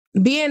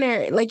being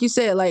there, like you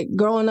said, like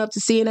growing up to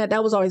seeing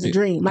that was always a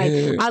dream. Like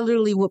I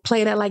literally would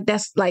play that like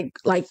that's like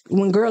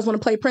when girls want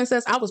to play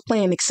princess, I was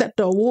playing Accept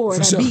the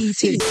Award at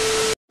BET.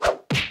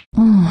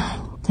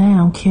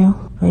 Damn,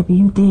 Q. Baby,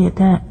 you did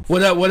that.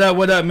 What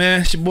up,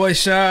 man? It's your boy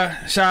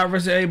Shad. Shad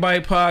vs.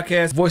 Everybody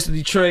podcast. Voice of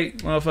Detroit.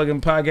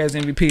 Motherfucking podcast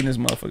MVP in this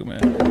motherfucker, man.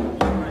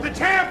 The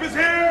champ is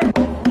here!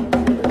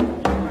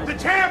 The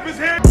champ is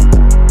here!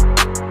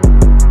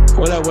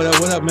 What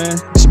up, man?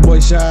 It's your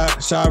boy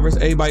Shad. Shad vs.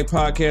 Everybody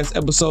podcast,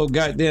 episode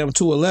goddamn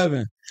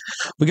 211.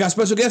 We got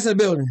special guests in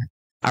the building.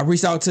 I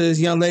reached out to this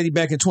young lady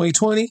back in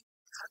 2020,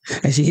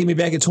 and she hit me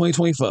back in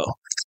 2024.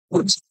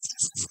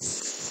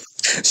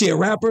 She a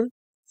rapper,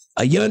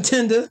 a young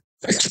tender.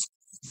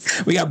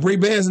 We got Brii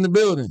Bandss in the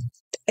building.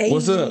 Hey,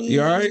 what's up?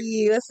 You all right?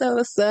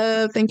 What's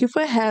up? Thank you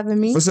for having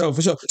me. For sure.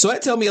 So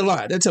that tell me a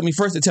lot. That tell me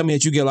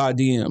that you get a lot of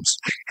DMs.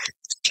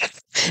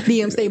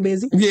 DM stay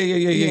busy.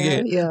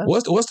 Yeah.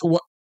 What's the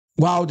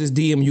wildest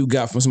DM you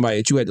got from somebody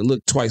that you had to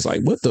look twice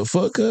like, what the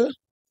fuck,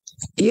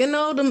 You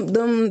know,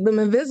 them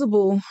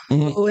invisible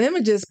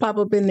images pop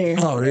up in there.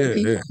 Oh,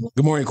 yeah.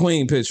 Good morning,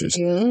 Queen pictures.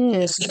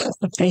 Yes.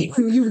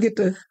 You get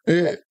the...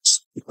 Yeah.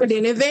 But then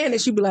in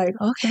advantage, you be like,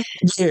 okay.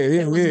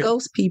 Yeah.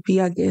 Ghost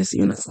PP, I guess,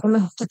 you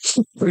know.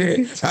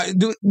 Yeah.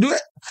 Do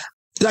it.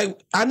 Like,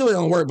 I know it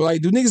don't work, but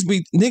like, do niggas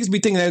be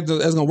thinking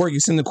that's gonna work? You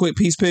send a quick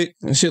peace pic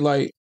and shit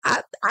like...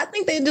 I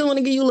think they do want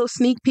to give you a little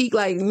sneak peek,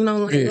 like, you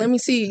know, like, let me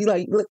see,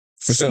 like, look.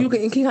 So you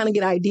can kind of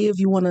get an idea if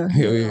you want to,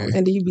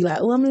 and then you be like,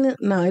 "Oh,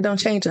 no, it don't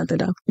change nothing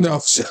though." No,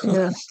 sure.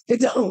 Yeah,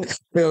 it don't.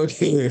 Hell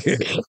yeah.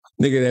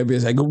 Nigga, that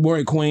bitch like, good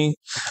morning, Queen.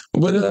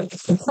 But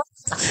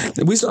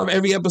we start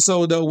every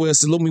episode though with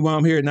salute me while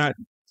I'm here, not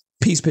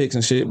peace pics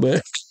and shit.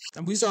 But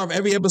we start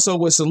every episode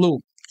with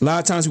salute. A lot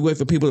of times we wait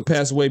for people to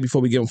pass away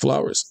before we give them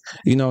flowers.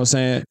 You know what I'm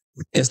saying?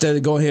 Instead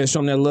of going ahead and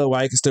showing them that love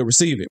while I can still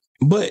receive it.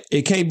 But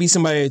it can't be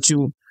somebody that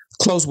you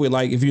close with,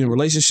 like if you're in a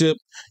relationship,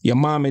 your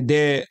mom and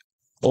dad,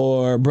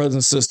 or brothers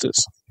and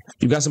sisters.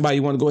 You got somebody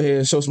you want to go ahead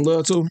and show some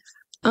love to?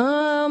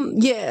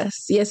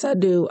 Yes, I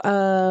do.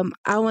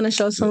 I want to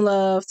show some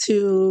love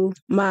to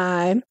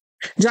my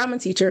drama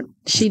teacher.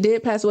 She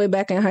did pass away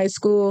back in high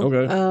school,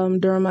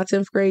 during my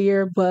 10th grade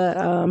year,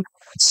 but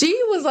she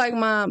was like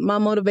my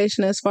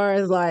motivation as far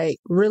as like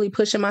really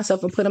pushing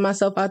myself and putting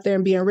myself out there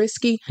and being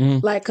risky.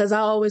 Like, cause I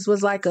always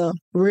was like a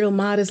real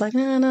modest, like,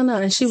 no.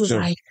 And she was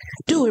like,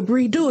 do it,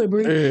 Brii.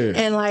 Yeah.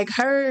 And like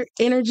her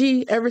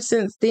energy ever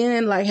since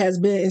then, like has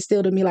been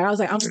instilled in me. Like I was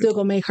like, I'm still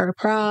gonna make her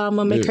proud. I'm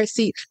gonna make her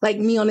see like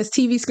me on this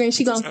TV screen.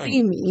 She gonna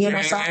see me, you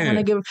know? So I want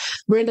to give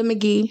Brenda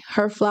McGee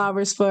her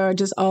flowers for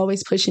just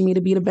always pushing me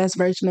to be the best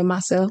version of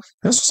myself.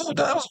 That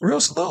was real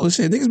salute.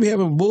 Shit, niggas be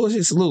having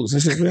bullshit salutes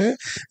and shit, man.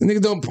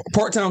 Niggas don't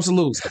part-time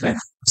salutes.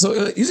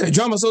 So you said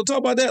drama. So talk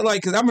about that,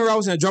 like, because I remember I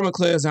was in a drama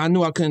class and I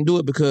knew I couldn't do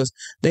it because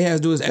they had to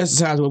do this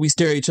exercise where we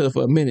stare at each other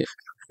for a minute,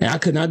 and I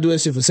could not do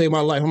that shit for save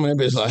my life. I'm that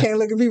bitch like, can't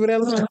look at people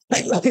that long.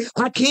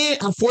 I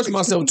can't. I forced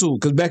myself to,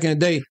 because back in the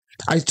day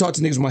I used to talk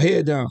to niggas with my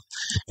head down,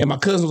 and my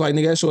cousin was like,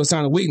 nigga, that show a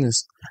sign of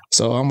weakness.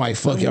 So I'm like,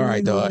 fuck you, all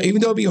right, dog.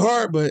 Even though it'd be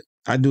hard, but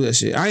I do that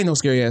shit. I ain't no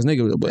scary ass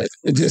nigga, but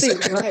it just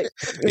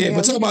yeah.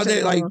 But talk about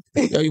that, like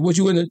what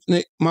you in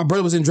the. My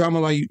brother was in drama,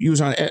 like you was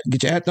trying to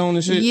get your act on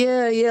and shit.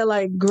 Yeah.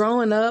 Like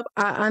growing up,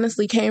 I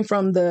honestly came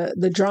from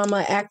the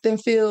drama acting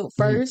field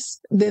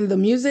first, then the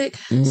music.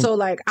 So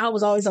like I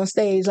was always on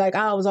stage, like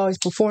I was always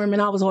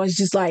performing. I was always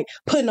just like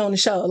putting on the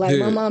show. Like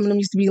my mom and them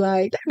used to be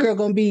like, that girl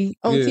gonna be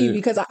on TV,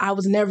 because I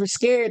was never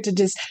scared to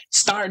just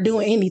start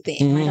doing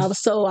anything. Like I was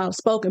so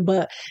outspoken,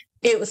 but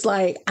it was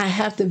like, I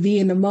have to be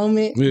in the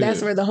moment. Yeah.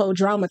 That's where the whole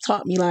drama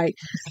taught me, like,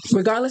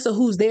 regardless of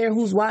who's there,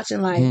 who's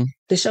watching, like,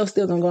 the show's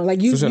still gonna go.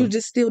 Like, you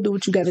just still do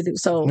what you gotta do.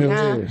 So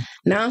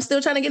now I'm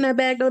still trying to get in that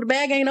bag, though. The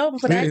bag ain't open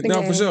for that acting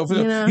game. For sure.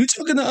 You know? You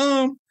talking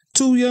to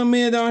two young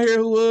men down here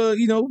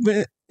who,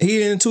 been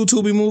here in 2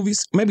 Tubi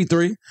movies, maybe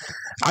 3.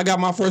 I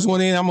got my first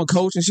one in. I'm a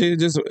coach and shit.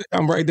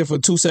 I'm right there for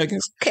 2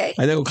 seconds. Okay.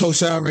 Like, they go Coach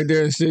Shad right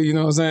there and shit, you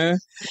know what I'm saying?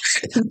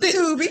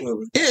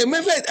 Tubi. Yeah,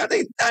 man, I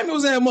think Amy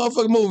was in that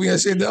motherfucking movie and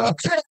shit, dog.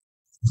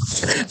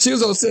 She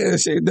was on set and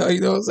shit, though, you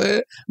know what I'm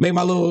saying? Made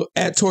my little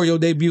actorial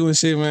debut and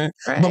shit, man.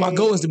 Right. But my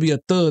goal is to be a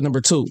thug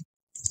number 2.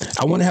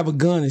 I want to have a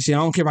gun and shit. I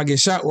don't care if I get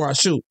shot or I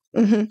shoot.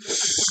 I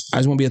just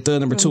want to be a thug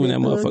number 2 in that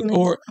motherfucker.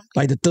 Or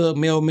like the thug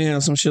mailman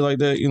or some shit like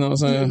that, you know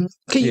what I'm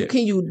saying?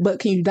 Can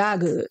you die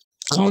good?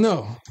 I don't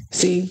know.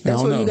 See,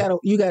 that's what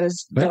you gotta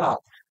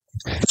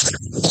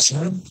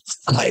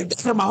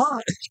like, my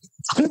heart.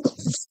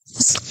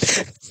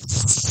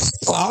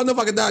 Well, I don't know if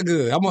I can die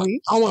good. I want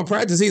to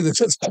practice either.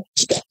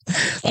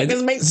 Like,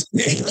 this makes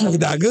I can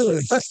die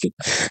good.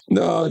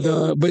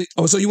 No. But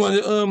so you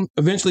want to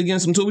eventually get in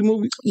some Tubi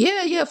movies?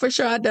 Yeah, for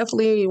sure. I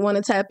definitely want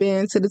to tap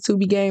into the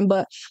Tubi game,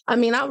 but I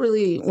mean, I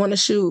really want to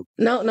shoot.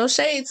 No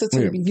shade to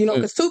Tubi,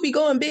 because Tubi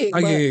going big.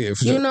 But,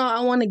 for sure. I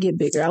want to get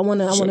bigger. I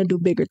want to do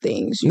bigger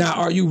things. Now,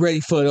 are you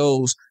ready for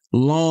those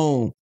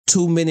long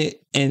 7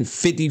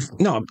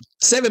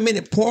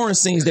 minute porn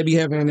scenes they be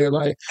having in there.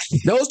 Like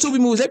those Tubi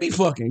movies, they be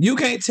fucking. You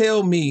can't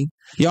tell me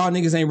y'all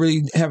niggas ain't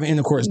really having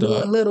intercourse,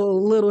 dog.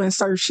 Little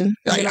insertion.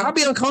 Like I'll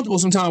be uncomfortable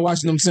sometimes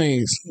watching them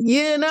scenes.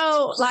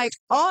 Like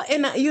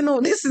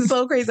this is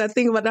so crazy. I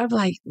think about that. I'm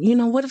like,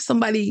 what if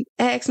somebody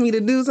asked me to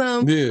do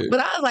something? Yeah. But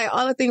I was like,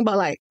 all I think about,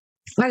 like,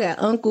 I got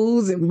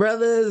uncles and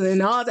brothers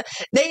and all that.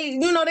 They,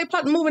 they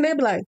pop the movie and they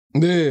be like,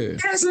 yeah,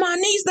 that's my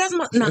niece. That's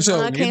my. No,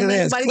 I can't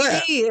let anybody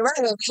see it.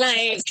 Right?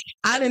 Like,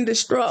 I done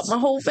destroyed my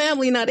whole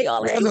family. Now they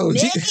all like,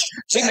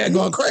 she not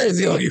going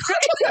crazy on you.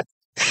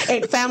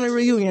 Hey, family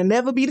reunion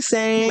never be the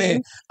same.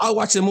 Man, I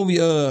watched the movie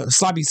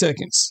Sloppy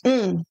Seconds.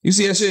 You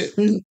see that shit?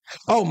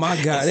 Oh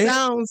my god,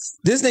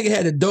 this nigga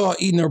had a dog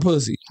eating her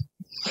pussy.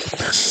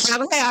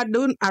 I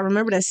do. I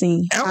remember that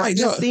scene. I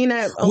just seen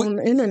that on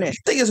the internet.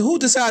 The thing is, who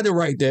decided to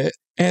write that?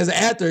 And as an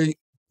actor,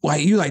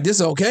 like you, like this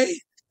is okay?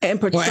 And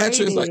portrayed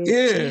actress, like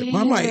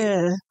I'm like,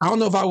 I don't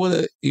know if I would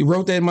have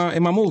wrote that in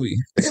my movie.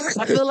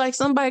 I feel like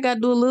somebody got to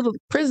do a little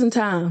prison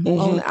time.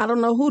 I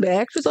don't know who, the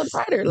actress or the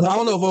writer. I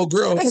don't know if old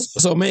girl.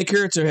 So main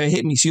character had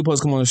hit me. She was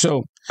supposed to come on the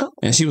show,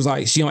 and she was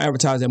like, she don't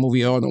advertise that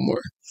movie at all no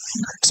more.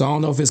 So I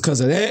don't know if it's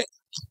because of that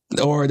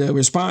or the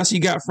response she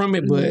got from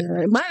it, but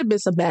it might have been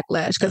some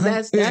backlash because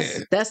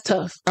that's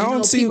tough.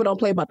 People don't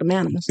play about the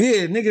animals.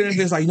 Yeah, nigga,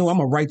 it's like, I'm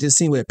gonna write this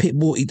scene where a pit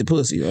bull eat the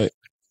pussy. Like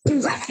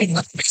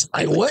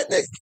what?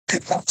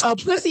 A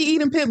pussy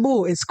eating pit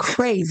bull is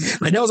crazy.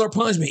 Like that was our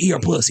punishment. Eat her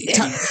pussy.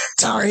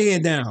 Tie her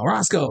head down,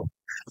 Roscoe.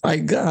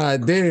 Like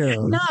God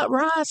damn. Not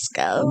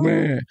Roscoe,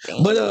 man.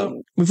 But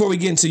before we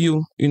get into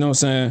you know what I'm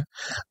saying?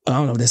 I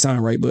don't know if that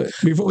sounds right, but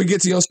before we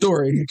get to your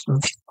story,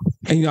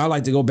 and I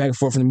like to go back and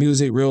forth from the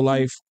music, real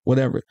life,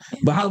 whatever.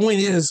 But Halloween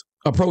is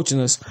approaching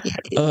us.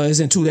 It's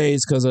in 2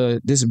 days because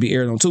this will be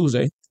aired on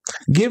Tuesday.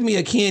 Give me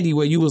a candy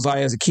where you was like,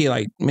 as a kid,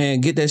 like,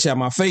 man, get that shit out of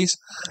my face,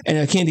 and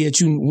a candy that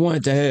you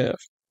wanted to have.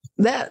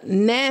 That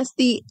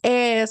nasty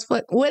ass.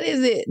 What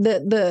is it?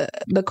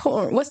 The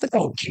corn. What's the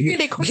corn?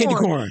 Candy corn. Candy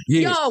corn.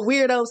 Yeah. Y'all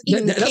weirdos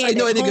eating that's candy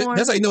corn.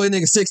 That's how you know a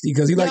nigga 60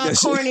 because he like that shit.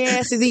 Corny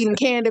asses eating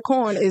candy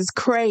corn is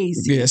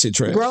crazy. Yeah, that shit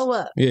trash. Grow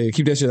up. Yeah,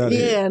 keep that shit out of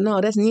here. Yeah, no,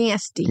 that's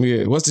nasty.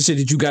 Yeah, what's the shit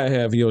that you gotta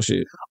have in your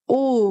shit?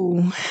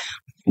 Ooh.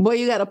 Boy,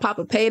 you gotta pop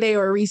a Payday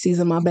or a Reese's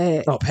in my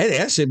bag. Oh, Payday,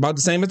 that shit about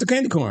the same as the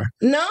candy corn.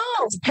 No,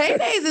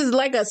 Paydays is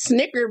like a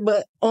Snicker,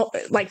 but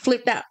like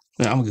flipped out.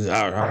 Yeah, I'm good.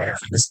 All right.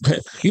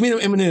 Give me them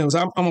M&Ms.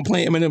 I'm a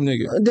plain M&M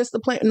nigga. Just the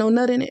plain, no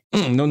nut in it?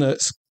 No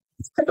nuts.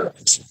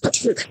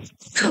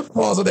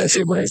 Pause on that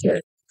shit, man.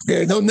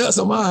 Yeah, no nuts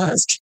on my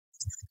eyes.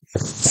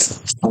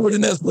 Hold the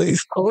nuts,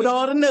 please. Hold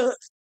all the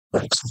nuts.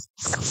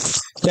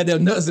 Got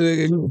them nuts,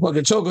 you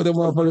fucking choke on them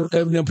motherfucking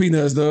M&M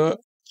peanuts, dog.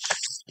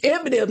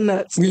 M&M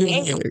nuts.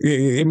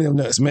 Yeah, M&M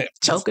nuts, man.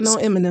 Choking on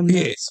M&M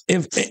nuts.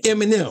 Yeah,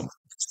 M&M.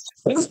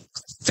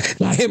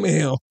 Not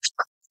M&M.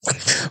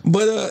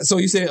 But so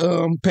you said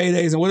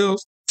Paydays and what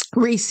else?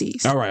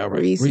 Reese's. All right.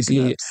 Reese's.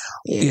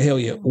 Yeah, hell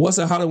yeah. What's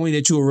a Halloween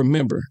that you will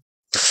remember?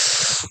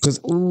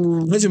 Because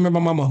let's remember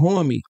my mama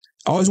homie.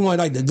 I always wanted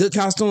like the good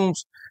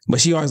costumes,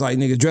 but she always like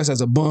nigga dress as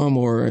a bum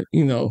or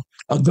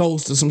a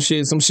ghost or some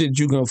shit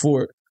you can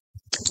afford.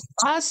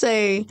 I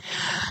say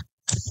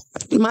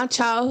my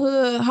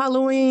childhood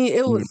Halloween,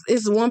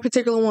 it's one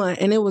particular one,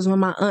 and it was when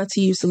my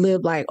auntie used to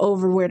live like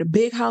over where the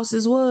big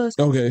houses was.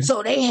 Okay.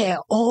 So they had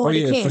all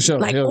the candy. For sure.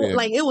 Like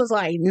it was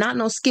like not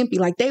no skimpy.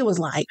 Like they was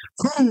like,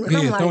 I'm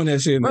like, throwing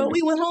that shit. Bro,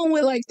 we went home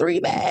with like 3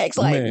 bags,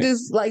 like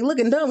just like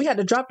looking dumb. We had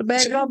to drop the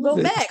bag off,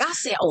 go back. I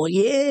said, oh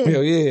yeah.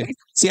 Hell yeah.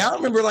 See, I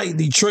remember like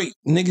Detroit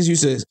niggas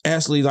used to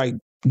actually like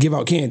give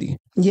out candy.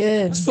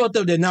 Yeah. It's fucked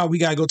up that now we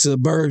gotta go to the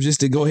burbs just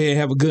to go ahead and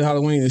have a good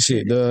Halloween and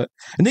shit, dog.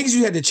 And niggas,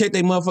 you had to check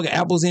they motherfucking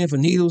apples in for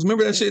needles.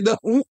 Remember that shit, dog?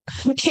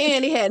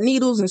 Candy had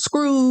needles and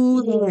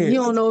screws. Yeah. You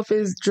don't know if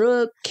it's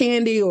drug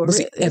candy or...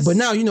 But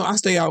now, I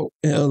stay out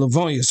in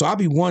Livonia, so I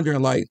be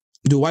wondering, like,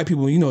 do white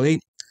people, they...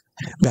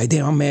 Like,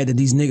 damn, I'm mad that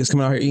these niggas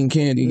coming out here eating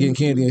candy and getting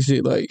candy and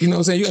shit. Like, you know what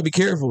I'm saying? You gotta be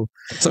careful.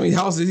 Some of these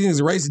houses, these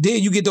niggas are racist.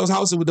 Then you get those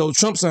houses with those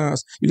Trump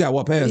signs, you gotta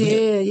walk past them.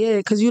 Yeah,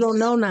 because you don't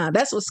know now.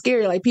 That's what's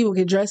scary. Like, people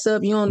get dressed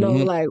up. You don't know,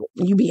 like,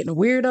 you being a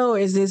weirdo, or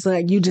is this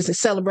like you just a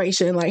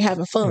celebration, like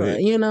having fun,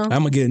 right. I'm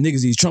gonna get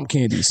niggas these Trump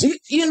candies.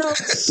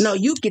 No,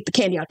 you get the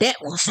candy out that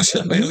one.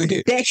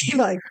 That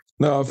like...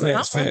 No,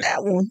 facts.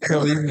 That one.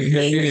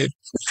 Yeah.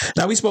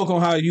 Now, we spoke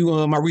on how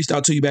I reached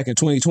out to you back in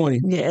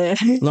 2020. Yeah.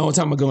 Long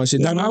time ago and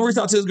shit. Now, I reached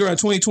out to this girl in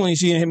 2020.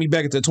 She didn't hit me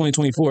back until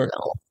 2024.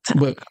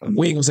 But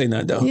we ain't gonna say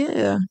nothing, though.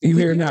 Yeah. You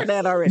hear now.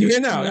 That already. You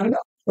hear now.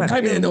 I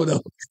didn't know,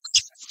 though.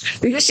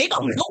 She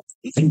don't know.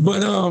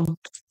 But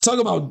talk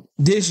about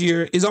this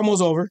year. It's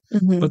almost over.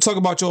 Mm-hmm. But talk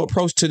about your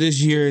approach to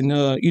this year and,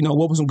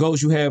 what were some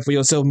goals you had for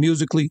yourself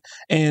musically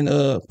and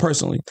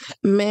personally?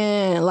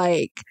 Man,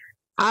 like...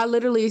 I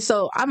literally,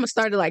 so I'm going to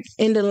start like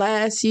end of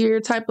last year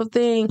type of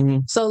thing. Mm-hmm.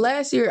 So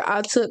last year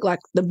I took like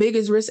the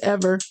biggest risk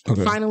ever,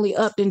 finally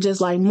upped and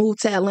just like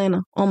moved to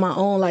Atlanta on my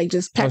own, like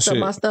just packed up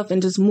my stuff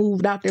and just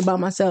moved out there by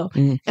myself.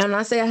 Mm-hmm. And when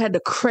I say I had the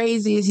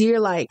craziest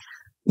year, like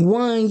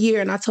 1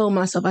 year, and I told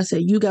myself, I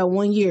said, you got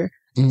 1 year.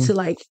 to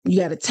like, you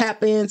got to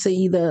tap into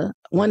either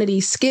one of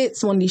these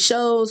skits, one of these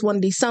shows, one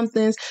of these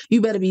somethings. You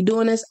better be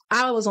doing this.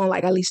 I was on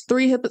like at least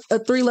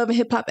 311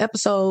 hip hop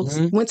episodes,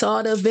 went to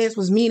all the events,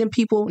 was meeting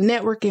people,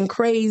 networking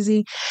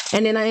crazy.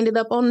 And then I ended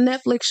up on a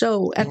Netflix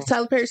show at the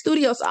Tyler Perry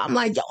Studio. So I'm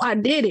like, yo, I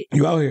did it.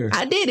 You out here.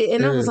 I did it.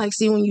 And I was like,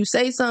 see, when you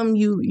say something,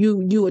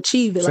 you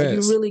achieve it. Like,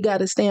 you really got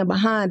to stand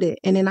behind it.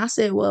 And then I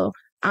said, well,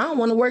 I don't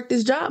want to work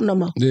this job no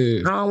more.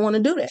 I don't want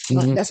to do that.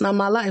 Like, that's not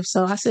my life.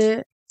 So I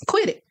said,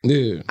 quit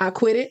it. I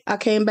quit it. I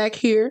came back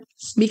here,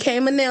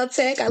 became a nail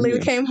tech. I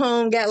literally came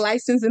home, got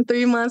licensed in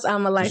 3 months.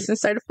 I'm a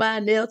licensed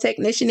certified nail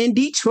technician in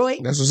Detroit.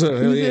 That's what's up.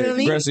 Hell yeah.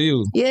 Congrats to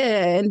you.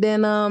 Yeah. And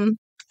then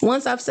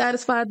once I've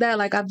satisfied that,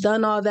 like I've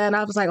done all that, and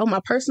I was like, oh,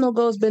 my personal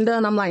goal's been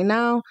done. I'm like,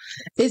 now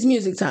it's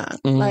music time.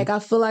 Like, I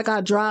feel like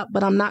I drop,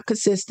 but I'm not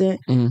consistent.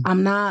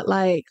 I'm not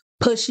like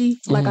pushy.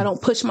 Like, I don't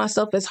push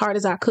myself as hard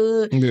as I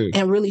could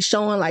and really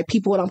showing like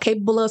people what I'm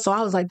capable of. So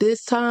I was like,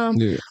 this time,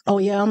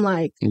 I'm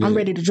like, I'm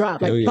ready to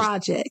drop like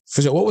projects.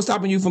 For sure. What was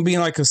stopping you from being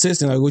like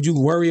consistent? Like, would you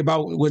worry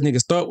about what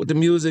niggas thought with the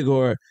music,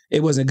 or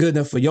it wasn't good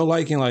enough for your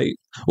liking? Like,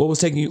 what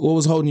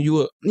was holding you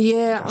up?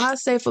 Yeah, I'd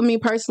say for me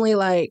personally,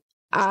 like,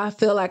 I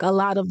feel like a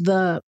lot of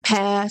the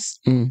past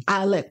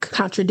I let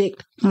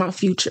contradict my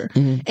future,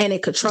 and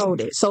it controlled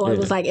it. So it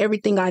was like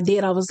everything I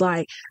did, I was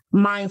like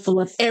mindful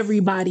of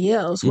everybody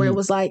else, where it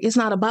was like, it's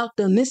not about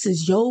them. This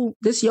is your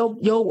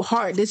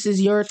heart. This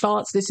is your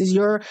thoughts. This is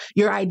your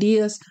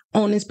ideas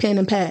on this pen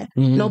and pad.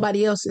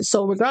 Nobody else's.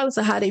 So regardless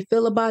of how they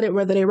feel about it,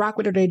 whether they rock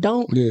with it or they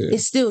don't,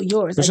 it's still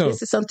yours. Like,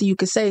 this is something you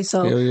could say.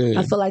 So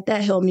I feel like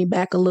that held me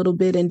back a little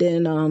bit. And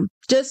then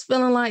just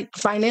feeling like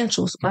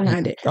financials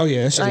behind it. Oh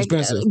yeah, that's like,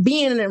 expensive.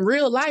 Being in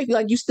real life,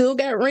 like, you still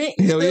got rent,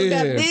 you still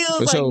got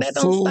bills, like that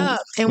don't stop.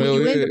 And when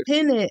you're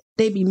independent,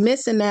 they be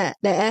missing that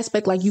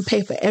aspect. Like, you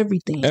pay for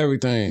everything.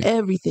 Everything.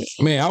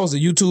 Man, I was a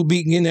YouTube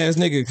beating in ass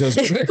nigga because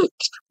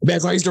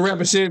back when I used to rap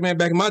and shit, man,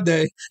 back in my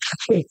day.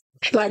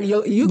 Like,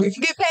 you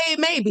get paid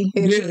maybe.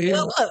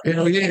 Yeah.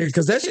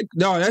 Because that shit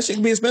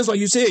can be expensive. Like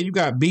you said, you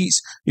got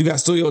beats, you got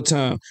studio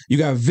time, you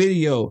got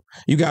video,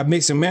 you got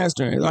mix and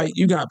mastering, like,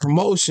 you got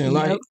promotion,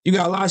 like, you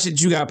got a lot of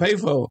shit you got to pay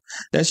for.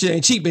 That shit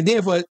ain't cheap. And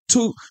then for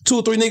two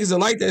or three niggas that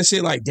like that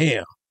shit, like,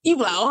 damn. You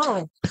be like,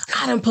 oh,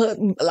 I done put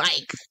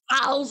like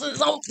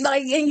thousands on,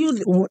 like, and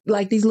you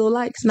like these little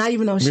likes, not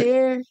even on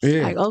share.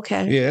 Like,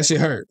 okay, that shit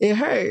hurt. It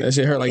hurt. That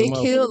shit hurt like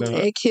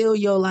it killed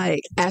your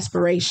like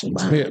aspiration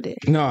behind it.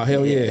 No,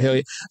 hell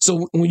yeah.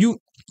 So when you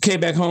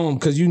came back home,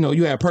 because you know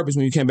you had purpose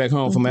when you came back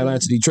home from Atlanta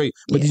to Detroit,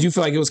 but did you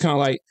feel like it was kind of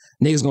like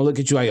niggas gonna look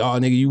at you like, oh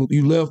nigga,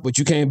 you left, but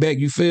you came back,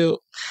 you feel?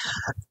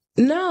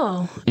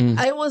 No,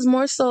 it was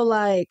more so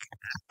like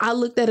I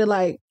looked at it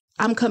like,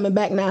 I'm coming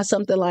back now.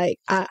 Something like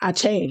I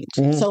changed.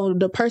 So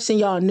the person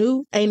y'all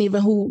knew ain't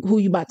even who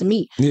you about to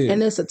meet.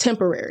 And it's a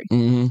temporary.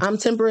 I'm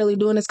temporarily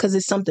doing this because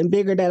it's something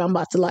bigger that I'm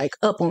about to like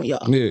up on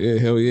y'all. Yeah,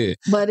 hell yeah.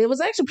 But it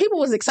was actually, people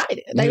was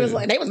excited. They was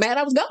mad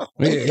I was gone.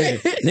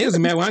 They was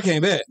mad when I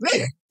came back.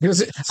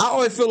 Because I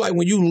always feel like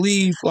when you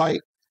leave,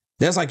 like,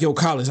 that's like your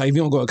college. Like, if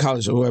you don't go to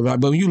college or whatever,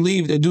 but when you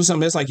leave to do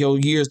something, that's like your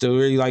years to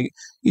really, like,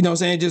 you know what I'm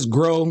saying, just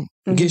grow,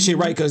 get shit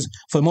right. Because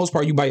for the most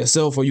part, you by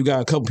yourself or you got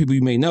a couple people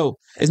you may know.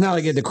 It's not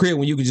like at the crib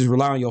when you can just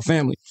rely on your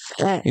family.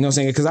 Right. You know what I'm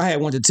saying? Because I had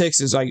went to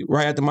Texas like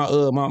right after my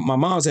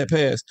mom's had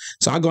passed.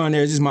 So I go in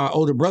there, it's just my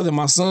older brother and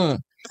my son.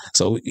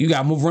 So you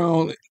got to move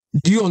around.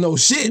 You don't know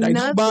shit. Like,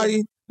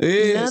 nobody.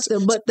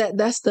 Nothing, but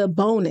that's the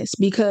bonus,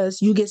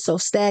 because you get so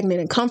stagnant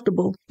and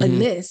comfortable in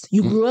this.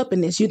 You grew up in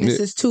this. This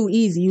is too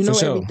easy. You know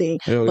everything.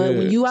 But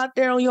when you out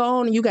there on your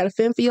own and you got to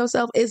fend for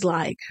yourself, it's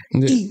like,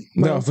 eat,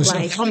 bro.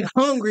 Like, I'm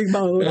hungry,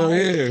 bro. Like,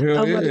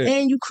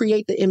 and you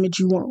create the image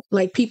you want.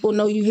 Like, people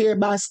know you hear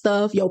about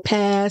stuff, your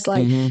past.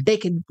 Like, they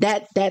could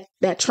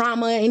that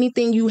trauma,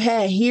 anything you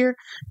had here,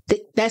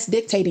 that's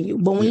dictating you.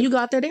 But when you go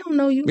out there, they don't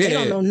know you. They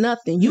don't know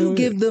nothing. You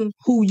give them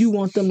who you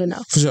want them to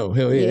know. For sure.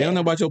 Hell yeah. They don't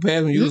know about your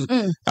past when you was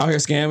out here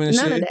scamming and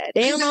None shit. None of that.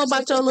 They don't know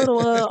about your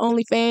little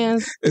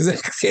OnlyFans.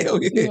 Exactly. Hell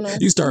yeah.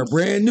 You start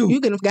brand new. You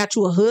could have got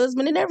you a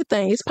husband and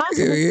everything. It's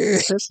possible.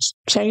 Just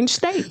change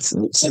states.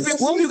 What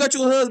if you got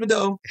you a husband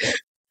though,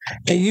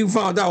 and you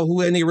found out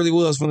who that nigga really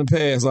was from the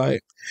past?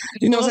 Like,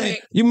 you know what I'm saying?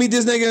 You meet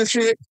this nigga and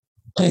shit,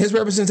 and his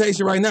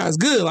representation right now is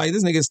good. Like,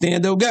 this nigga a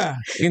stand-up guy.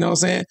 You know what I'm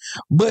saying?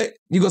 But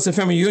you go to the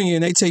family reunion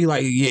and they tell you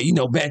like, yeah, you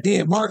know, back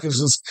then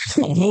Marcus was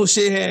whole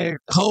shit, had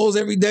hoes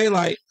every day.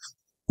 Like,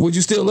 would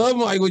you still love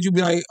him? Like, would you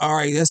be like, all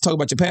right, let's talk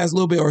about your past a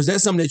little bit? Or is that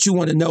something that you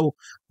want to know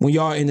when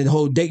y'all in the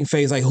whole dating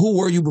phase? Like, who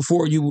were you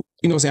before you know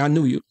what I'm saying, I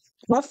knew you?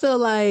 I feel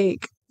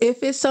like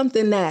if it's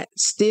something that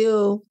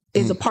still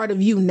is a part of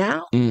you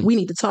now, we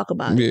need to talk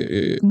about it.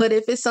 Yeah. But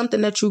if it's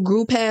something that you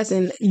grew past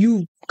and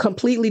you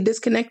completely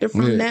disconnected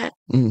from that,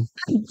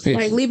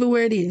 like, leave it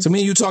where it is. So me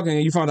and you talking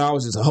and you found out I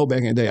was just a hoe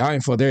back in the day. I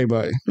ain't fucked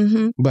everybody.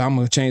 But I'm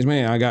a changed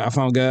man. I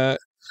found God.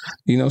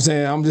 You know what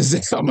I'm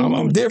saying?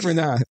 I'm different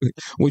now.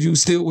 Would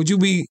you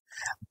be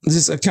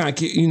just a kind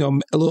of, you know,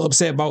 a little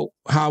upset about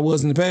how I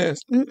was in the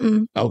past?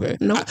 Okay.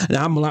 Nope.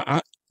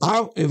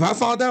 If I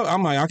found out,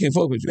 I'm like, I can't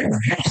fuck with you.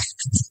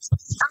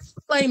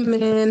 like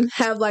men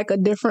have like a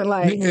different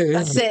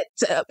a set,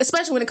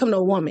 especially when it comes to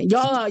a woman.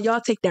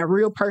 Y'all take that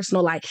real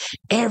personal. Like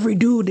every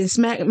dude that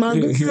smack my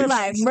girl,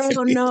 like bro,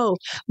 no.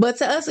 But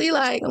to us, we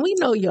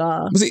know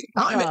y'all. But see,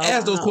 I don't even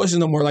ask those questions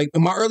no more. Like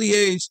in my early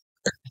age,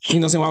 you know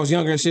what I'm saying, when I was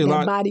younger and shit.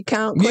 That body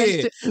count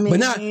question. But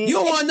not, you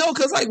don't want to know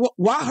because, like,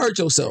 why hurt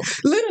yourself?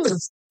 Literally.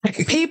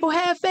 People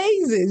have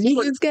phases.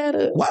 You just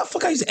gotta. Why the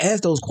fuck I used to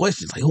ask those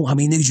questions? Like, how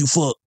many niggas you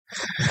fuck?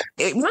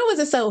 Why was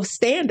it so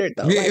standard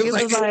though? Yeah,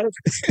 like, it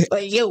was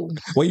like, yo.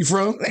 Where you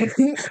from?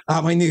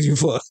 How many niggas you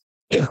fuck?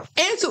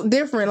 And so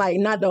different, like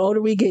not the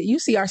older we get, you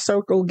see our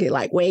circle get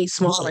like way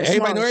smaller.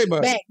 Everybody know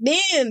everybody. Back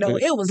then though,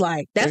 it was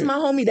like, that's my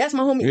homie, that's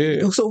my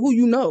homie. Yeah. So who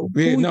you know?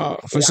 Yeah, no,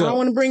 for sure. I don't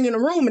want to bring you in a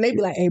room and they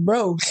be like, hey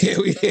bro,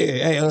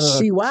 hey,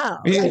 she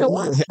wild. Yeah,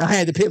 like, I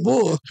had the pit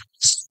bull.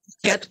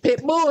 Got the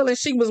pit bull and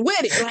she was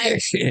with it.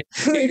 Like,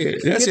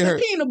 that shit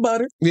hurt. Peanut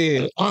butter.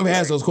 Yeah, I don't even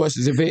ask those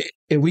questions.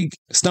 If we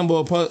stumble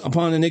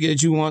upon a nigga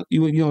that you want, you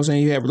know what I'm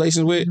saying, you have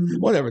relations with,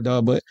 whatever,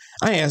 dog. But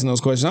I ain't asking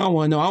those questions. I don't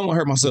want to know. I don't want to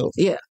hurt myself.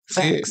 Yeah,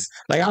 facts.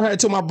 Yeah. Like I had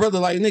to my brother,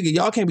 like nigga,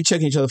 y'all can't be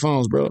checking each other's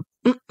phones, bro.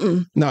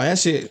 No, that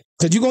shit.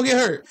 Cause you gonna get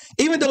hurt.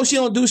 Even though she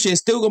don't do shit,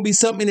 still gonna be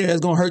something in there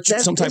that's gonna hurt you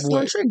some type of way.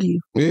 That's gonna trigger you.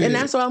 Yeah. And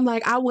that's why I'm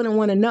like, I wouldn't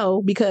want to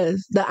know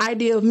because the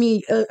idea of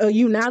me,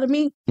 you now to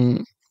me.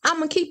 I'm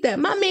gonna keep that.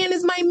 My man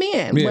is my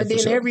man. Yeah, but then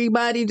sure.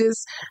 Everybody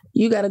just,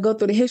 you got to go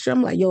through the history.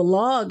 I'm like, your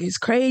log is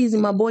crazy,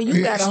 my boy.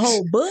 You got a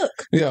whole book.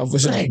 Yeah, for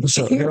sure. Like, for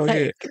sure. Hell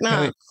yeah.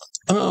 Nah.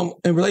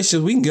 In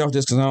relationships, we can get off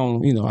this because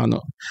I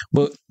know.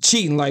 But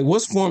cheating, like,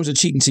 what's forms of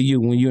cheating to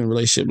you when you're in a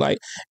relationship? Like,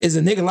 is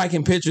a nigga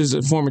liking pictures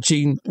a form of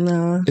cheating?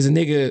 No. Is a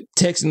nigga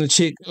texting a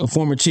chick a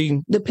form of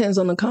cheating? Depends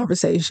on the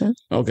conversation.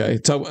 Okay.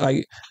 Talk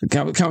like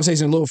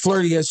conversation a little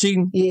flirty as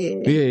cheating?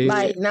 Yeah.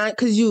 Like, not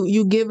because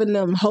you giving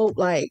them hope,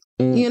 like,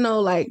 you know,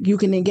 like, you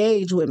can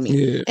engage with me.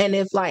 Yeah. And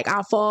if, like,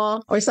 I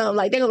fall or something,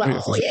 like, they're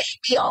like, oh, yeah,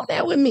 be on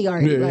that with me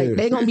already. Like,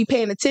 they're going to be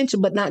paying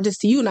attention, but not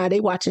just to you now. They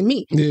watching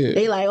me. Yeah.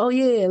 They like, oh,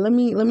 yeah, let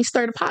me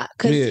stir the pot.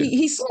 Because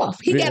he's soft.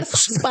 He got a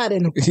spot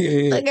in him.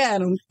 Look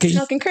at him.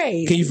 Talking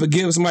crazy. Can you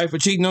forgive somebody for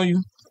cheating on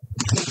you?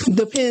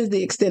 Depends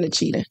the extent of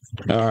cheating.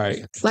 All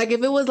right. Like,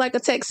 if it was, like, a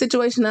text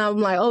situation, I'm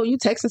like, oh, you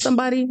texting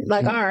somebody?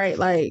 Like, all right,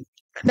 like,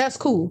 that's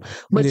cool.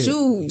 But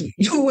you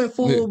went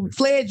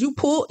full-fledged. You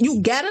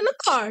got in the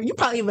car. You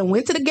probably even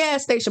went to the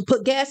gas station,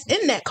 put gas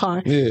in that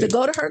car to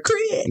go to her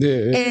crib.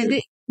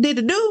 And did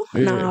it do?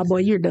 Nah, boy,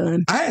 you're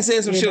done. I had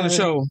said some shit on the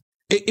show.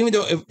 Even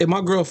though if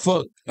my girl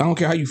fuck, I don't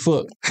care how you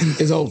fuck,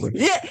 it's over.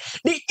 Yeah.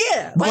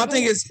 But my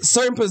thing is,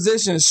 certain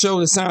positions show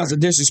the signs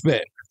of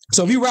disrespect.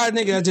 So if you ride a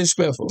nigga, that's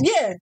disrespectful.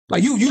 Yeah.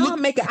 Like you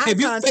make an eye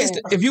contact.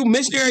 If you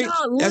missionary,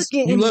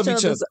 you love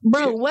each other.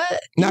 Bro, what?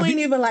 You ain't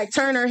even like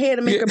turn her head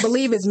and make her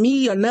believe it's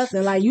me or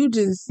nothing. Like you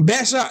just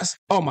bad shots.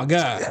 Oh my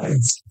God.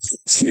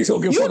 You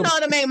know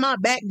to make my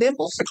back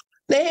dimple.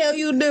 The hell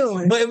you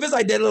doing? But if it's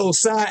like that little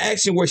side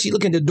action where she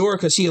look at the door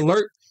because she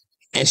alert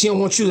and she don't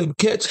want you to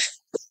catch,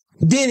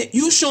 then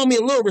you show me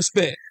a little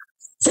respect.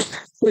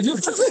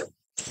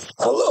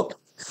 Look.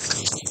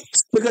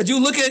 Because you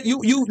look at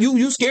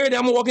you scared that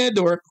I'm gonna walk in the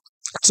door,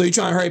 so you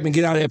trying to hurry up and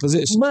get out of that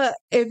position. But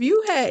if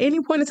you had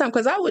any point in time,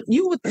 because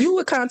you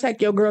would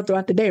contact your girl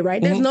throughout the day,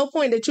 right? There's no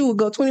point that you would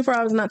go 24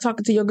 hours not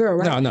talking to your girl,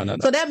 right? No.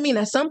 So that means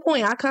at some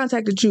point I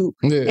contacted you,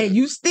 and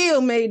you still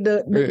made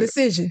the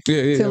decision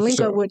to link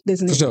up with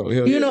this nigga.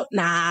 Sure. You know,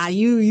 nah,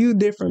 you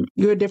different.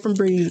 You're a different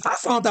breed. I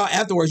found out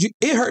afterwards.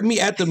 It hurt me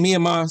after me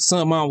and my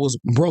son mom was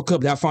broke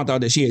up. That I found out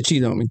that she had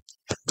cheated on me.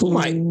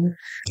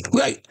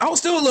 Like I was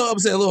still a little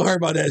upset, a little hurt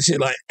about that shit.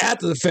 Like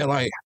after the fact,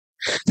 like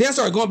then I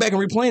started going back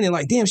and replaying it.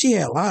 Like, damn, she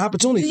had a lot of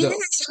opportunities.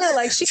 Yeah,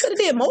 like she could have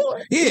did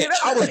more. Yeah,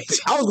 I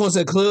was going to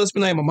the club,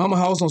 spending at my mama's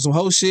house on some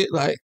whole shit.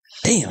 Like,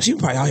 damn, she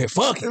probably out here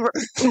fucking.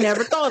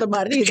 Never thought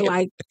about it either.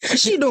 Like, what's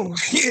she doing?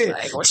 Yeah,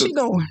 like, what's she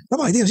doing? I'm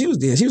like, damn, she was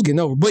getting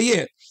over. But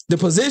yeah, the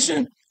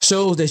position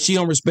shows that she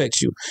don't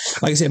respect you.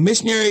 Like I said,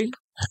 missionary,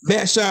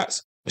 bad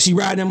shots. She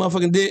riding that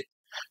motherfucking dick.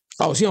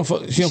 Oh, she don't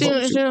fuck. She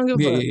don't give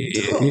a fuck.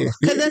 Yeah.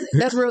 Because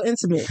that's real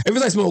intimate. If it's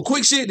like some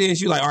quick shit, then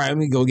she like, all right, let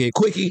me go get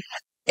quickie.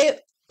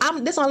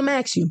 That's all I'm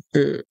asking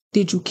you.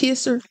 Did you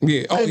kiss her?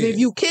 Yeah. If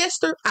you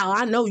kissed her,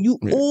 I know you.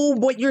 Yeah. Oh,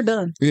 boy, you're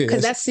done.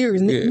 Because that's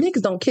serious.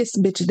 Niggas don't kiss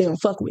the bitches they don't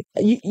fuck with.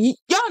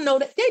 Y'all know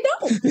that they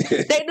don't.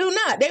 They do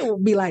not. They will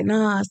be like,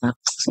 nah, it's not.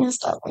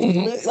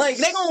 Like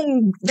they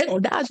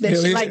gonna dodge that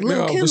shit. Like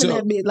Lil Kim and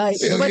that bitch. Like,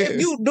 but if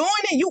you doing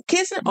it, you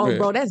kissing. Oh,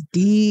 bro, that's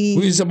deep.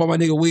 We used to talk about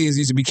my nigga Wiz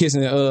used to be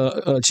kissing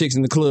chicks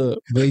in the club,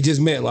 but he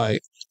just met like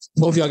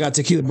both of y'all got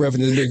tequila breath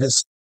in this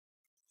nigga.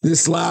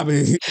 Just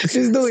slobbing.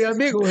 Just doing your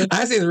big one.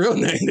 I say the real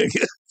name,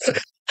 nigga.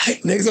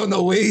 Niggas don't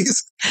know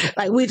Wiz.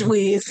 Like which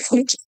Wiz?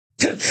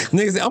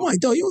 Niggas say, I'm like,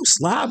 dog, you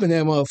slobbing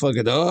that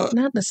motherfucker, dog.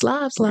 Not the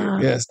slob.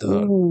 Yes,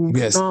 dog. Ooh,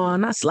 yes. No,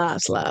 not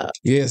slob.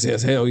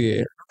 Yes, hell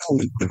yeah.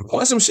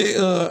 What's some shit,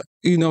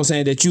 you know what I'm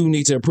saying, that you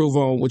need to improve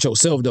on with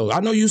yourself, though? I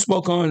know you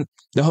spoke on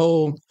the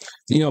whole,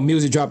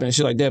 music dropping and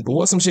shit like that, but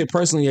what's some shit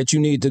personally that you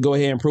need to go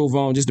ahead and improve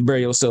on just to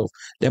bury yourself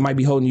that might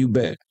be holding you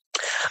back?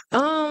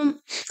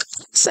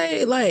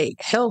 Say like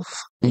health.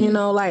 You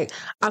know, like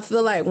I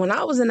feel like when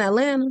I was in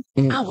Atlanta,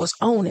 I was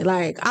on it.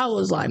 Like I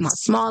was like my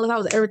smallest, I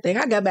was everything.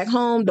 I got back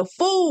home, the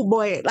food,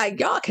 boy, like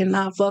y'all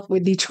cannot fuck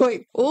with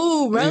Detroit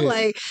food, bro.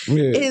 Like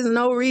it's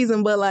no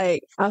reason, but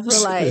like I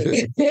feel like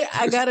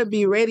I gotta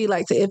be ready.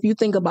 Like to, if you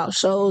think about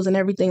shows and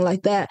everything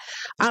like that,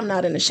 I'm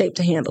not in the shape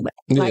to handle that.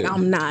 Like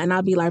I'm not, and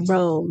I'll be like,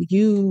 bro,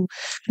 you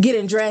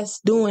getting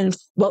dressed, doing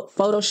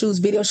photo shoots,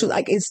 video shoots,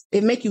 like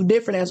it make you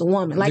different as a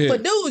woman. Like for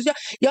dudes,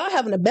 y'all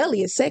having a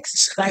belly is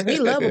sexy. Like we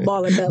love a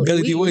ball and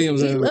belly. We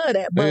love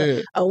that,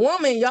 but a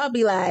woman, y'all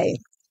be like,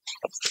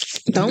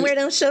 don't wear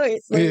them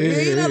shorts. Like,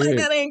 you know, like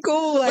that ain't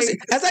cool. Like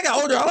as I got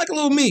older, I like a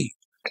little meat.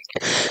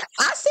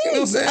 I see. You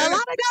know a lot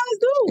of guys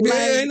do. Yeah,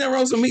 like, ain't nothing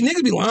wrong with me.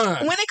 Niggas be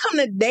lying. When it come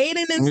to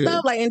dating and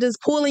stuff, like, and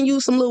just pulling you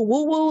some little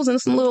woo-woos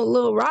and some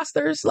little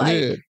rosters,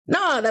 like,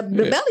 no, the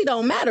belly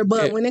don't matter.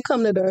 But when it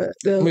come to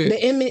the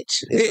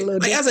image, it's a little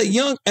like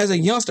as a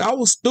youngster, I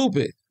was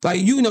stupid. Like,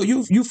 you know,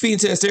 you feed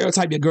into that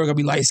stereotype, your girl gotta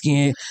be light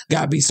skinned,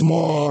 gotta be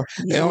small,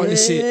 and all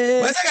this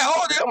shit. But as I got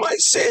older, I'm like,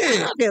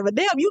 shit. I don't give a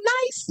damn. You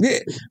nice.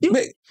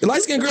 Yeah.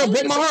 Light skinned girl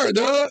broke my heart,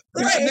 dog.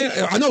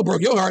 Right. I know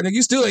broke your heart, nigga.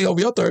 You still ain't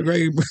over your third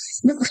grade.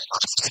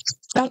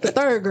 After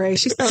third grade,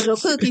 she stole your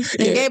cookies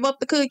and gave up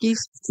the cookies.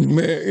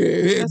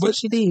 Man, That's what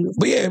she did.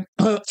 But yeah,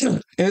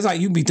 it's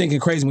like you be thinking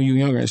crazy when you're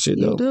younger and shit,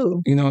 though. You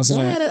do. You know what I'm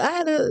saying? I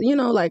had a, you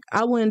know, like,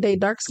 I wouldn't date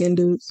dark-skinned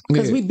dudes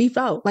because we beef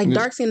out. Like,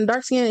 dark-skinned and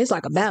dark-skinned, it's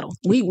like a battle.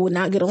 We would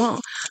not get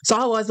along. So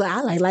I was like,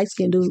 I like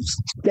light-skinned dudes.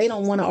 They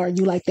don't want to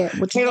argue like that.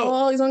 But you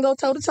always going to go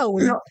toe-to-toe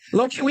with them.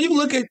 Look, when you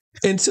look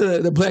into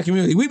the black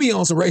community, we be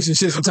on some racist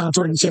shit sometimes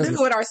toward each other. We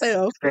do it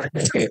ourselves.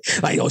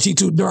 Like, oh, she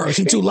too dark,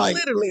 she too light.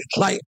 Literally.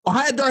 Like,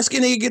 how a dark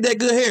skin nigga get that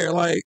good hair?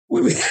 Like,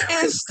 we be...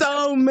 And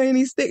so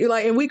many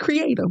like, and we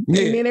create them.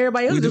 Yeah, and then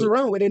everybody else just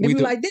run with it. And be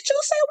like, did you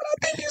say what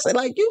I think you said?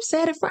 Like, you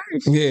said it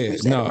first. Yeah,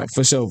 no,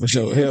 for sure.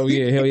 Hell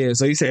yeah.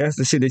 So you say that's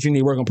the shit that you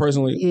need working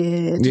personally?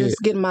 Yeah, just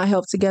getting my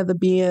health together,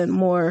 being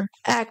more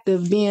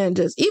active, being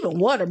just, even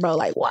water, bro.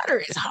 Like, water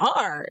is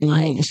hard.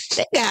 Like,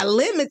 they got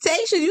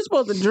limitations. You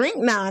supposed to drink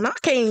now, and I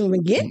can't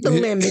even get the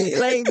limit.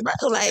 Like,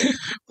 bro, like.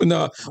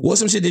 No, what's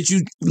some shit that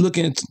you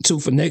looking to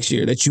for next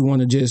year that you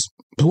want to just,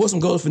 what's some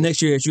goals for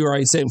next year that you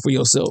already setting for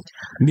yourself?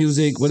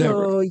 Music, whatever.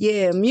 So,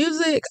 yeah,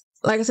 music.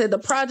 Like I said, the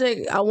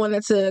project, I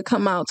wanted to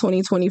come out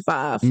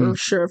 2025 for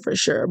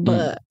sure.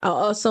 But I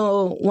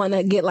also want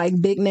to get like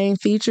big name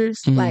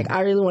features. Like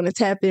I really want to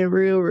tap in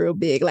real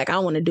big. Like I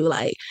want to do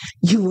like,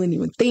 you wouldn't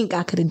even think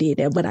I could have did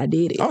that, but I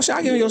did it. Oh, shit,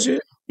 I give you your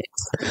shit.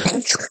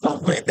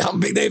 I'm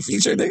big name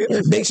feature,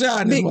 nigga. Big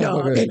Shad, big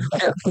dog.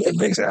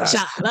 Big Shad.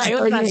 Like,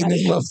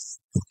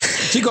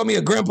 she called me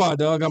a grandpa,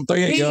 dog. I'm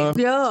 38,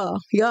 y'all.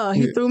 Yeah,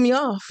 he threw me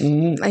off.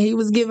 Like he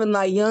was giving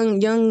like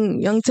young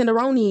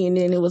tenderoni, and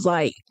then it was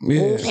like,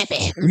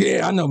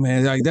 yeah, I know,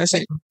 man. Like that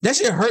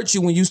shit hurts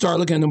you when you start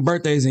looking at them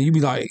birthdays, and you be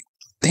like,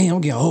 damn,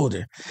 I'm getting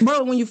older,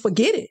 bro. When you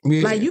forget it,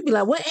 like you be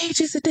like, what age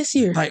is it this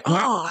year? Like,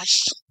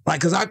 like,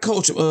 cause I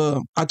coach.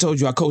 I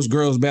told you I coach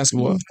girls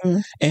basketball,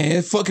 and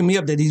it's fucking me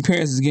up that these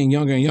parents is getting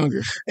younger and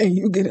younger, and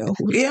you get older.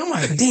 Yeah, I'm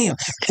like, damn.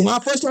 When I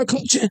first started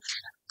coaching,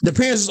 the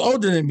parents is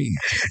older than me.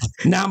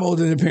 Now I'm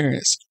older than the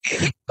parents.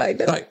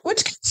 Like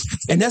what?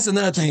 And that's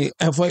another thing.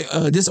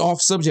 This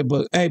off subject,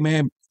 but hey,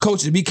 man,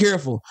 coaches, be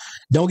careful.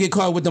 Don't get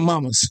caught with the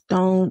mamas.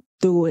 Don't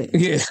do it.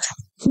 Yeah.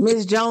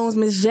 Miss Jones,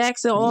 Miss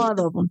Jackson, all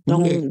of them.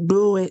 Don't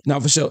do it. No,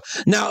 for sure.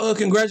 Now,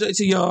 congratulate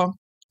to y'all.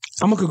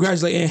 I'm gonna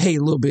congratulate and hate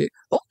a little bit.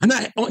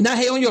 Not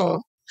hate on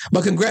y'all,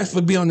 but congrats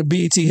for being on the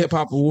BET Hip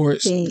Hop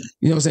Awards. You know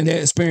what I'm saying?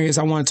 That experience,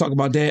 I want to talk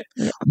about that.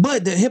 Yeah.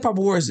 But the Hip Hop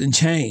Awards done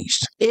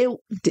changed.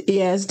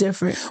 It's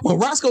different. When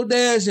Roscoe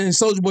Dash and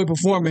Soulja Boy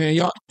perform, man,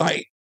 y'all,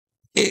 like,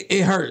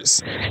 it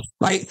hurts.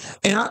 Like,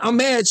 and I'm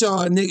mad at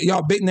y'all,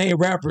 y'all big name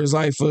rappers,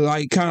 like, for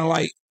like kind of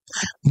like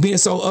being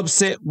so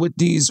upset with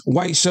these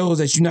white shows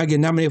that you're not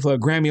getting nominated for a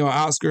Grammy or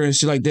Oscar and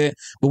shit like that.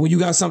 But when you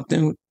got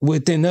something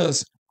within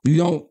us, you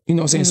don't, you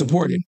know what I'm saying,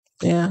 support it.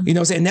 Yeah. You know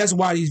what I'm saying? And that's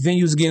why these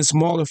venues are getting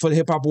smaller for the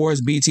Hip Hop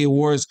Awards, BET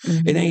Awards.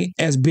 It ain't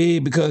as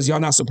big because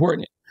y'all not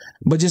supporting it.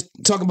 But just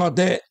talk about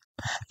that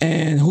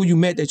and who you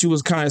met that you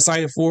was kind of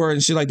excited for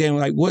and shit like that. And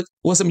like, what's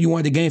something you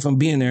wanted to gain from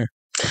being there?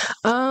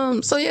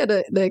 So yeah,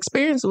 the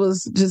experience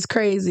was just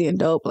crazy and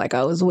dope. Like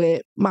I was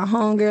with my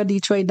homegirl,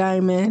 Detroit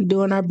Diamond,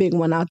 doing our big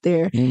one out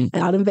there,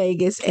 out in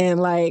Vegas. And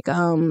like,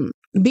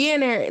 being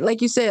there,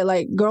 like you said,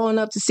 like growing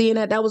up to seeing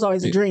that was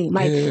always a dream.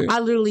 Like I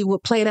literally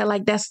would play that.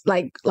 Like that's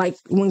like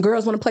when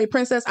girls want to play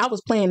Princess, I was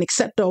playing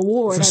Accept the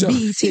Award at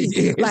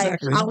BET.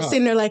 Like I was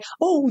sitting there like,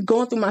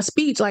 going through my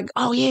speech, like,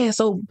 oh yeah.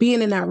 So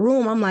being in that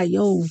room, I'm like,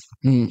 yo,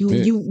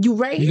 you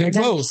right here.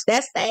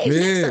 That stage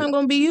next time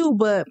gonna be you.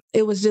 But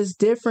it was just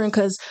different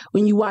because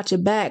when you watch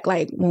it back,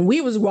 like when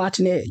we was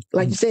watching it,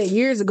 like you said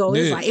years ago,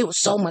 it was like it was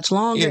so much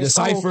longer. Yeah, the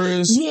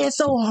ciphers.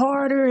 So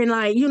harder and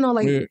like, you know,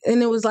 like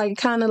and it was like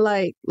kind of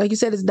like you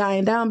said, it's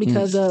dying down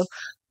because of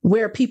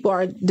where people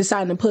are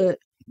deciding to put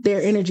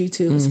their energy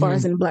to as far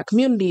as in the Black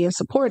community and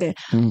supporting.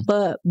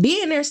 But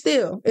being there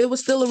still, it was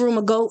still a room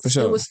of goats.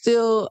 Sure. It was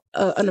still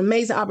an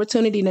amazing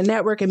opportunity to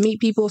network and meet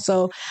people.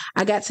 So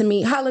I got to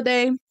meet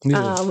Holiday,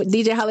 with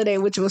DJ Holiday,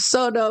 which was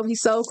so dope.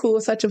 He's so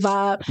cool, such a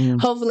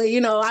vibe. Hopefully,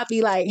 I'll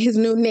be like his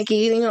new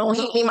Nicki,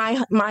 he my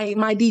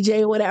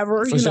DJ or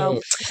whatever,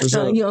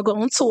 go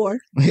on tour.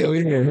 Hell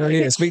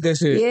yeah, speak that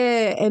shit.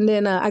 Yeah, and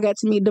then I got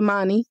to meet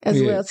Damani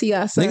as well,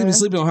 T.I. son. Nigga be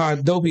sleeping on how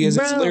dope he is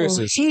as a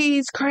lyricist.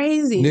 He's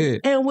crazy.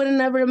 And would have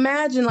never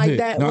imagined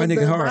that was the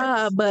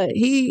vibe, but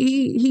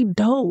he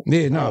dope.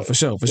 Yeah, no, for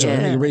sure. Yeah.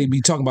 Nigga ready to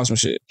be talking about some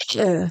shit.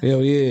 Yeah.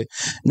 Hell yeah.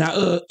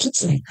 Now,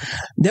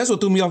 that's what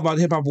threw me off about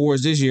the Hip Hop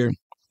Awards this year.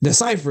 The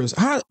ciphers.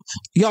 How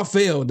y'all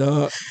failed,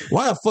 dog?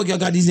 Why the fuck y'all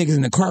got these niggas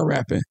in the car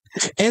rapping?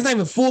 And it's not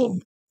even full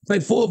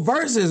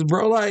verses,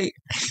 bro. Like,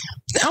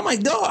 I'm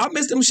like, dog, I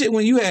missed them shit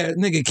when you had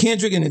nigga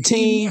Kendrick and the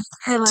team,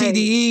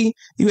 TDE.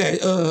 You had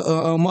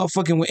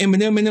motherfucking with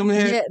Eminem and them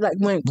there. Yeah, like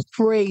went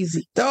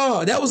crazy.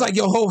 Dog, that was like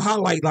your whole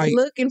highlight. Like,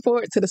 looking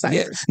forward to the ciphers.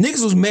 Yeah,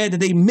 niggas was mad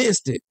that they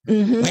missed it.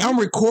 Like, I'm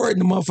recording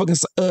the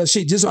motherfucking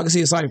shit just so I can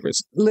see the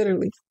ciphers.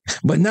 Literally.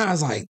 But now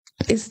it's like,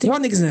 y'all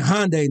niggas in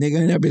Hyundai, nigga,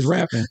 and that bitch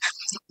rapping.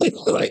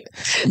 like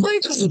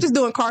just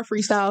doing car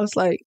freestyles.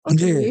 Like,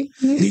 okay.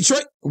 Yeah.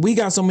 Detroit, we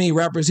got so many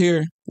rappers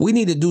here. We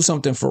need to do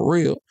something for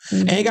real.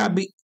 And it gotta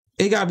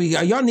be,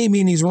 y'all need me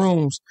in these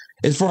rooms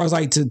as far as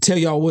like to tell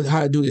y'all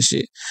how to do this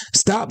shit.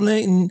 Stop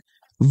letting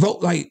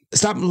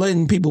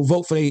people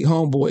vote for their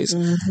homeboys.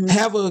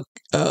 Have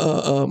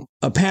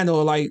a panel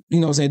of like,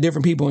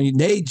 different people, and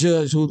they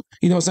judge who,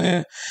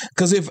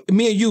 because if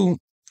me and you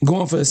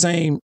going for the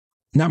same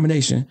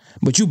nomination,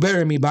 but you better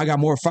than me, but I got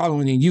more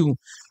following than you,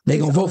 they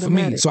gonna vote for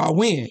me, so I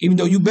win, even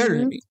though you better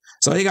than me.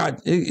 So they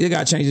got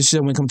to change this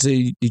shit when it comes to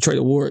the Detroit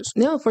Awards.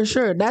 No, for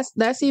sure.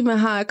 That's even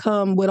how I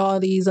come with all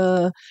these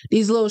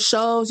little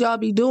shows y'all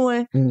be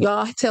doing.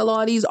 Y'all tell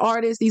all these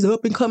artists, these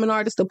up and coming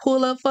artists to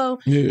pull up for,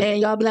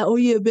 and y'all be like, oh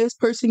yeah, best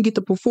person get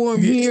to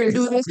perform here and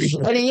do this,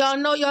 and then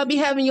y'all be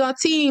having y'all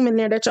team in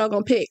there that y'all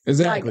gonna pick.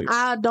 Exactly. Like,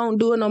 I don't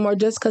do it no more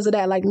just because of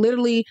that. Like,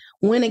 literally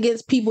went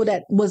against people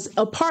that was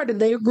a part of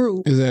their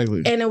group.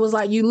 Exactly. And it was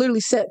like you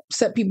literally set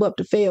people up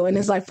to fail, and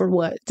it's like, for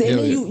what? And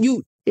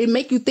then it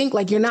make you think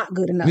like you're not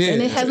good enough. And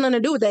it has nothing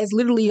to do with that. It's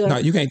literally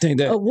you can't think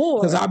that.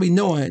 Award. Because I be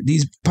knowing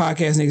these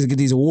podcast niggas get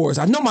these awards.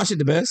 I know my shit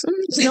the best.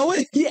 You know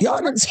what? Y'all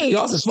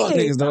some fuck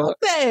niggas, dog.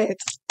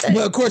 But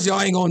of course, y'all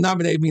ain't gonna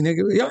nominate me,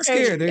 nigga. Y'all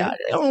scared, nigga. I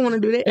don't want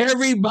to do that.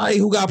 Everybody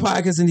who got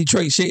podcasts in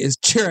Detroit shit is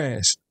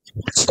trash.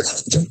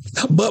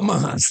 But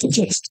mine.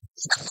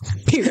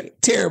 Period.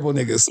 Terrible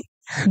niggas.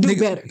 Do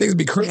better. Niggas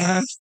be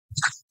crying.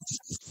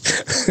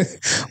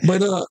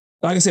 But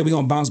like I said, we're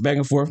going to bounce back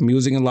and forth,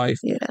 music and life.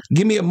 Yeah.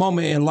 Give me a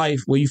moment in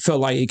life where you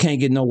felt like it can't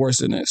get no worse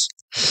than this.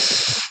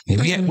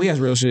 We have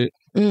real shit.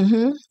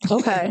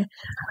 Okay.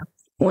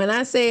 When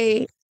I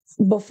say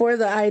before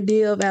the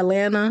idea of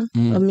Atlanta,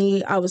 of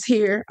me, I was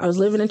here. I was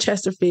living in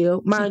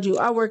Chesterfield. Mind you,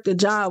 I worked a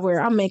job where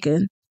I'm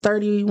making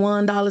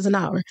 $31 an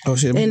hour. Oh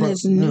shit! In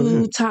this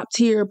new top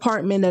tier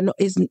apartment that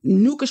is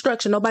new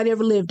construction, nobody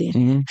ever lived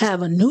in.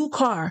 Have a new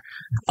car,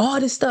 all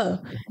this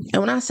stuff.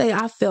 And when I say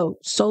I felt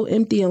so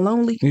empty and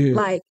lonely,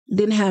 like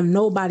didn't have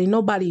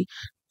nobody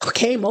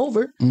came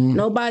over.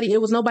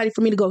 It was nobody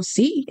for me to go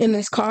see in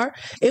this car.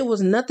 It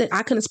was nothing.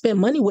 I couldn't spend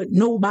money with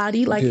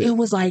nobody. Like it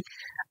was like,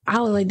 I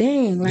was like,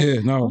 dang, like,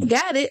 I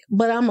got it,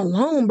 but I'm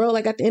alone, bro.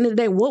 Like, at the end of the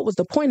day, what was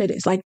the point of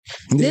this? Like,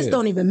 this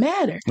don't even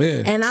matter.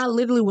 And I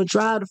literally would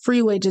drive the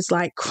freeway just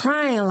like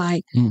crying,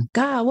 like,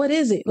 God, what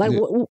is it? Like,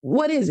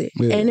 what is it?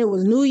 And it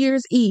was New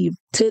Year's Eve.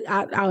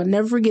 I'll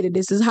never forget it.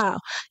 This is how.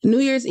 New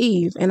Year's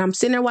Eve, and I'm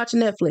sitting there watching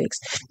Netflix,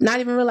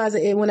 not even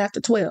realizing it went after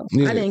 12.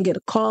 I didn't get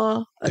a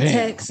call, a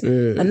text,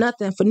 or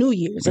nothing for New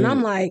Year's. And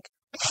I'm like,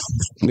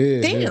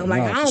 damn,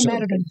 like I don't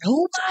matter to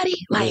nobody,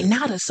 like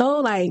not a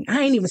soul, like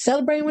I ain't even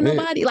celebrating with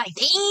nobody, like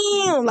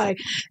damn, like,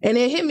 and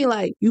it hit me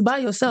like you by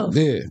yourself,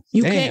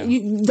 you can't,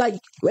 you like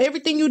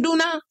everything you do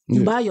now,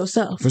 you by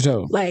yourself, for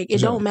sure, like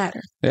it don't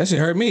matter. That shit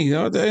hurt me,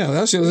 damn,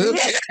 that shit was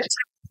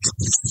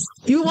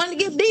You want to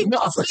get deep? No,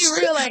 be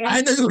real, like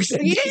I know.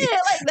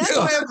 Like that's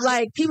where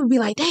like people be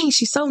like, "Dang,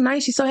 she's so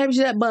nice, she's so happy."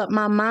 She's that, but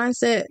my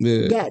mindset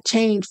got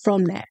changed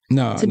from that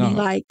to be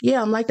like,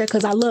 "Yeah, I'm like that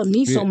because I love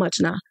me so much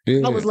now."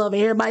 I was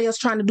loving everybody else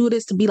trying to do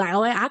this to be like,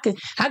 "Oh, I can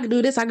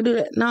do this, I can do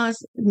that." No,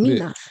 it's me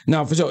now.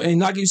 No, for sure. And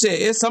like you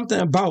said, it's something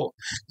about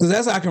because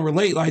that's how I can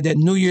relate. Like that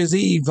New Year's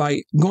Eve,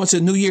 like going to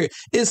the New Year,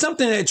 it's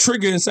something that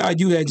triggers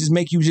inside you that just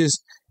make you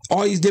just.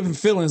 All these different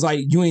feelings, like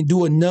you ain't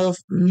do enough.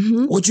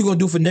 What you gonna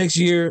do for next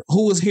year?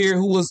 Who was here?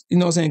 Who was,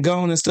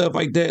 gone and stuff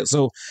like that.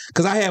 So,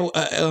 because I had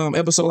an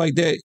episode like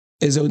that.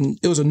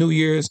 It was a New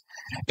Year's,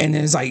 and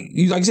then it's like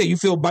you said, you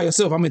feel by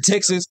yourself. I'm in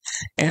Texas,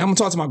 and I'm gonna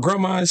talk to my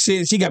grandma and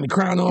shit. She got me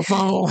crying on the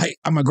phone. Like,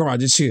 I'm my grandma,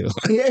 just chill.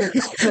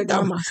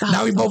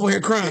 Now we both over here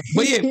crying.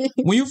 But yeah,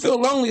 when you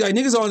feel lonely, like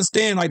niggas don't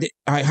understand like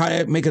how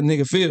that make a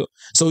nigga feel.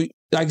 So.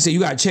 Like I said, you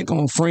gotta check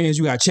on friends,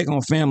 you gotta check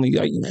on family.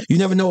 Like you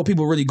never know what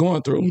people are really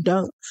going through. You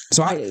don't.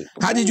 So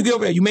how did you get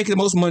over that? You making the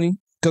most money?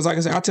 Because like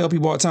I said, I tell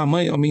people all the time,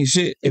 money don't mean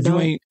shit if you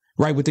ain't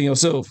right within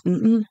yourself.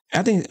 Mm-mm.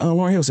 I think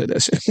Lauryn Hill said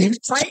that shit.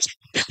 Right?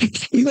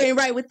 You ain't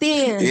right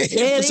within. Yeah,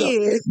 it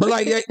is. But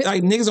like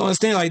niggas don't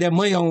understand like that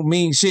money don't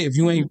mean shit if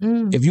you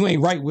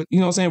ain't right with, you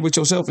know what I'm saying, with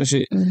yourself and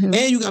shit. And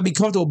you gotta be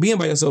comfortable being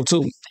by yourself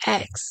too.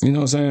 Facts. You know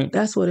what I'm saying?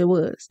 That's what it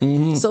was.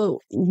 So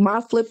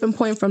my flipping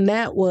point from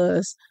that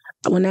was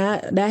when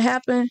that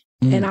happened.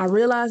 And I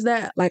realized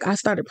that, like, I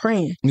started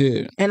praying.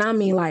 Yeah. And I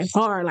mean, like,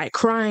 hard, like,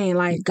 crying,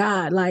 like,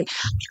 God, like,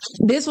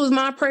 this was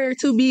my prayer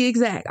to be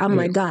exact. I'm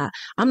like, God,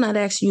 I'm not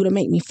asking you to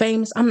make me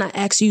famous. I'm not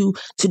asking you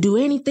to do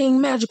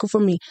anything magical for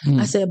me.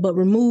 I said, but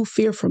remove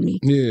fear from me.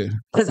 Yeah.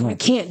 Because I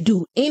can't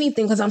do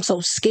anything because I'm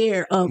so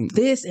scared of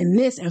this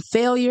and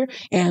failure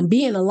and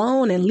being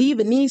alone and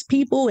leaving these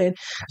people. And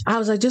I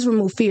was like, just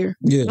remove fear.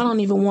 Yeah. I don't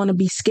even want to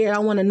be scared. I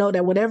want to know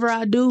that whatever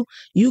I do,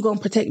 you going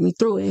to protect me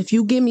through it. If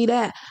you give me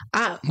that,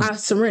 I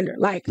surrender.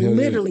 Like,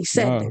 literally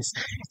said this.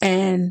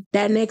 And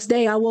that next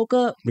day I woke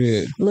up,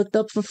 looked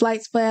up for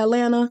flights for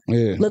Atlanta,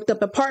 looked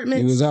up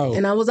apartments,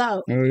 and I was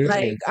out.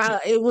 Like,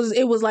 it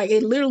was like,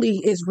 it literally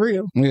is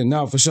real. Yeah,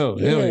 no, for sure.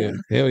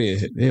 Hell yeah.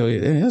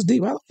 That's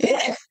deep.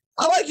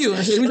 I like you.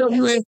 You know,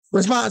 you ain't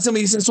responded to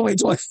me since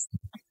 2020.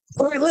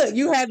 Look,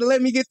 you had to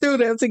let me get through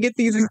them to get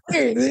these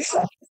experiences.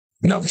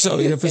 No, for sure.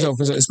 Yeah, for sure.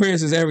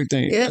 Experience is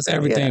everything. Yeah, that's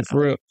everything,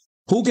 for real.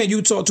 Who can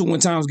you talk to when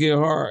times get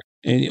hard?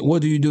 And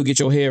what do you do to get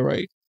your head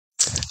right?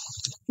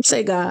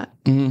 Say God.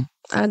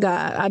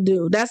 I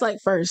do. That's like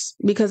first,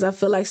 because I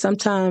feel like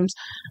sometimes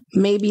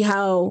maybe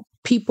how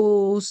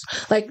people's,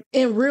 like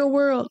in real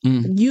world,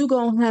 you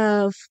gonna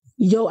have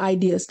your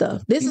idea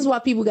stuff. This is why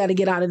people got to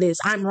get out of this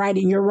I'm right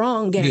and you're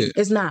wrong game.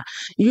 It's not.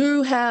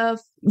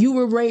 You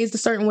were raised a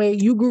certain way.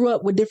 You grew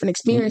up with different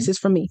experiences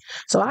from me.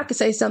 So I could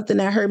say something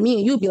that hurt me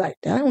and you'd be like,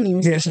 I don't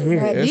even that's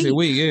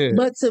weak,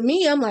 But to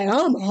me, I'm like,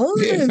 I'm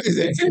hurting.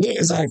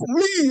 Exactly.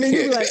 And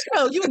you're like,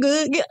 oh, you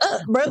good. Get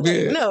up, bro.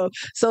 Like, no.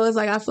 So it's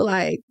like, I feel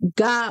like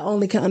God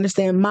only can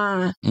understand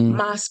my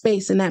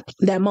space in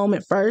that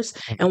moment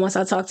first. And once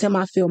I talk to him,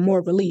 I feel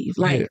more relieved.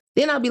 Like,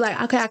 then I'll be like,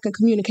 okay, I can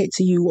communicate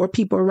to you or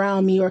people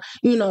around me, or,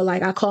 you know,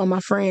 like I call my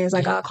friends,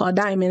 like I'll call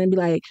Diamond and be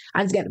like,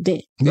 I just got a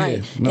vent.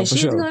 Like, and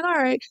she'll be like, all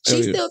right,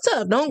 she's still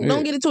tough.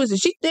 Don't get it twisted.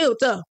 She's still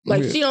tough.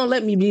 Like, she don't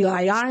let me be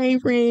like, I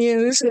ain't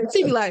friends.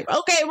 She be like,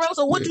 okay, bro,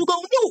 so what you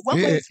gonna do?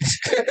 I'm like,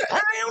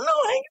 I don't know.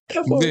 I ain't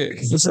careful.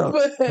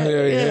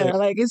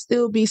 Like, it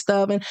still be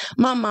stuff. And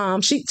my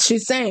mom,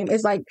 she's same.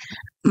 It's like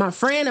my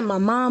friend and my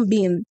mom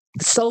being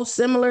so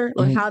similar,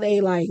 like how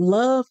they like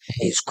love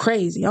is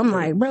crazy. I'm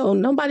like, bro,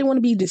 nobody want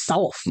to be this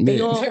soft.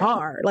 They all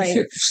hard. Like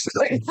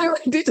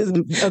this is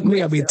we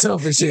gotta be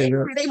tough and shit.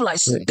 They be like,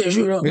 this,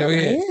 you know.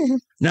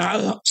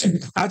 Now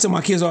I tell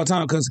my kids all the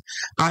time because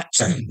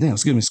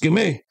excuse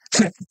me.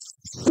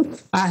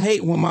 I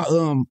hate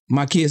when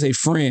my kids say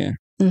friend.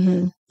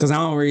 Because I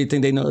don't really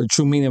think they know the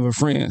true meaning of a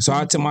friend. So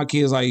I tell my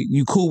kids, like,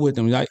 you cool with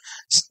them. Like,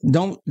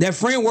 that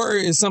friend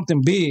word is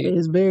something big.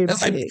 It's very big.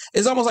 Like,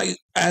 it's almost like,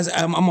 as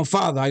I'm a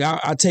father, like,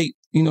 I take,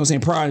 you know what I'm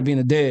saying, pride in being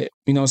a dad.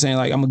 You know what I'm saying?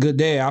 Like, I'm a good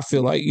dad. I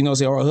feel like, you know what I'm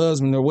saying, or a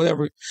husband or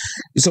whatever.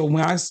 So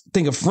when I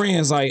think of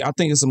friends, like, I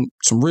think of some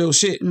real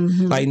shit.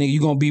 Like, nigga,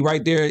 you gonna be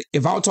right there.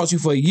 If I'll talk to you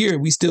for a year,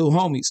 we still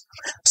homies.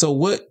 So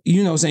what,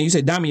 you know what I'm saying, you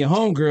say, Diamond, your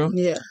homegirl.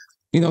 Yeah.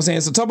 You know what I'm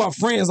saying? So talk about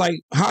friends, like,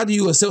 how do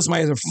you accept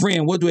somebody as a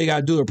friend? What do they got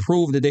to do to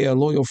prove that they're a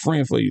loyal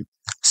friend for you?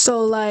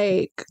 So,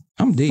 like,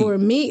 I'm deep. For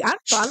me, I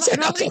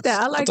like that.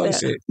 I like that.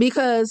 Shit.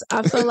 Because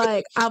I feel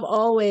like I've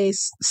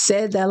always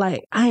said that,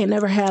 like, I ain't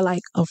never had,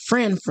 like, a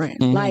friend.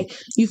 Like,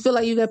 you feel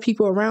like you got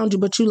people around you,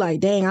 but you like,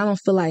 dang, I don't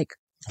feel like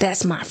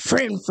that's my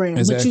friend.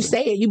 Exactly. But you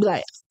say it, you be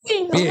like,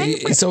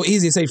 it's so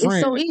easy to say friend.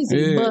 It's so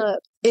easy, but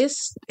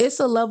it's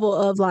a level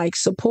of, like,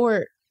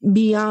 support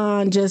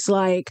beyond just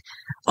like,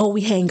 oh,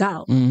 we hang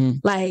out.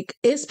 Like,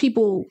 it's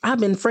people, I've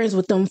been friends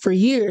with them for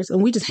years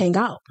and we just hang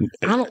out.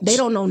 They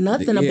don't know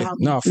nothing about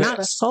me. Not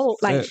a soul.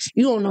 Like,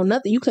 you don't know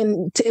nothing. You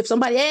couldn't, if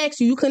somebody asks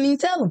you, you couldn't even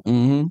tell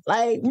them.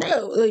 Like,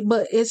 bro,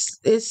 but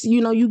it's, you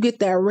know, you get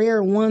that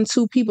rare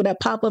 1-2 people that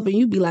pop up and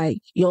you be like,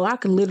 yo, I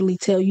can literally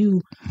tell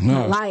you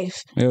my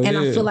life. And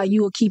I feel like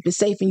you will keep it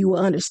safe and you will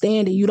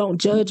understand it. You don't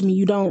judge me.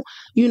 You don't,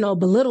 you know,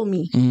 belittle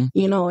me,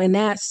 you know, and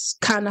that's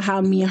kind of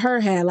how me and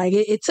her had. Like,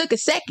 it took a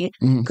second.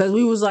 Because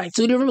we was like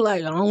two different,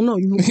 like, I don't know,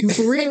 you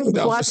for real.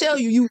 Before I tell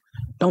you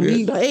don't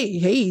be like,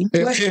 hey.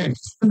 Like,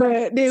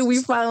 but then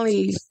we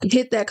finally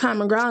hit that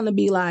common ground to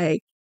be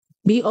like,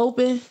 be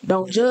open,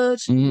 don't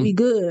judge, we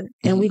good,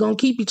 and we gonna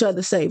keep each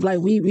other safe. Like,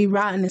 we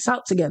riding this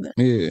out together.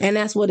 And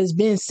that's what it's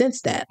been since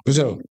that. For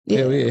sure.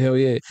 Hell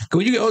yeah. Cause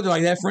when you get older,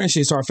 like, that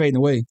friendship start fading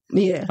away.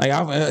 Yeah. Like,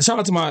 shout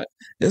out to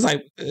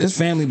it's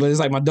family, but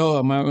it's like my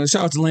dog.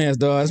 Shout out to Lance,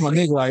 dog. That's my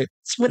nigga. Like,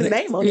 what the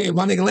name on it? Yeah,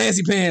 my nigga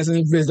Lancey Pants and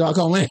this bitch, dog. I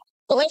call him Lance.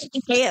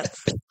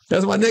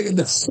 That's my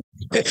nigga.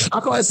 I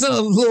call his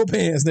son Little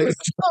Pants, nigga.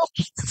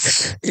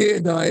 Yeah,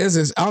 no, it's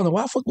just, I don't know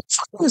why fuck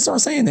we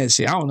start saying that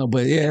shit. I don't know,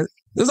 but yeah,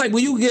 it's like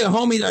when you get a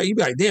homie, like, you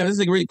be like, damn, this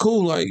nigga really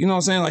cool. Like, you know what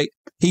I'm saying? Like,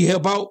 he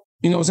help out.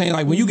 You know what I'm saying?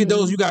 Like when you get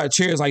those, you gotta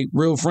cherish like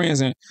real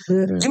friends and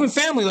even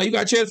family. Like you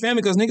gotta cherish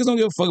family because niggas don't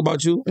give a fuck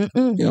about you. You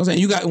know what I'm saying?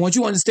 You got once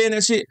you understand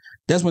that shit,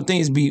 that's when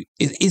things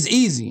it's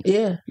easy.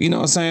 Yeah. You know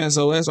what I'm saying?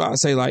 So that's why I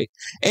say like,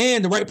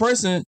 and the right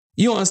person.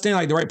 You understand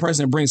like the right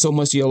person brings so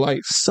much to your life.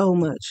 So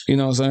much. You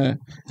know what I'm saying?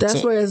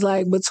 That's where it's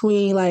like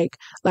between like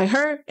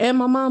her and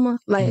my mama,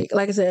 like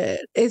I said,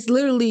 it's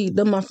literally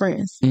them my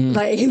friends.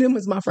 Like them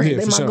is my friends.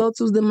 They my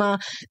go-tos,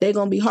 they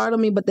gonna be hard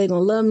on me, but they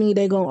gonna love me.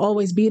 They gonna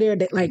always be there.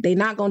 They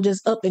not gonna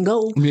just up and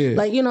go. Yeah.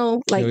 Like, you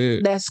know, like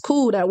that's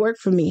cool. That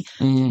worked for me.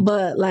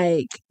 But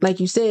like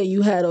you said,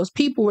 you had those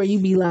people where you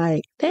be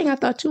like, dang, I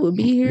thought you would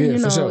be here. You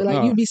know,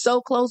 like you be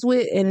so close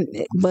with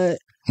but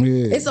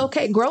it's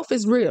okay. Growth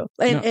is real,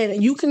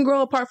 and you can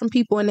grow apart from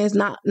people, and it's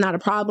not a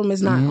problem.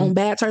 It's not on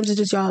bad terms. It's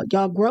just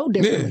y'all grow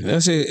differently. Yeah,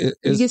 that's it.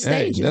 You get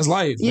stages. That's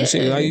life. Yeah. That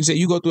shit, like you said,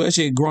 you go through that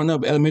shit growing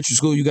up, elementary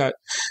school. You got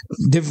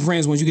different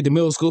friends when you get to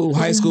middle school,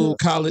 high school,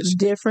 college.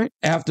 Different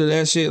after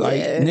that shit.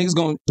 Like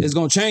niggas it's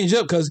gonna change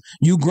up because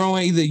you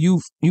growing. Either you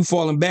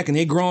falling back and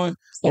they growing,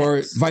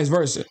 or vice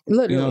versa.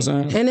 Literally. You know what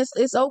I'm saying? And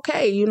it's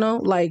okay. You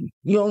know, like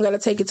you don't gotta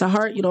take it to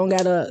heart. You don't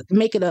gotta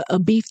make it a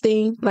beef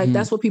thing. Like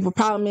that's what people's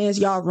problem is.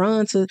 Y'all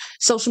run to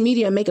social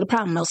media and make it a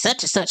problem. No,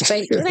 such and such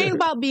fake. It ain't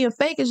about being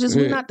fake. It's just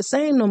we're not the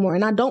same no more.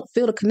 And I don't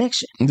feel the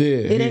connection.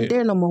 It ain't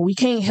there no more. We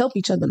can't help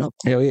each other no more.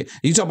 Hell yeah.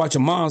 You talk about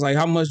your moms, like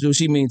how much does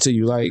she mean to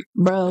you? Like,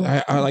 bro,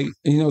 I like,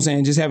 you know what I'm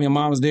saying? Just having your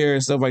moms there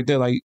and stuff like that.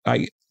 Like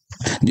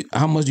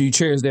how much do you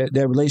cherish that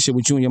relationship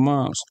with you and your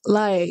moms?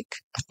 Like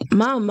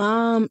my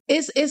mom,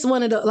 it's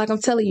one of the, like I'm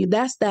telling you,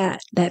 that's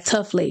that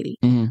tough lady.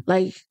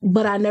 Like,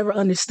 but I never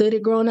understood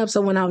it growing up. So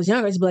when I was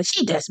younger, it's like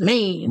she just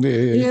mean,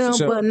 you know.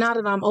 Sure. But now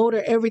that I'm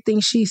older, everything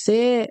she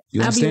said,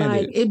 I'd be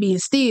like, it'd be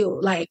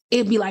instilled. Like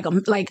it'd be like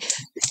a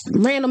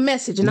random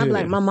message, and I'd be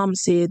like, my mama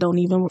said, don't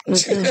even.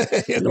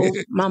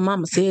 My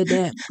mama said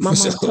that. My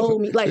mama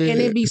told me, like,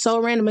 and it'd be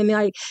so random. And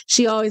like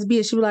she always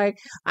be like,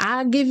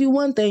 I give you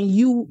one thing,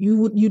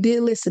 you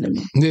did listen to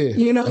me. Yeah.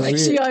 You know, like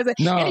she always and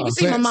you can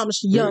see my mama,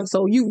 she young,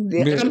 so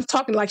I'm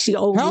talking like she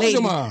old. How old is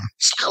your mom?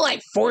 She's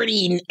like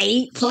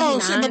 48, 49. Oh,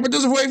 shit, my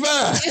producer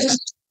 45.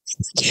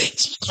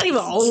 She's not even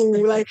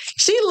old. Like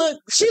she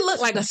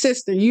looked like a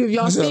sister. If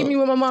y'all see me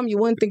with my mom, you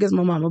wouldn't think it's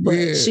my mama.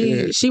 But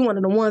she one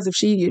of the ones. If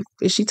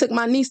she took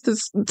my niece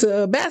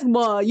to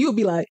basketball, you'd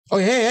be like, oh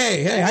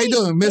hey, how you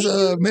doing,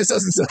 Miss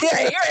Such?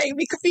 Yeah, you ain't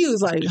be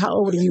confused. Like how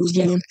old are you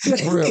again?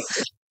 For real.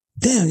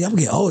 Damn, y'all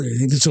get older.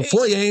 So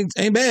 40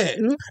 ain't bad.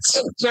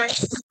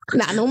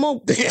 Not no more.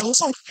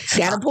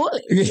 Gotta pull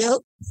it. Yep.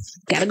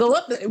 Gotta go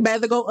up.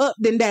 Better go up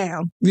than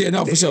down. Yeah,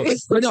 no, for sure.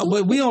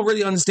 But we don't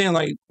really understand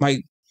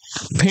like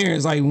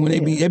parents, like when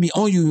they be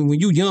on you when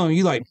you young,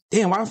 you like,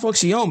 damn, why the fuck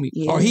she on me?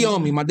 Or he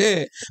on me, my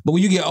dad. But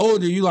when you get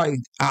older, you like,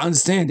 I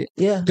understand it.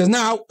 Yeah. Because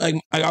now, like,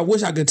 I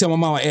wish I could tell my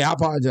mom, like, hey, I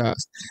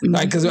apologize.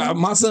 Like, because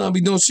my son be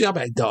doing shit, I'm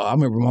like, dog, I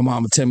remember my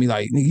mom would tell me,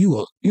 like, nigga,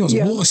 you on some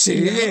bullshit.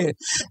 Yeah.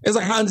 It's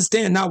like, I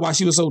understand now why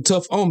she was so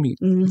tough on me.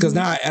 Because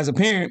now, as a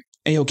parent,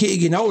 and your kid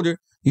getting older,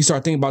 you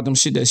start thinking about them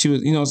shit that she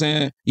was, you know what I'm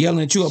saying,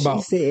 yelling at you about.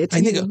 Like,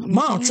 nigga,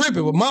 mom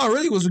tripping, but mom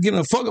really was giving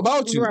a fuck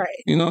about you. Right.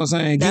 You know what I'm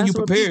saying? Getting you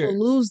prepared. People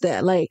lose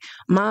that. Like,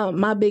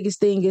 my biggest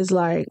thing is,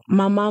 like,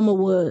 my mama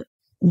would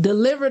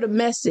deliver the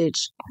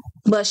message,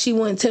 but she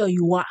wouldn't tell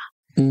you why.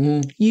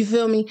 You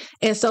feel me?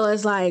 And so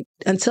it's like,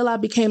 until I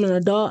became an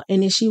adult,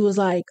 and then she was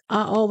like,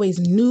 I always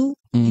knew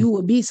you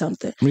would be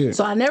something. Yeah.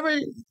 So I never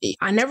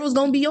was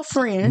gonna be your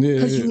friend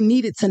because you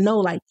needed to know,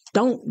 like,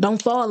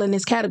 don't fall in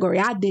this category.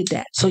 I did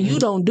that, so you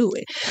don't do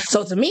it.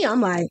 So to me, I'm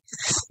like,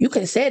 you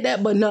could have said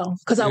that, but no,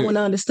 because I wouldn't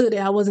have understood it.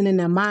 I wasn't in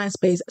that mind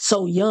space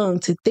so young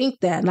to think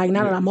that. Like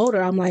now that I'm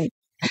older, I'm like,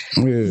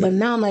 but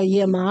now I'm like,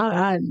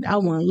 I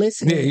want to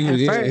listen at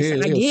first.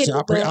 And I get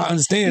it. I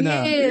understand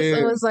now. Yeah,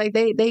 so it's like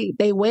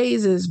they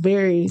ways is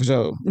very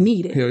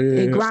needed.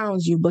 It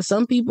grounds you, but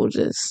some people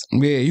just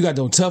you got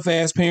those tough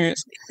ass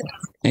parents,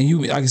 and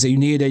you, like I said, you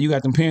need that. You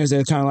got them parents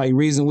that kind of like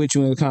reason with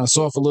you and kind of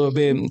soft a little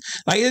bit.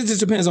 Like it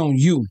just depends on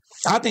you.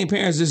 I think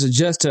parents just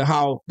adjust to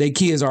how their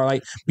kids are.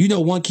 Like, you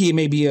know, one kid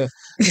may be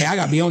hey, I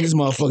gotta be on this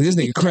motherfucker. This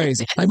nigga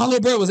crazy. Like my little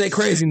brother was that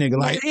crazy nigga.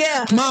 Like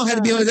mom had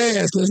to be on his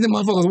ass because this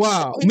motherfucker was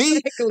wild. Me,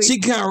 she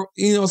kind of,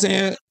 you know what I'm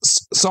saying,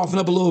 soften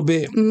up a little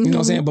bit. You know what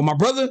I'm saying? But my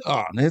brother,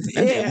 that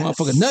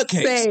motherfucker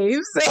nutcase.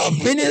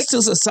 Same. Menace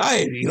to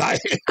society.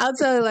 Like I'll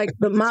tell you, like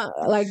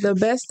the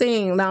best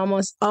thing that I'm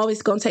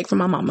always gonna take from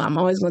my mom. I'm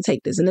always gonna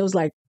take this, and it was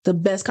like the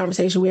best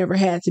conversation we ever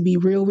had, to be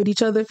real with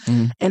each other.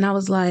 And I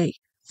was like,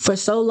 for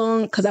so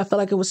long, because I felt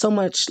like it was so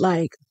much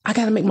like, I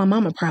gotta make my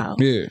mama proud.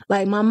 Yeah.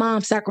 Like my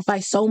mom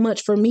sacrificed so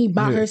much for me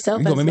by herself.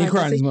 You gonna make me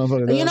cry, this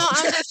motherfucker. You know,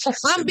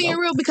 I'm being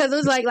real, because it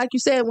was like you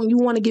said, when you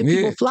want to give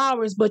people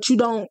flowers, but you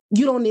don't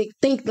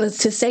think to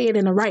say it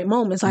in the right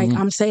moments. Like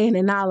I'm saying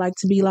it now, like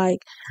to be like,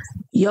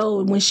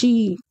 yo,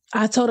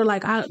 I told her,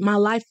 like, my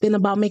life been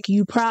about making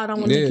you proud. I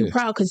want to make you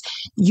proud because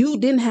you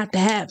didn't have to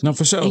have it. No,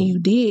 for sure. And you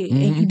did.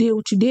 And you did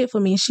what you did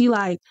for me. And she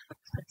like,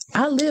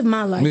 I live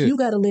my life. Yeah. You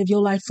got to live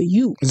your life for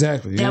you.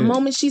 Exactly. That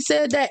moment she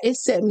said that, it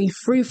set me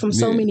free from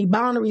so many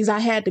boundaries. I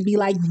had to be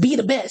like, be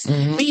the best,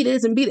 be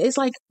this and be that. It's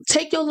like,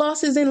 take your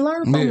losses and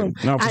learn from them.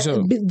 No, for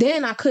sure.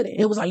 Then I couldn't.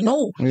 It was like,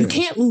 no, you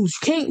can't lose.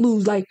 You can't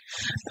lose. Like,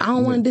 I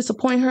don't want to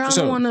disappoint her. I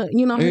don't want to,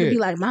 her to be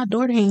like, my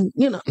daughter ain't,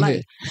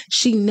 like,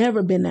 she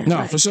never been that.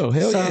 No, for sure.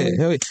 Hell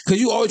yeah. Because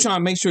you always trying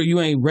to make sure you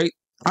ain't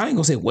I ain't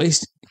gonna say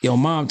waste your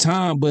mom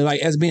time, but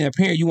like as being a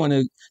parent, you want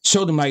to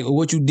show them like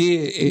what you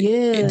did.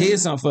 It did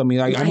something for me.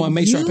 Like I want to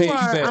make sure I pay you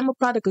back. I'm a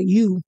product of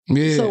you.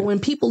 Yeah. So when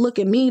people look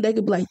at me, they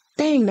could be like,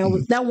 "Dang,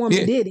 that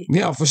woman did it."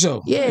 Yeah, for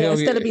sure. Yeah.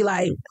 Instead of be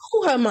like,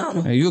 "Who her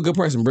mama?" Hey, you a good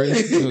person, bro.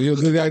 You're a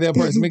good like that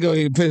person. Let me go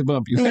ahead and fist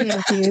bump you.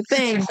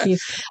 Thank you.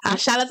 I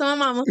shout out to my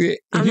mama. Yeah.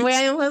 I'm the way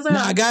I am for her. No,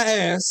 I got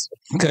ass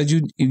because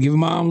you give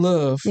mom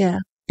love. Yeah.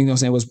 You know what I'm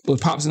saying? Was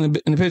Pops in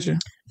the picture?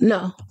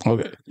 No.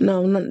 Okay.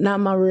 No, not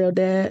my real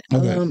dad.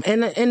 Okay.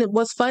 And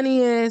what's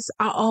funny is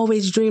I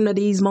always dreamed of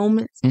these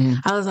moments.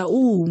 I was like,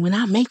 ooh, when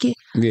I make it,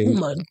 I'm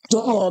going to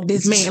dog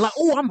this man. Like,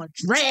 ooh, I'm going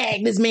to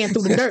drag this man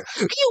through the dirt.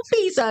 You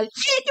piece of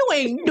shit. You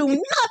ain't do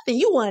nothing.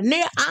 You wasn't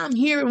there. I'm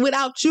here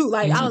without you.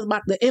 Like, I was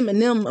about to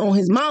Eminem on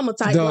his mama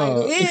type.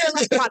 Dog.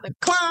 Like about to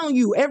clown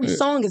you. Every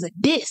song is a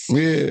diss.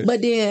 Yeah.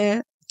 But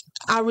then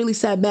I really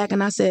sat back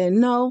and I said,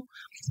 no.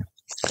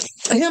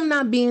 Him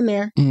not being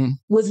there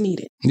was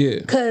needed. Yeah.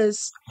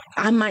 Because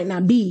I might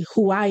not be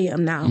who I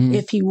am now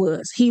if he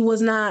was. He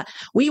was not,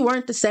 we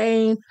weren't the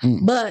same,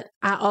 but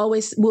I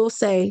always will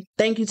say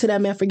thank you to that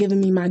man for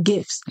giving me my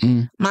gifts.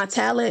 My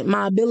talent,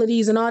 my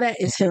abilities and all that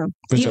is him.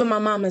 For Even my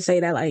mama say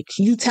that like,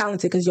 you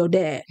talented because your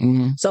dad.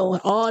 So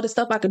all the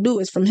stuff I could do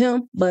is from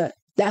him, but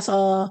that's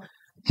all.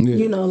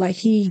 Yeah. Like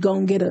he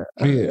gonna get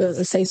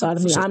a say so out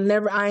of me.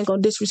 I ain't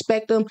gonna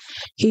disrespect him.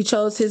 He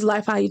chose his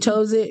life how he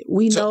chose it.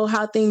 We know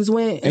how things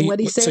went and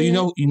what he said. So you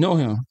know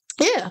him.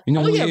 Yeah. You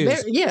know who he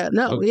is. Yeah.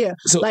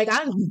 So, like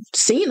I've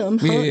seen him.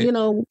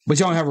 But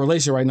y'all don't have a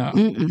relationship right now.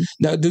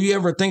 Now, do you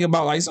ever think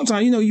about like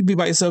sometimes you be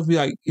by yourself, be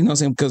like what I'm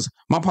saying, because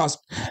my pops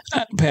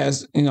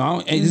passed.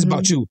 It's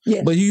about you.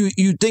 Yeah. But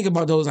you think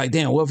about those like,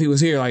 damn, what if he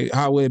was here? Like,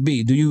 how would it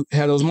be? Do you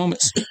have those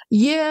moments?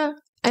 Yeah.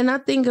 And I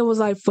think it was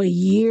like for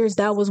years,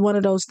 that was one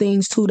of those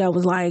things too, that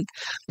was like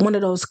one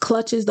of those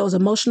clutches, those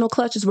emotional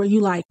clutches where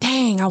you like,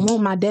 dang, I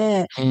want my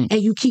dad. And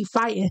you keep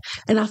fighting.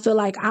 And I feel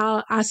like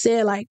I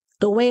said like,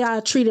 the way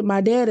I treated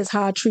my dad is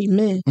how I treat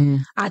men.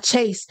 I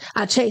chase,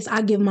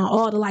 I give my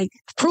all to like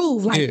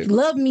prove, like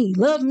love me.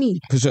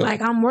 Sure.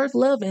 Like I'm worth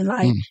loving.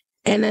 Like,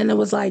 and then it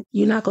was like,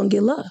 you're not going to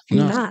get love.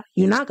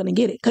 You're not going to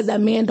get it. Because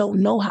that man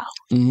don't know how.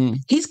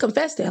 He's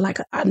confessed that. Like,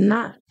 I'm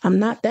not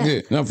that.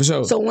 Yeah, no, for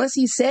sure. So once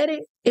he said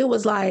it, it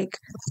was like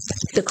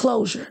the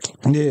closure.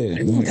 Yeah.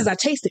 Because I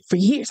chased it for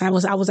years. I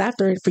was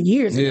after it for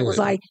years. And it was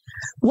like,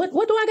 what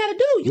do I got to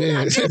do? You're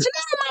not catching on,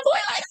 my boy.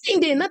 Like, I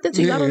ain't did nothing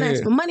to you. I don't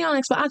ask for money. I don't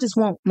ask for, I just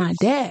want my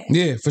dad.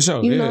 Yeah, for sure.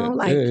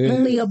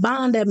 Only a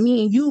bond that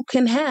me and you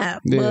can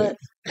have. But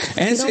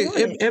and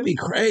it'd be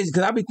crazy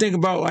because I be thinking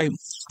about like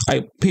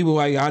people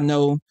like I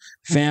know,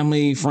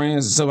 family,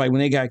 friends, and stuff like when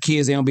they got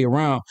kids, they don't be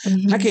around.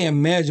 I can't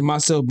imagine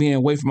myself being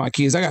away from my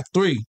kids. I got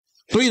three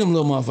of them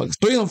little motherfuckers,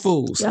 3 of them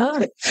fools.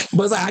 But it's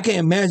like I can't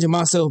imagine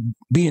myself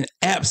being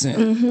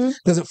absent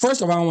because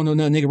first of all, I don't want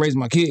no nigga raising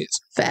my kids.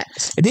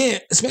 Facts. And then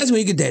especially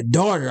when you get that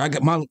daughter, I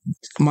got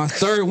my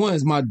third one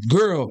is my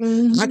girl.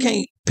 I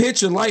can't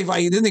picture life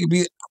like this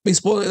nigga be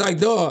spoiled like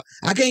dog.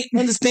 I can't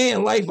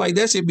understand life like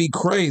that. Should be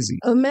crazy.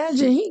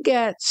 Imagine he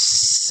got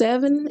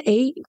 7,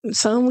 8,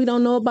 some we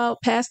don't know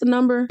about past the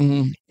number,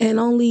 and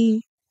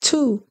only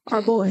 2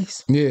 are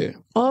boys. Yeah,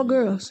 all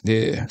girls.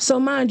 Yeah. So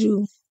mind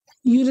you,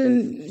 you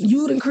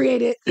didn't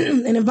create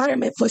an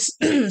environment for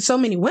so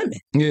many women.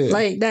 Yeah,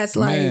 like that's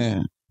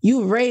like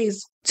you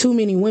raised too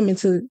many women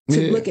to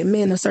look at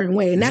men a certain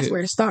way, and that's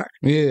where it starts.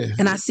 Yeah,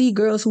 and I see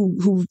girls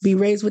who be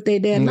raised with their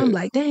dad, and I'm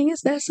like, dang,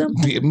 it's that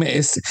simple. Yeah, man,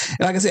 it's,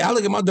 like I said, I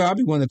look at my daughter, I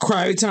be wanting to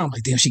cry every time. I'm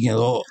like, damn, she getting a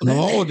little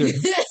older.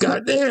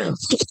 God damn.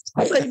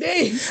 I'm like,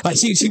 dang, like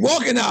she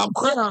walking out, I'm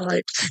crying.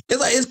 Like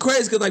it's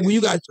crazy because like when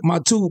you got my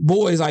 2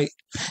 boys, like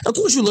of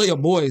course you love your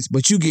boys,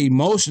 but you get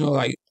emotional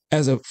like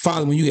as a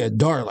father when you get a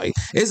daughter. Like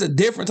it's a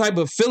different type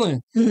of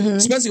feeling,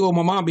 especially with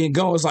my mom being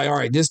gone. It's like, all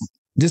right, this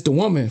the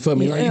woman for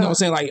me. Like, you know what I'm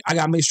saying? Like, I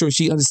gotta make sure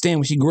she understand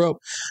when she grew up.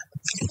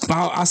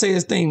 I say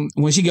this thing,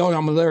 when she get older,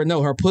 I'm gonna let her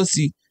know her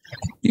pussy.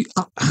 Did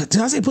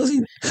I say pussy?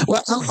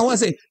 Well, I want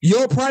to say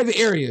your private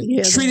area.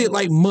 Treat it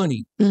like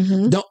money.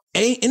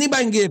 Ain't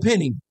anybody can get a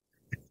penny.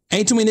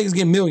 Ain't too many niggas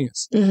getting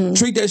millions.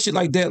 Treat that shit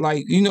like that.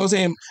 Like, you know what I'm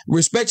saying?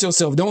 Respect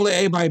yourself. Don't let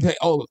everybody pay.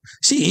 Oh,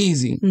 she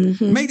easy.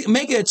 Make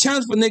it a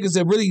challenge for niggas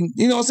that really,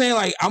 you know what I'm saying?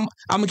 Like, I'm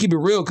gonna keep it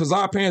real because a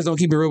lot of parents don't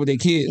keep it real with their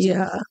kids.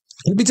 Yeah.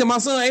 You be telling my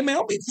son, hey man,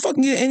 don't be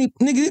fucking get any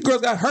nigga. These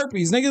girls got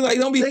herpes, nigga. Like,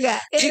 don't be. They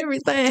got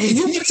everything.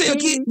 You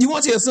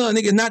want to tell your son,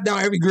 nigga, knock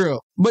down every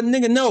girl. But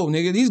nigga, no,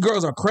 nigga, these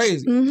girls are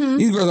crazy.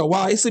 These girls are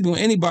wild. They sleeping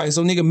with anybody.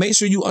 So nigga, make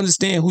sure you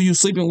understand who you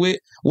sleeping with,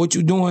 what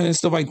you doing and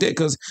stuff like that.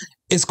 Because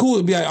it's cool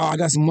to be like, oh, I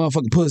got some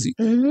motherfucking pussy.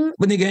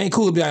 But nigga, ain't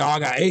cool to be like, oh, I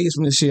got AIDS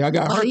from this shit. I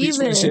got herpes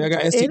from this shit. I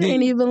got STD. It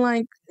ain't even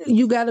like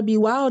you got to be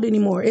wild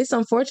anymore. It's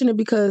unfortunate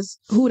because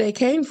who they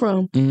came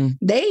from,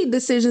 they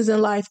decisions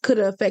in life could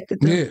have affected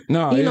them. Yeah,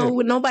 no, you know,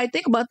 nobody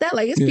think about that.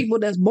 Like it's people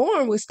that's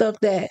born with stuff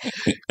that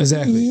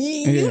exactly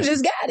you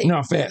just got it.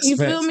 No, facts. You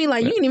feel me?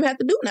 Like you didn't even have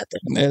to do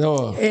nothing at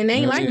all. And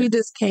ain't like you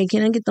just can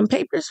I get them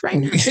papers right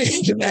now?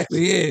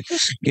 Exactly.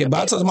 Yeah. But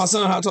I talk to my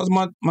son, I talk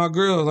to my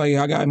girls. Like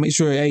I gotta make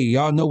sure, hey,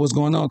 y'all know what's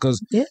going on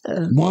because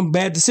one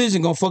bad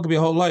decision gonna fuck up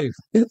your whole life.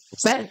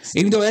 Facts.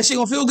 Even though that shit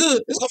gonna feel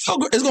good,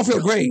 it's gonna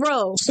feel great,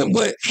 bro.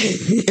 But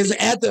it's an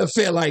after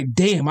effect. Like,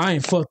 damn, I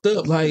ain't fucked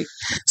up. Like,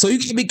 so you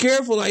can be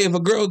careful. Like, if a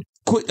girl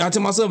quit, I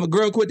tell myself, if a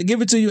girl quit to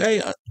give it to you,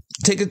 hey,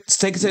 take a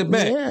step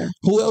back. Yeah.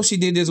 Who else she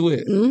did this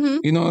with?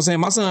 You know what I'm saying?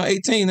 My son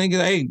 18, they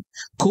get, hey,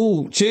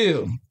 cool,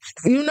 chill.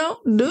 You know,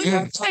 do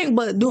your thing,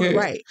 but do it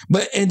right.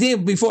 But and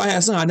then before I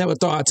had son, I never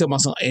thought I'd tell my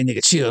son, hey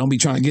nigga, chill, don't be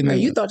trying to get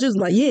nothing. You thought you was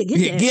like,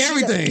 get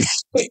everything.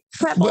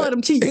 Clap all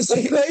them cheeks.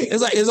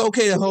 It's like it's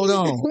okay to hold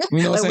on.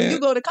 You know what I'm saying? When you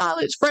go to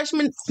college,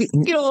 freshman,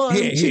 you know,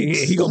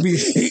 he gonna be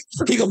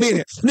in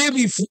there.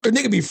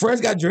 Nigga be fresh,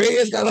 got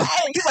dreads, got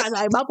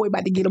like my boy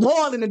about to get them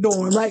all in the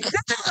dorm. Like,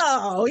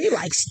 oh, you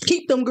like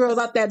keep them girls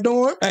out that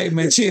dorm. Hey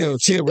man, chill,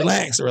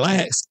 relax.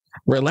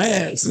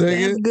 Relax.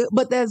 That's good,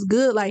 but that's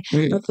good. Like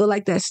I feel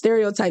like that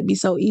stereotype be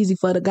so easy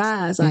for the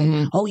guys.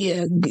 Like, oh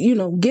yeah, you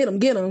know, get them,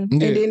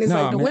 and then it's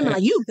like the women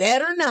like you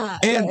better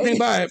not. And think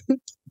about it.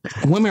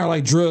 Women are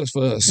like drugs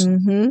for us.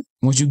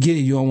 Once you get it,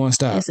 you don't want to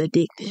stop. It's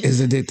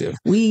addictive.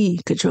 We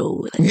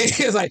control it.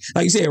 It's like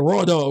you said,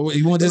 raw dog.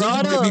 You want this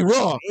to be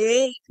raw.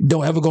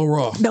 Don't ever go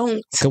raw.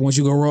 Don't. Because once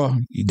you go raw,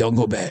 you don't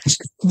go back.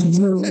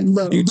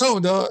 You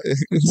don't, dog.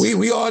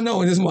 We all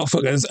know in this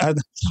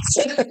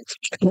motherfucker.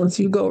 Once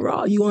you go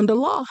raw, you under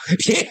law.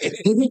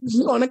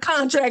 You on a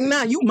contract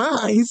now. You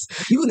mine.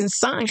 You done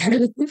signed.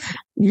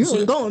 You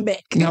ain't going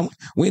back. Now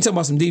we ain't talking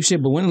about some deep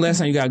shit, but when the last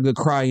time you got a good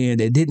cry in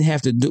that didn't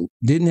have to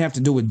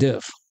do with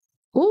death?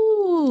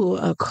 Ooh,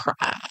 a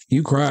cry.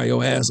 You cry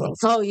your ass off.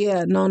 Oh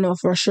yeah, no,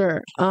 for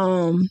sure.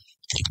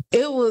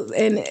 It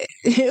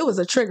was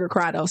a trigger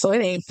cry though, so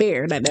it ain't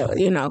fair that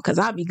you know, because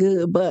I'll be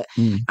good. But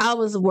I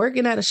was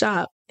working at a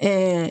shop,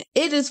 and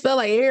it just felt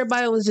like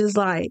everybody was just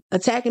like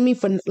attacking me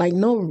for like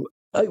no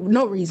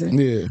reason.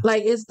 Yeah,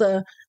 like it's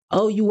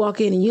you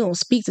walk in and you don't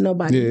speak to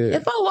nobody. Yeah.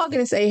 If I walk in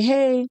and say,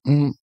 hey.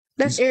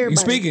 That's everybody.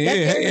 Speaking,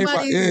 that's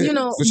everybody, you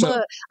know, but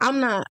sure. I'm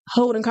not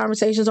holding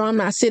conversations or I'm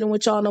not sitting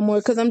with y'all no more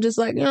because I'm just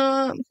like, you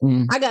know,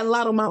 I got a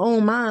lot on my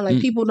own mind. Like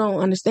people don't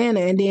understand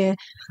that. And then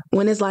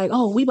when it's like,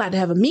 oh, we about to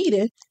have a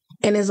meeting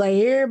and it's like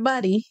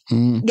everybody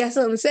got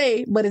something to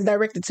say, but it's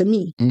directed to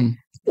me.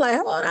 Like,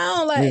 hold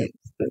on, like,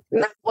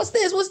 what's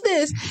this?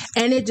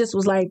 And it just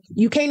was like,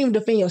 you can't even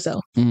defend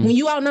yourself. When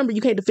you outnumbered,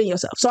 you can't defend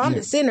yourself. So I'm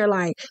just sitting there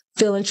like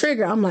feeling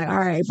triggered. I'm like, all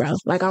right, bro.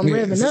 Like I'm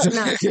revving up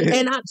now.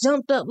 And I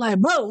jumped up like,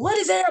 bro, what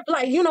is that?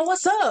 Like, you know,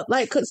 what's up?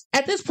 Like, cause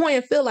at this point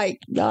I feel like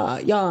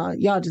y'all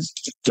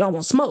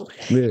want smoke.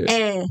 Yeah.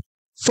 And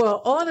for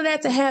all of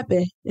that to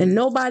happen and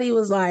nobody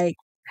was like,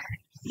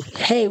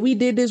 hey, we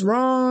did this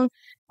wrong.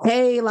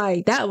 Hey,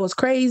 like that was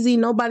crazy.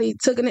 Nobody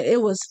took it.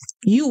 It was,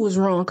 you was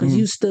wrong because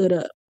you stood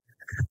up.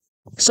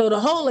 So the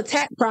whole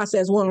attack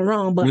process wasn't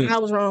wrong, but I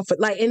was wrong for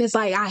like, and it's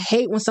like, I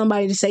hate when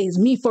somebody just say it's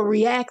me for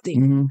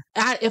reacting.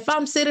 If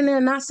I'm sitting there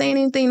not saying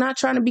anything, not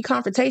trying to be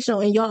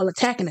confrontational and y'all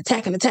attacking,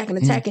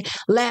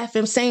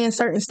 laughing, saying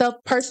certain stuff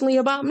personally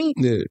about me.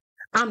 Yeah.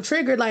 I'm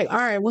triggered like, all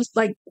right,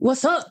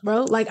 what's up,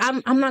 bro? Like,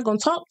 I'm not going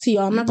to talk to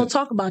y'all. I'm not going to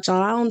talk about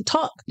y'all. I don't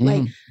talk.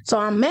 Like, so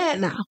I'm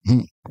mad now.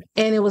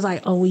 And it was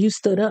like, oh, well, you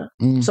stood up.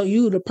 So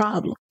you the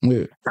problem.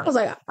 Yeah. I was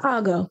like,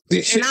 I'll go.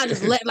 And I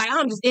just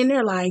I'm just in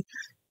there like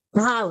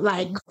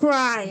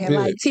crying,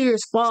 like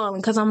tears falling.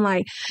 Cause I'm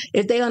like,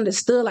 if they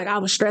understood, like I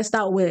was stressed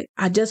out with,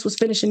 I just was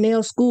finishing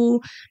nail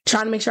school,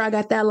 trying to make sure I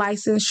got that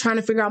license, trying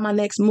to figure out my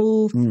next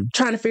move,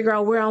 trying to figure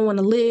out where I want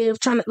to live,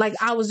 like,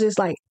 I was just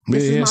like,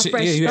 this is my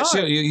fresh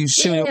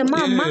start. And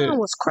my mind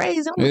was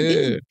crazy. I'm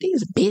like,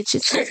 these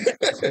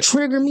bitches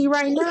trigger me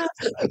right now.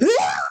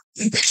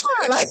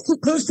 Like,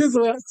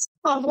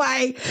 I'm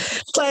like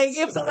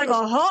it's like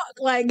a hawk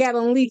like got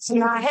unleashed,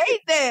 and I hate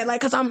that.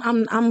 Like, cause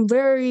I'm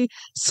very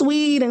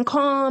sweet and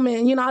calm,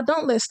 and you know I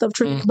don't let stuff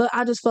trigger me. But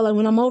I just feel like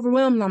when I'm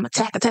overwhelmed, I'm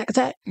attack.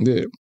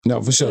 Yeah,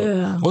 no, for sure.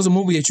 Yeah. What's a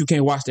movie that you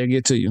can't watch that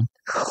get to you?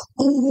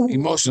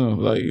 Emotional,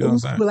 like, you know what I'm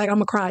saying? But like I'm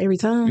gonna cry every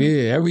time.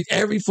 Yeah,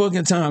 every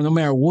fucking time, no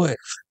matter what.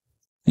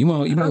 You might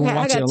want to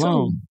watch it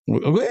alone.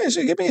 Yeah,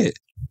 shit, give me it.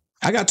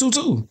 I got two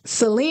too.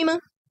 Selena.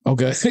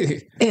 Okay.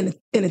 And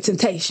in a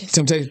Temptation.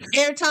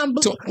 Every time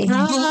Blue,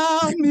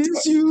 I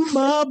miss you,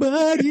 my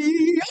buddy.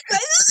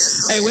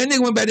 Hey, when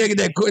nigga went back there and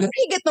get that,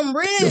 he get them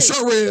ribs, the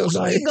short ribs.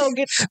 Like, he go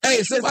get.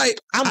 Hey, so like,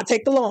 I'm gonna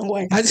take the long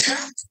way. Take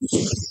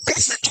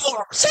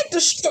the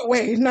short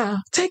way. Nah,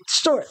 take the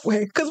short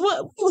way. Cause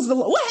what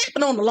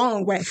happened on the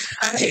long way?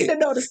 I need to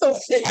know the story.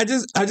 I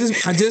just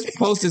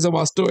posted on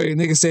my story.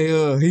 And nigga say,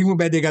 he went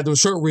back there and got those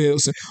short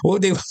ribs.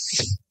 What they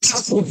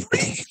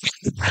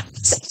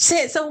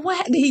said, so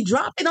what? Did he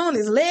drop it on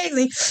his legs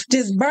and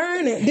just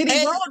burn it? Did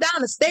he roll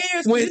down the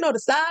stairs? When, the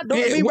side door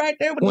be right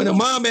there. When the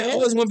mom and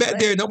always went back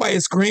there, nobody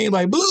screamed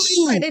like, Blue.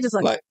 Right, they just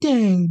like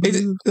dang.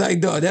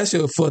 Like, dog, that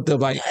shit was fucked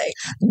up. Like,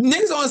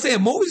 niggas don't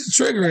understand movies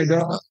are triggering,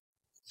 dog.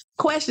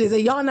 Questions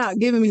and y'all not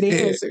giving me the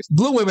answers.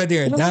 Blue went back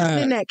there and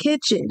died in that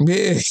kitchen.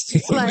 Yeah,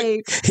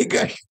 like he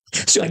got.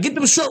 She like, get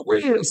them short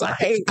ribs.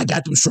 Like, I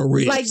got them short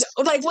ribs.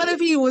 Like what if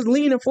he was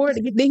leaning forward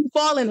to get, then he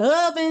fall in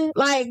the oven?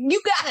 Like, you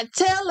gotta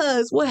tell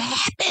us what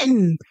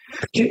happened.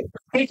 Right?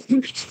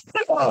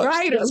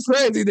 That's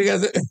crazy.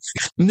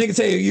 Nigga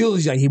tell you,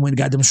 like, he went and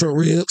got them short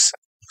ribs.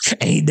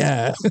 And he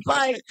died.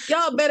 Like,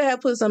 y'all better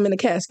have put something in the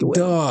casket with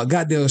him. Dog,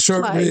 got them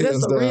short ribs.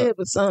 There's a rib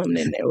or something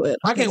in there with him.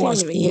 I can't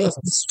watch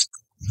it.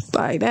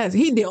 Like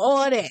he did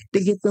all that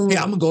to get them.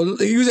 Yeah, I'm gonna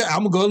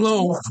go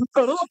alone.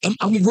 I'm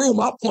gonna prove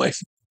my point.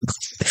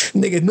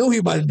 Nigga knew he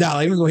about to die.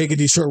 Like, he was gonna get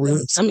these short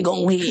ribs. I'm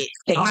going ahead.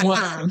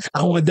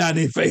 I want to die in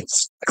their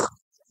face.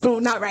 No,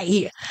 not right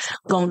here.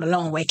 Going the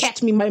long way.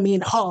 Catch me maybe in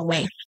the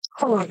hallway.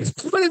 But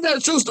it's not a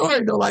true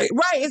story though. Like,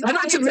 right? It's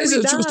not a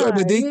true story,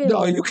 but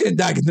no, you can't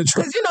die in the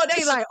short. Because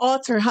they like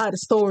alter how the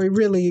story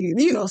really.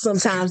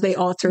 Sometimes they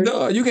alter.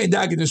 No, you can't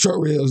die in the short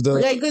ribs though.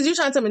 Yeah, because you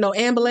trying to tell me no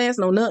ambulance,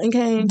 no nothing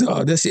came.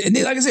 No, that's it. And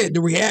then, like I said,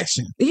 the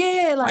reaction.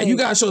 Yeah, like you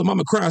gotta show the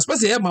mama crying,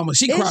 especially that mama.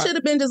 She cried. It should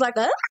have been just like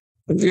a.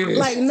 Yeah.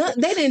 Like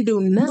they didn't do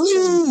nothing.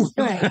 Blue.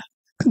 Right.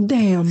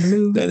 Damn,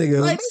 Blue. That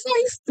nigga. Like,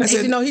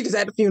 he just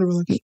at the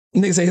funeral.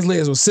 Nigga say his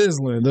legs were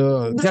sizzling.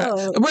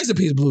 Rest in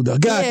peace, Blue.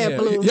 Dog. God, yeah,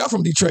 Blue. Y'all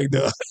from Detroit,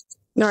 though.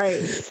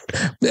 Right.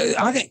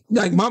 I can't,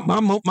 like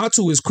my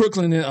two is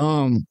Crooklyn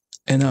and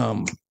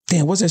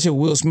damn, what's that shit?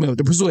 Will Smith,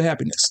 The Pursuit of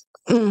Happiness.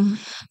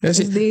 That's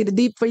it. The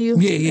deep for you.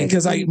 Yeah.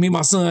 Because like me and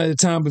my son at the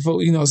time before,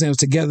 saying was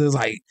together, it's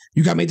like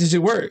you gotta make this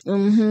shit work.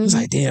 Mm-hmm. It's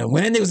like damn,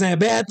 when that nigga was in that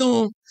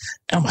bathroom,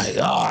 I'm like,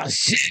 oh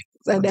shit.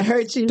 Like that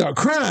hurt you. Start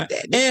crying.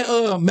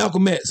 And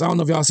Malcolm X. I don't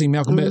know if y'all seen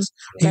Malcolm X.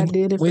 I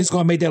did. When he's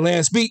gonna make that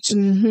last speech,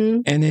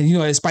 and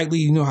then at Spike Lee,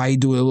 you know how he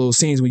do the little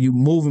scenes when you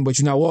moving but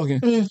you're not walking,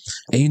 and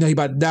he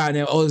about to die.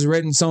 Now, it's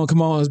Redden song,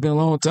 come on, it's been a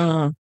long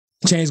time.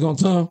 Change gonna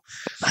come.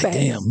 Like,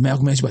 damn,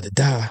 Malcolm X about to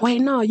die. Wait,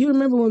 no, you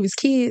remember when we was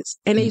kids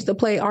and they used to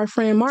play Our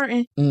Friend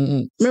Martin?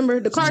 Remember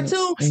the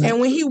cartoon? And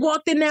when he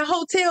walked in that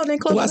hotel, they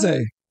closed. What I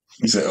say?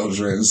 You said Otis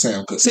Redding,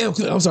 Sam Cooke. Sam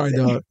Cooke. I'm sorry,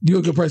 dog. You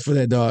a good person for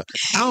that, dog.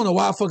 I don't know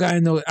why the fuck I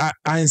didn't know. I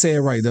didn't say it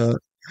right, dog.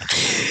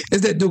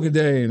 It's that Duke and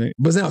Day, ain't it?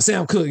 But now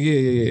Sam Cooke,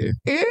 yeah.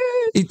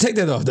 You take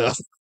that off, dog.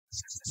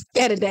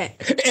 Edit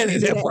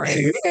that part.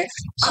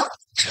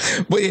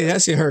 But yeah,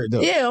 that shit hurt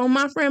though. Yeah, on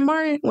My Friend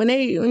Martin, when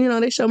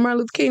they show Martin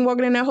Luther King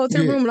walking in that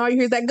hotel room and all you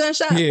hear is that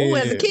gunshot.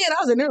 As a kid, I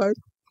was in there like,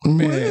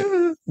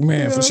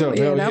 man, for sure.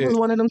 Yeah, that was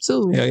one of them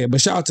too. Yeah.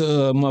 But shout out to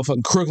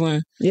motherfucking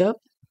Crooklyn. Yep.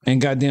 And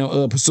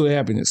goddamn Pursuit of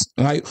Happiness.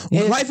 Like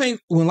when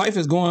life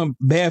is going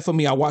bad for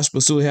me, I watch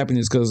Pursuit of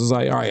Happiness because it's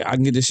like, all right, I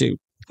can get this shit.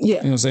 Yeah. You know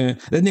what I'm saying?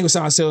 That nigga was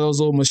trying to sell those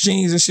little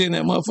machines and shit in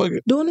that motherfucker.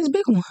 Doing his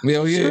big one.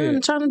 Hell yeah.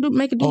 Trying to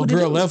make it do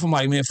girl left him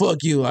like, man, fuck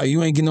you. Like,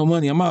 you ain't getting no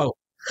money. I'm out.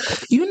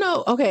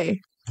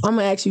 Okay. I'm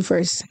gonna ask you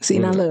first. See,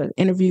 now look,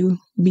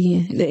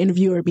 the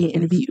interviewer being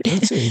interviewed.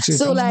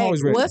 So, like,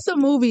 what's a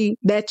movie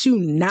that you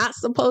not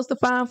supposed to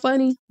find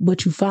funny,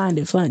 but you find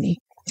it funny?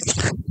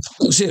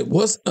 Oh shit!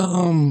 What's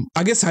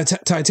I guess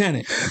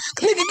Titanic. Nigga,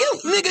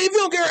 if you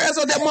don't get her ass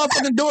out that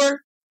motherfucking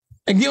door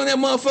and get on that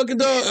motherfucking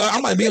door,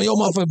 I might be on your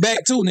motherfucking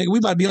back too, nigga. We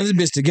about to be on this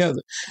bitch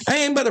together. I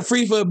ain't better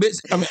free for a bitch.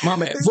 I mean, my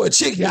man, for a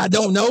chick I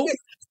don't know.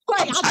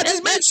 I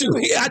just met you.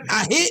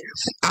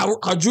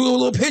 I drew a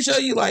little picture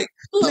of you, like,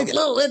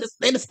 little in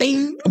the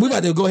steam. We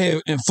about to go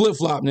ahead and flip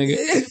flop,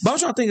 nigga. But I'm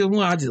trying to think of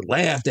one I just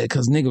laughed at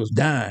because nigga was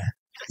dying.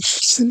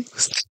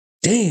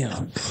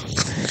 Damn.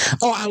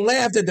 Oh, I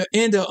laughed at the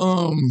end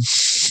of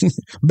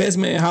Best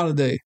Man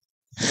Holiday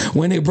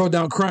when they broke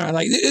down crying.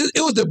 Like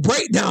it was the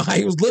breakdown how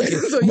he was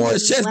looking.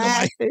 Morris Chestnut,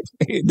 like,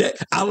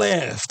 I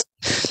laughed.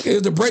 It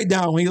was the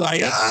breakdown when he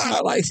like it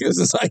was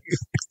just like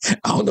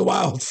I don't know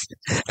why.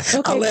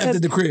 I laughed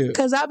at the crib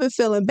because I've been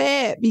feeling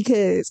bad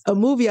because a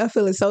movie I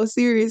feel is so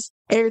serious.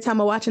 Every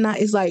time I watch it now,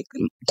 it's like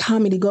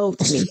comedy gold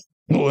to me.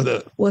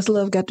 What's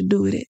love got to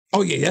do with it?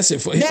 Oh yeah, that's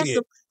it.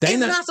 It's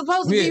not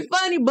supposed to be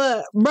funny,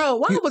 but bro,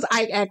 why was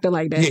Ike acting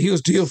like that? Yeah, he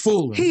was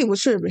fooling. He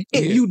was tripping.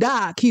 If you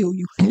die, I'll kill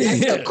you. That's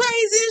the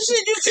craziest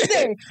shit you can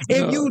say.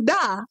 If you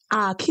die,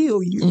 I'll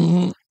kill you.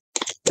 Mm-hmm.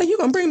 So you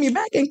gonna bring me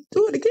back and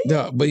do it again?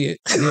 No, but yeah,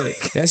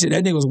 that shit.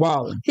 That nigga was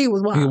wilding. He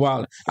was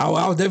wilding. I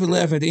was definitely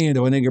laughing at the end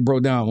though. When nigga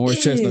broke down.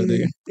 Morris Chestnut,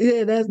 nigga.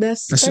 Yeah,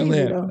 that's. I shouldn't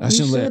laugh. I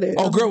shouldn't laugh.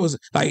 Oh, girl was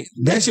like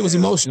that. Shit was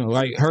emotional.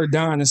 Like her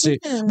dying and shit.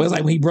 Yeah. But it's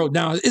like when he broke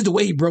down. It's the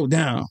way he broke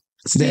down.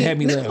 that had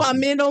me That's laughing. why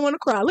men don't want to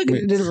cry. Look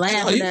at you just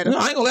laughing at him. No,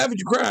 I ain't gonna laugh at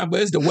you crying,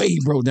 but it's the way he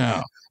broke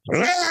down.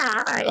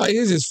 Like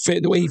it's just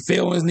the way he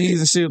fell on his knees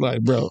and shit.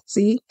 Like, bro,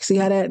 see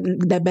how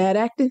that bad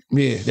acting?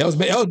 Yeah, that was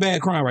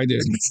bad crying right there.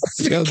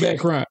 That was bad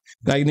crying.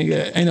 Like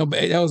nigga, ain't no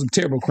that was a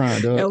terrible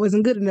crying, dog. That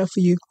wasn't good enough for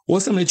you.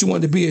 What's something that you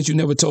wanted to be that you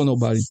never told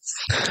nobody?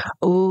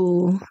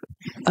 Oh,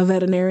 a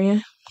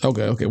veterinarian.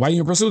 Okay. Why you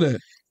didn't pursue that?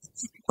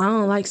 I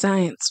don't like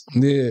science.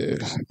 Yeah.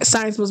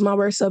 Science was my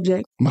worst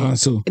subject. Mine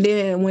too. And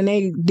then when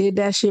they did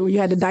that shit where you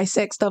had to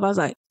dissect stuff, I was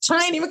like,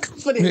 I ain't even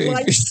confident. Yeah.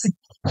 Like,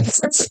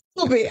 that's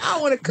stupid. I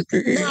want to cook.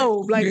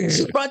 No, like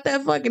she brought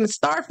that fucking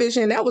starfish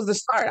in. That was the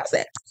start. I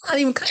said, I'm not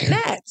even cutting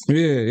that.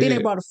 Yeah. Then they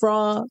brought a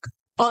frog.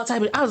 All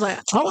type of. I was like,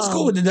 I was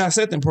cool with the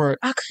dissecting part.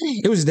 I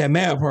couldn't. It was just that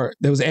math part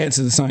that was added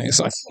to the science.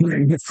 Like,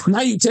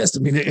 now you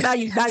testing me, nigga. Now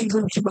you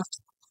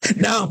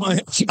Now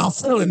I'm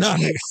feeling now,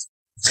 nigga.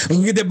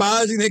 We get that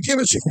biology and that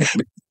chemistry.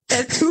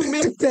 That's 2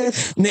 minutes.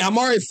 Nigga, I'm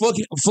already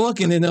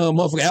flunking in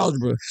motherfucking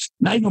algebra.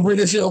 Now you gonna bring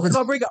this shit over?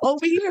 Gonna bring it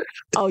over here?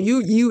 Oh,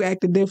 you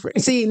acted different.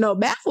 See, no,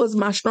 math was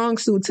my strong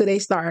suit till they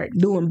started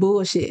doing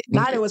bullshit.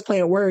 Now they was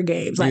playing word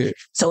games. Like,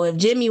 so if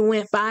Jimmy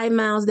went 5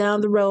 miles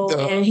down the road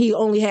and he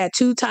only had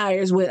 2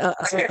 tires with a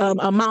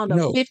amount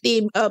of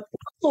 50,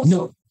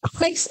 no,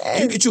 makes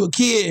sense. You get you a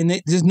kid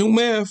and this new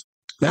math.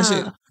 That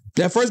shit.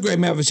 That first grade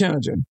math is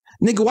challenging.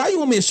 Nigga, why you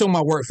want me to show my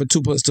work for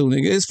 2 + 2,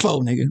 nigga? It's 4,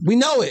 nigga. We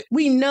know it.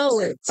 We know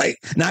it. Like,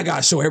 now I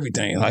gotta show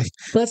everything. Like,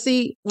 but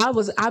see,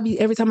 I be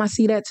every time I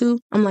see that too,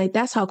 I'm like,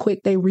 that's how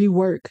quick they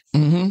rework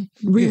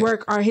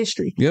our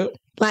history. Yep.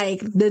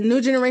 Like the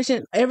new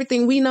generation,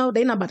 everything we know,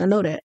 they not about to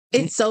know that.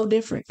 It's so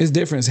different. It's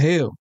different as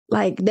hell.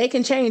 Like they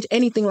can change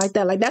anything like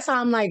that. Like that's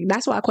how I'm like,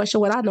 that's why I question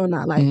what I know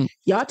now. Like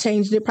y'all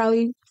changed it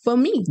probably for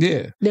me.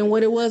 Yeah. Than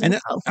what it was. And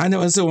I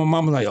know. And so when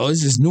mama like, oh,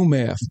 it's just new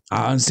math.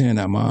 I understand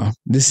that, mom.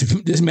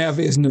 This math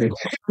is new.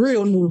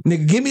 Real new.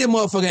 Nigga, give me the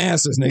motherfucking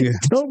answers, nigga.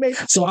 Don't make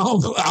so I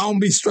don't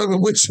be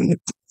struggling with you.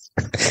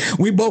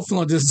 We both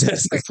flunked this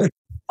test.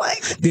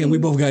 Then we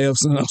both got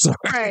F's. I'm sorry.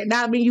 All right.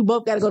 Now I mean you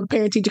both gotta go to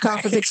parent teacher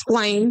conference,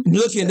 explain.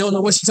 Look and don't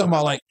know what she's talking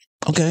about. Like,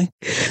 okay.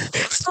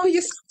 So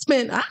you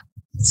spent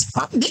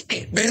Man,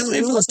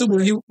 it's so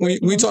stupid when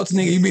we talk to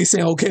nigga, you be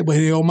saying okay, but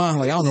he don't mind.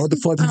 Like, I don't know what the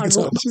fuck you talking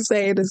about. You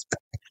saying is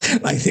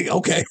like,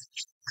 okay.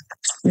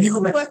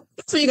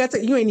 So you got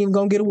to, you ain't even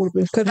gonna get a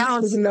whooping because I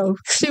don't even know.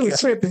 She was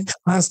tripping.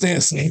 I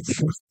understand, Snake.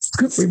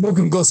 We both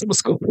can go to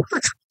school.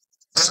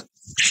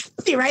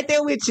 She right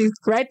there with you,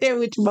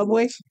 my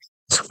boy.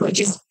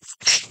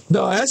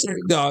 No,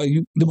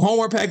 the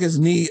homework packets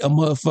need a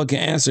motherfucking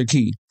answer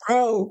key,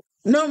 bro.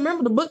 No,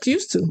 remember the books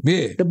used to.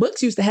 Yeah. The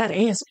books used to have the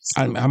answers.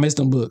 I missed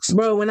them books.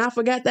 Bro, when I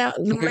forgot that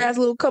last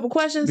little couple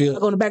questions, I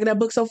go in the back of that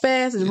book so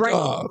fast, it's right.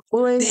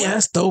 Boy, damn,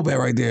 that's throwback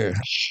right there.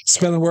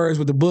 Spelling words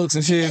with the books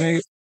and shit,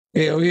 nigga.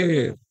 Hell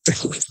yeah.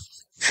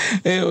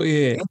 Hell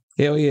yeah.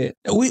 Hell yeah.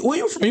 Where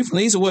you from? You from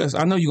the East or West?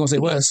 I know you're going to say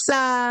West.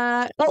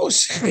 Side. Oh,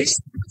 shit.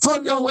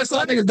 Fuck your West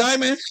Side niggas,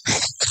 Diamond.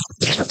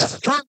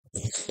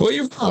 Where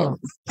you from?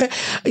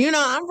 You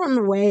know, I'm from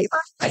the way.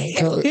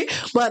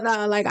 But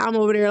like I'm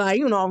over there like,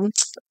 you know,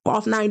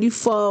 off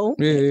 94.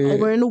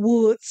 Over in the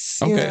woods.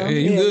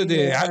 Okay, you good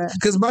there.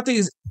 Because my thing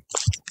is,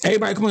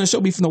 everybody come on the show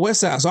be from the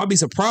West Side, so I'll be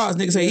surprised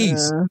niggas say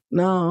East.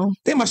 No.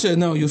 They might should have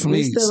known you was from the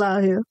East. Still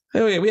out here.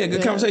 Hell yeah, we had a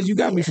good conversation. You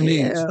got me from the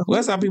East.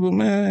 West Side people,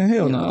 man,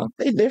 hell no.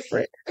 They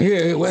different.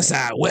 Yeah, West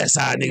Side,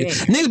 nigga.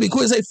 Niggas be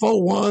quick to say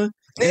 4-1.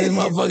 And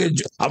motherfucking,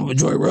 I'm a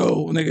Joy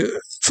Road, nigga.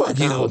 Fuck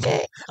you.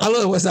 I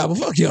love West Side, but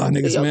fuck y'all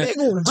niggas, man.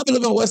 I've been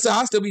living on West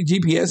Side. I still be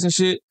GPS and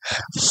shit.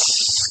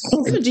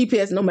 I'm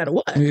GPS no matter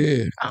what.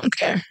 Yeah. I don't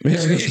care.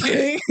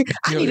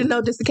 I need to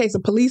know just in case a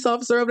police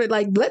officer over there,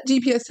 like, let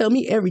GPS tell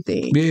me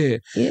everything. Yeah.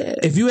 Yeah.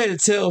 If you had to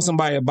tell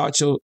somebody about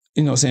your,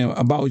 you know what I'm saying,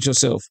 about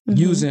yourself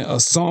using a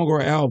song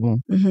or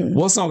album,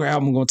 what song or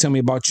album gonna tell me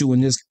about you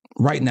in this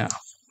right now?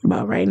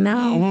 About right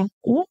now?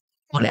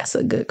 Oh, that's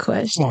a good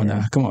question. Come on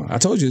now. Come on. I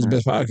told you it's the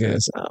best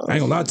podcast. I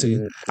ain't gonna lie to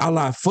you. I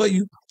lie for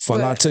you before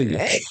I lie to you.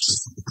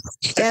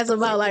 That's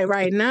about like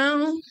right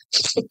now.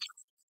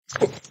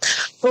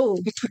 Oh,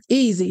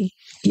 easy.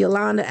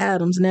 Yolanda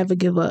Adams, Never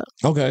Give Up.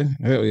 Okay.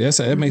 Hell yeah.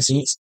 That makes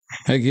sense.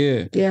 Heck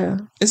yeah. Yeah.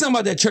 It's something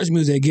about that church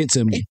music that get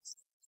to me.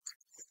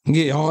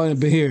 Get all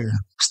up in here.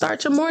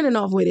 Start your morning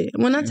off with it.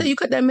 When I tell you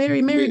cut that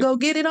Mary, go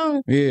get it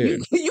on. Yeah.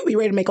 You be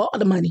ready to make all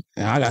the money.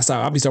 I got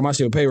start. I'll be starting my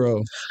shit with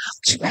payroll.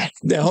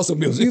 That hustle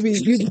music. You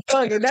be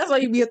thugging. That's why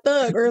you be a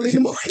thug early in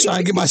the morning. Trying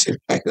to get my shit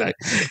right. Like,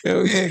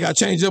 yeah, got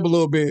to change up a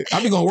little bit.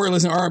 I be going to work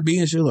listening to R&B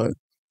and shit. Like,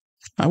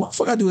 what the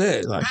fuck I do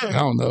that? Like, I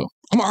don't know.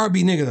 I'm an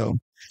R&B nigga though.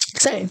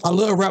 Same. I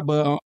love rap,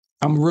 but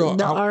I'm real.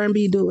 The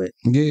R&B do it.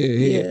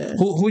 Yeah.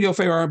 Who your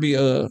favorite R&B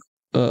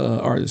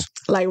artist?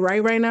 Like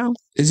right now?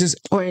 It's just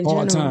or in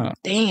all general. time.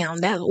 Damn,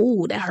 that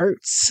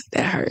hurts.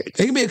 That hurts.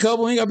 It can be a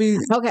couple. It ain't gotta be.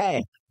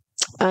 Okay.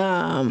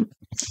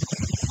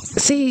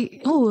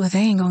 See, they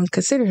ain't gonna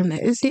consider him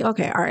that. Is he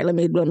okay? All right, let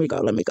me go.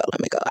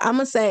 I'm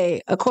gonna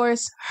say, of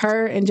course,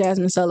 her and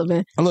Jasmine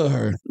Sullivan. I love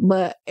her,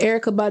 but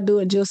Erykah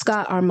Badu and Jill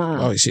Scott are mine.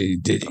 Oh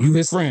shit, you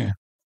his friend?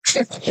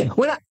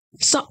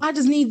 So I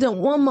just need them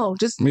one more,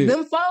 just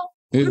them four.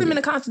 Put them in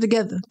a concert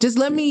together. Just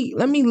let me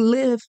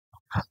live.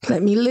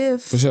 Let me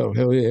live. For sure.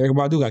 Hell yeah.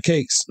 Everybody do got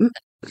cakes.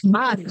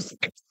 Body.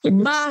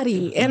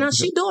 And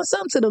she doing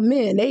something to the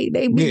men. They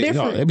be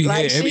different. They be,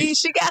 like she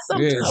got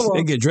something to them.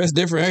 They get dressed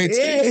different.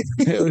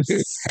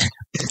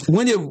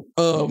 When did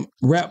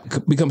rap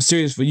become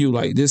serious for you?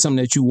 Like, this is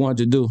something that you wanted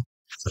to do,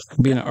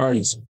 being an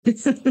artist?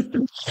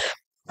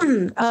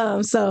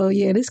 So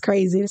yeah, this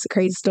crazy. It's a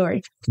crazy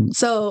story.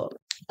 So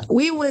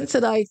we went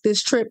to like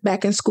this trip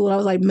back in school. I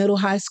was like middle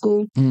high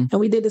school, and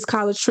we did this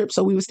college trip.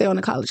 So we would stay on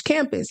the college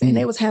campus, and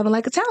they was having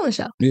like a talent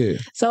show. Yeah.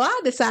 So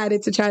I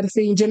decided to try to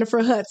sing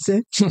Jennifer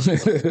Hudson.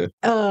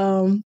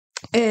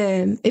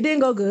 And it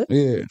didn't go good.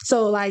 Yeah.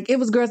 So like it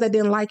was girls that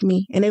didn't like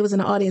me, and they was in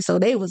the audience. So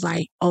they was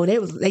like,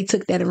 they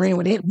took that and ran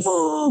with it.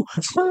 Woo,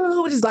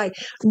 woo, which is like,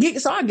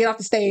 so I get off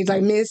the stage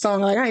like mid song,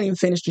 like I ain't even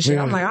finished the shit.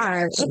 I'm like, all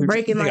right,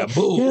 breaking like, yeah,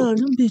 them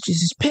bitches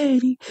is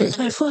petty.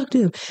 Like fuck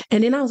them.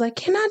 And then I was like,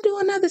 can I do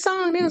another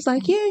song? They was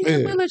like,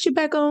 yeah, we'll let you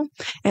back on.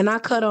 And I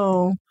cut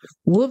on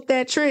Whoop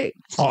That Trick.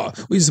 Oh,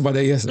 we just about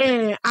that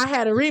yesterday. And I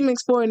had a remix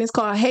for it, and it's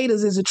called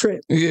Haters Is a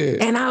Trip. Yeah.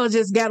 And I was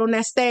just got on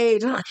that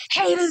stage. I'm like,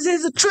 Haters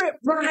is a trip,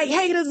 right?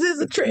 Haters is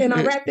a trip. And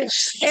I rapped it.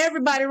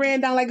 Everybody ran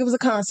down like it was a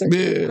concert.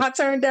 Yeah. I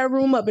turned that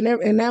room up, and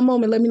in that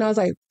moment, let me know. I was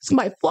like,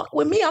 somebody fuck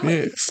with me. I'm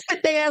going to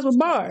spit their ass with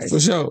bars. For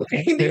sure.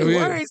 These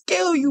words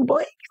kill you,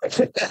 boy.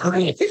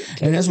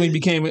 And that's when you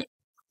became it.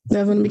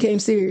 That's when it became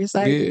serious.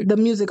 Like the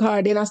music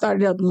hard. Then I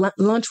started up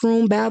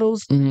lunchroom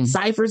battles,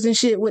 ciphers and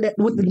shit with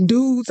the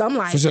dudes. I'm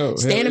like,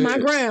 standing my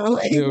ground.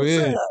 Like, what's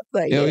up?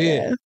 Like,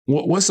 yeah.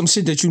 What's some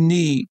shit that you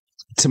need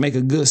to make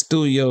a good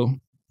studio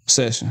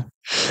session?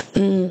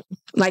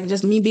 Like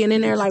just me being in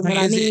there, like what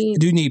I need.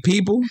 Do you need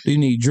people? Do you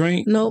need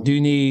drink? Nope. Do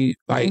you need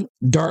like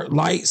dark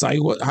lights? Like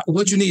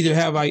what you need to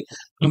have? Like,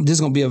 this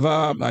is gonna be a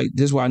vibe. Like,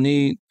 this is what I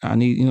need.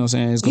 You know what I'm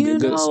saying? It's gonna be a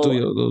good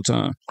studio little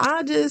time.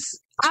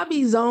 I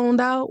be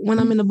zoned out when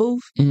I'm in the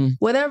booth.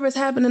 Whatever's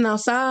happening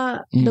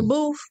outside the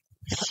booth,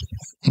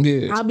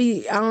 yeah, I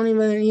don't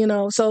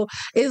even, so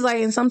it's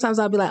like, and sometimes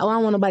I'll be like, oh, I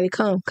don't want nobody to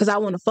come because I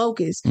want to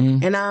focus.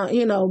 And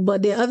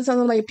but then other times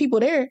I'm like, people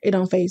there, it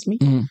don't faze me.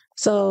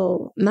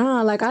 So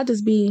like I'll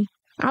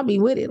be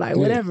with it, like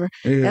whatever.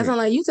 That's not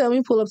like, you tell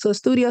me pull up to a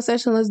studio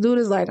session, let's do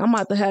this. Like, I'm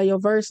about to have your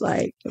verse,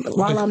 like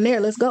while I'm there,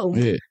 let's go.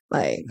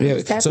 Like,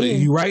 so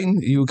you writing,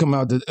 you come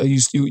out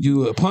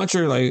you a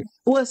puncher, like.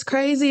 What's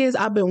crazy is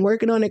I've been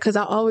working on it because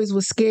I always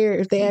was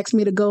scared if they asked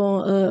me to go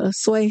on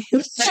Sway.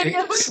 Then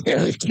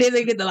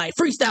they get to like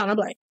freestyle, and I'm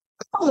like,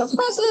 oh,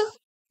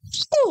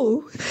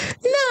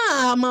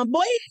 nah, my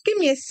boy, give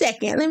me a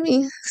second.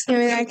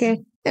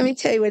 Let me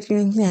tell you what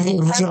you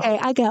think. Okay,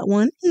 I got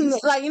one.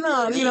 Like,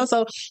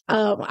 so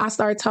I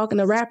started talking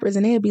to rappers,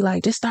 and they'd be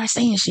like, just start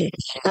saying shit.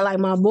 And like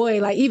my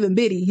boy, like even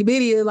Biddy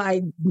is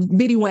like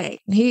Biddy Wang.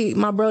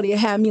 My brother would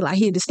have me like,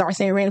 he'd just start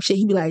saying random shit.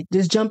 He'd be like,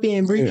 just jump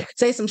in, Brii,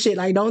 say some shit.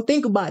 Like, don't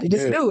think about it,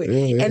 just do it.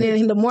 And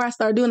then the more I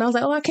started doing it, I was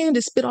like, oh, I can't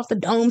just spit off the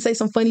dome, say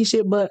some funny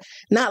shit, but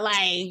not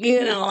like,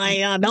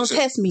 don't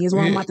test me is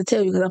what I'm about to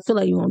tell you, because I feel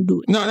like you won't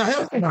do it. No.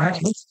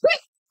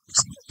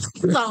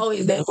 It's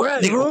always that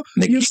word. Nigga,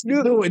 you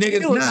still do it,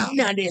 nigga.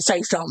 Now then,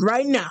 say something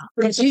right now.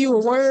 Let's give you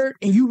a word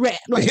and you rap.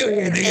 Like,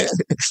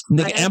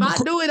 if I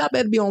do it, I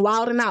better be on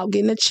Wild and Out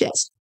getting a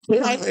chest.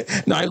 Like,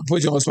 no, I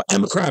put you on the spot.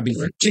 I'm a crybaby.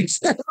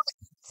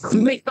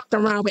 Make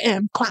something wrong with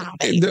M. Clown.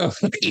 Hey, that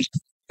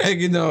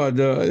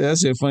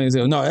shit funny as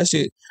hell. No, that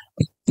shit.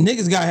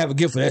 Niggas gotta have a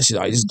gift for that shit.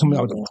 Like, just coming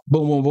out,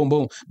 boom, boom, boom,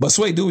 boom. But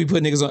Sway, do we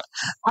put niggas on?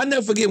 I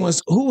never forget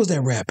who was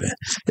that rapping?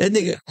 That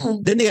nigga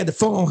had the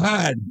phone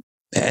hiding.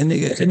 That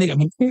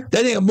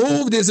nigga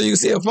moved it so you can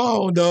see a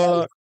phone,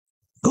 dog.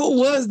 Who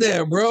was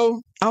that,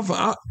 bro?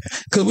 Because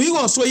when you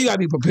gonna Sway, you gotta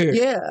be prepared.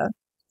 Yeah.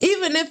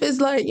 Even if it's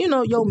like,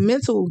 your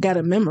mental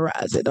gotta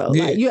memorize it though.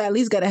 Yeah. Like, you at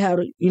least gotta have,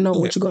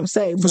 what you're gonna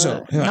say. For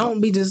sure. Yeah. Don't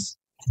be just.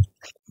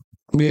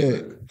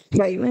 Yeah.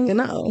 Like, nigga,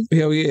 no.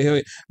 Hell yeah.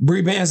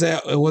 Brii Bandss,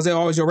 was that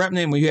always your rap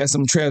name, or you had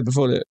some trash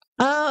before that?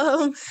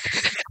 What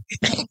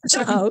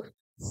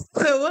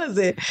was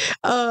it?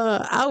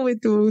 I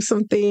went through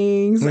some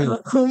things. I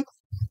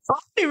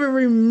don't even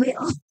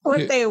remember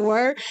what they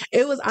were.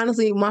 It was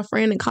honestly my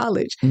friend in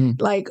college.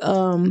 Like,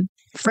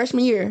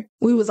 freshman year,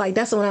 we was like,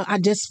 that's when I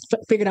just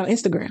figured out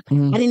Instagram.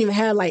 I didn't even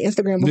have like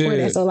Instagram before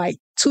that. So like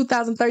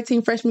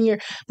 2013 freshman year,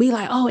 we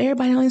like, oh,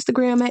 everybody on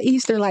Instagram at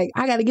Easter. Like,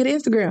 I got to get an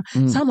Instagram.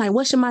 So I'm like,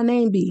 what should my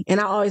name be? And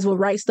I always would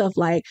write stuff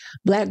like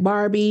Black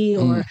Barbie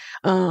or,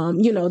 this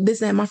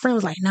and that. My friend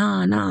was like,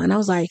 nah. And I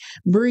was like,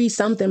 Brii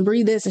something,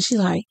 Brii this. And she's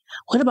like,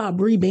 what about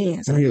Brii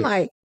Bandss? I'm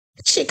like,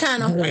 shit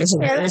kind of that's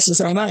just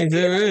so nice.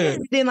 Yeah.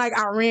 Then like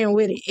I ran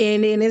with it,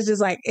 and then it's just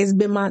like it's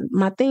been my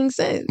thing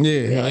since.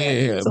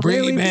 Yeah. So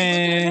Brii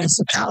Bandss,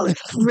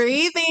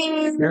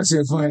 breathing. That's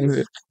just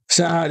funny.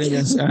 Shad,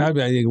 I be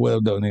like,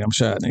 well though, nigga. I'm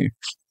Shad, nigga.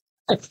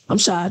 I'm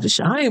Shad.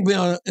 I ain't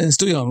been in the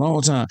studio in a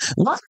long time.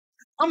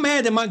 I'm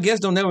mad that my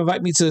guests don't never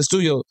invite me to the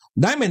studio.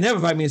 Diamond never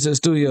invite me to the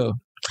studio.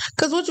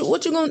 Cause what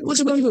you gonna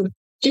do?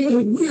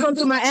 You gonna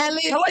do my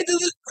ad-lib? I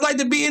like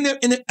to be in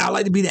the. I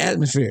like to be the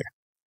atmosphere.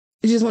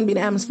 You just want to be in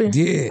the atmosphere?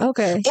 Yeah.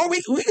 Okay. Or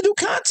we can do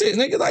content,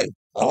 nigga. Like,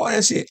 all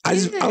that shit. I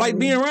like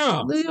being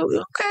around. Okay. You know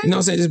what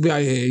I'm saying? Just be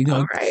like, yeah, you know.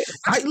 All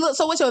right. Look,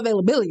 so what's your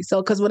availability?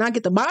 So, because when I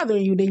get to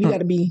bothering you, then you got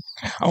to be.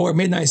 I work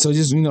midnight, so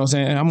just, you know what I'm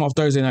saying? I'm off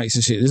Thursday nights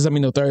and shit. Just let me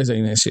know Thursday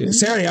and that shit. Mm-hmm.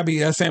 Saturday,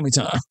 that's family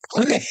time.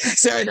 Okay.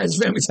 Saturday night's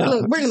family time.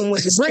 Look, bring them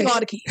with you. Bring all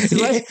the kids.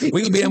 Right? Yeah.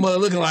 We can be that mother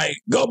looking like,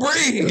 go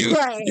Brii.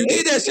 You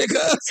need that shit,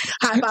 cuz.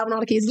 High fiving all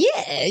the kids. Yeah.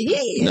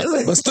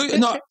 No, but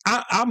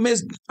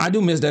I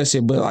do miss that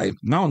shit, but like,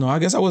 I don't know. I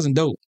guess I wasn't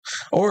dope.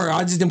 Or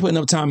I just didn't put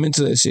enough time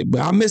into that shit.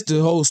 But I missed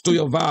the whole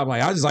studio vibe.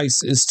 Like, I just like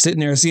sitting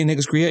there and seeing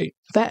niggas create.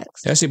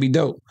 Facts. That should be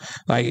dope.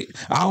 Like,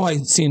 I don't like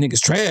seeing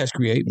niggas trash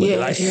create, but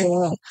like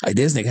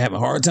this nigga having a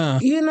hard time.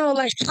 You know,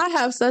 like, I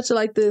have such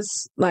like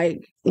this, like,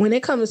 when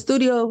it comes to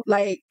studio,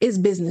 like, it's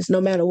business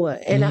no matter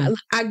what. And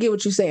I get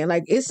what you're saying.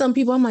 Like, it's some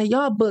people, I'm like,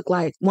 y'all book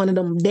like one of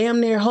them damn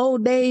near whole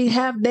day,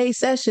 half day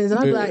sessions. And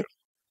I'm like,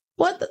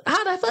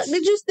 how the fuck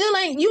did you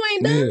you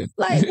ain't done? Yeah.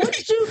 Like, what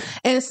did you?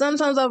 And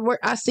sometimes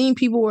I seen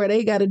people where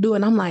they got to do it,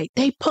 and I'm like,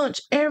 they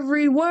punch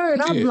every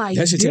word. I'm like,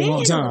 that shit take a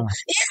long time.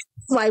 Yeah.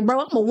 Like, bro,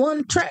 I'm a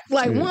one track,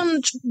 like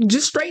one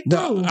just straight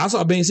through. I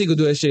saw Ben Siegel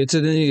do that shit to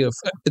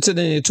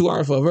the 2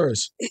 hours for a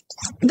verse.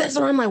 That's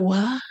where I'm like,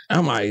 what?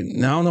 I'm like,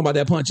 I don't know about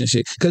that punching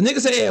shit. Because niggas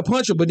say they a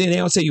puncher, but then they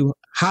don't tell you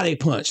how they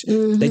punch.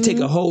 Mm-hmm. They take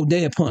a whole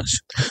day of punch.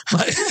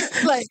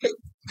 Like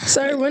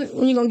sir, when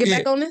you gonna get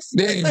back on this?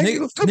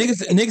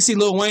 Niggas see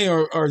Lil Wayne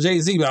or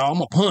Jay-Z, but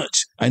I'm a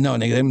punch. I know,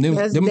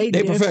 nigga.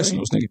 They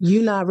professionals, nigga.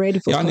 You not ready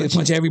for y'all niggas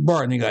punch every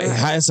bar, nigga. Like,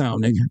 how it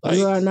sound, nigga? Like,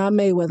 you are not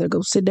Mayweather.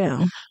 Go sit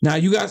down. Now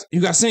you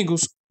got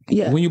singles.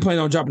 Yeah. When you plan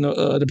on dropping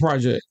the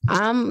project,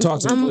 I'm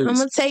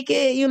gonna take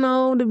it. You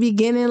know, the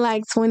beginning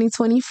like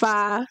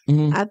 2025.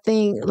 Mm-hmm. I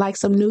think like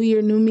some New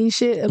Year, New Me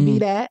shit will be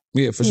that.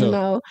 Yeah, for sure. You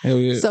know, hell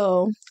yeah.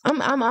 So I'm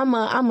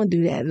gonna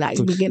do that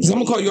like beginning. So I'm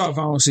gonna call you out if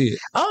I don't see it.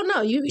 Oh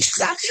no,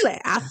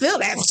 I feel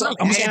that.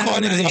 I'm gonna call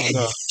niggas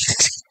out.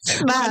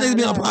 My niggas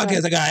be on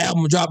podcasts. I got an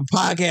album dropping,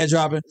 podcast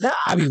dropping. No.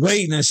 I be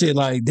waiting and shit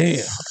like,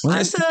 damn.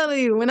 I'm telling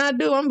you, when I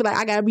do, I'm be like,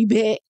 I gotta be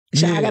back.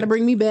 I gotta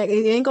bring me back.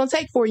 It ain't gonna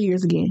take 4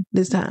 years again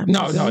this time.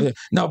 No,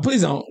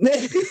 please don't.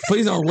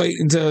 Please don't wait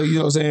until, you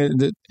know what I'm saying,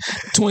 the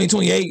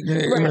 2028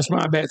 and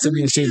respond back to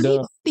me and shit,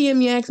 dog.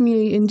 DM asked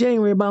me in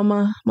January about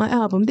my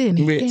album, didn't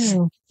he?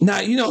 Yeah. Now,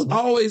 you know,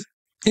 always,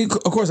 of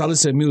course, I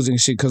listen to music and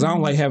shit because I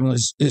don't like having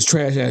this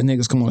trash ass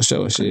niggas come on the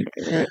show and shit.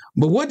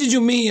 But what did you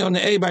mean on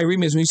the Everybody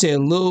remix when you said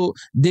little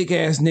dick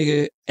ass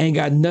nigga ain't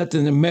got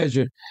nothing to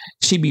measure?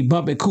 She be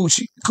bumping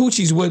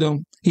coochies with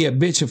him. He a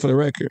bitch for the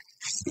record.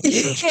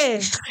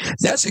 Yeah.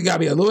 That shit got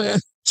me a little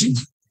ass.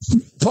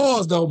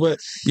 Pause though, but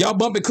y'all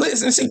bumping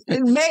clits and shit.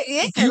 You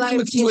like,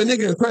 a nigga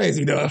is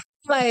crazy though.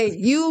 Like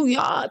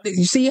y'all,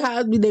 you see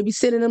how they be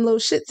sending them little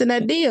shits in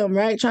that DM,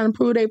 right? Trying to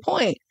prove their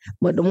point.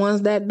 But the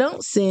ones that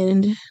don't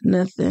send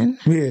nothing,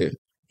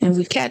 and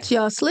we catch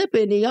y'all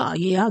slipping, then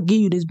I'll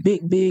give you this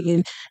big,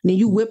 and then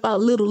you whip out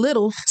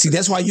little. See,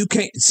 that's why you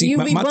can't see. You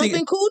be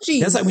bumping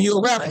coochie. That's like when you're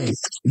a rapper.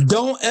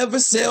 Don't ever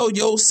sell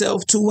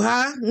yourself too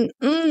high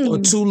or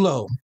too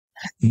low.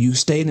 You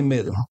stay in the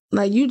middle.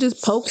 Like, you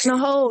just poking a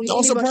hole.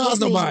 Don't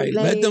surprise nobody.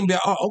 Like, let them be,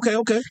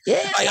 okay.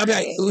 Yeah. Like, I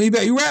be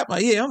like, you rap?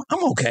 Like, yeah,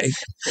 I'm okay.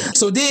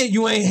 So then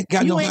you ain't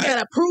got You ain't got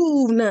to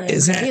prove nothing.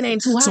 Exactly. It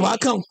ain't too high. So I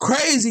come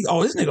crazy.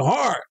 Oh, this nigga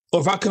hard. Or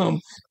if I come,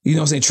 you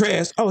know what I'm saying,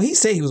 trash. Oh, he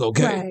said he was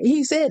okay. Right.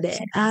 He said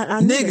that.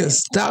 I Niggas,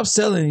 stop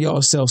selling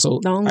yourself so.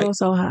 Don't go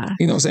so high.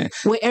 You know what I'm saying?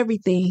 With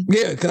everything.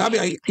 Yeah, because I be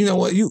like, you know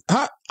what,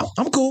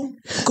 I'm cool.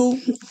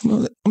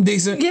 I'm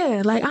decent.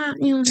 Yeah, like, I'm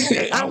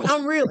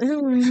real.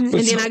 And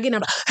then I get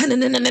up,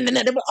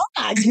 oh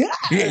my God.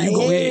 Yeah, you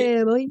go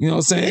ahead. Boy. You know what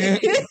I'm saying?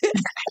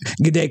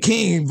 Get that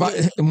king. My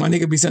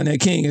nigga be selling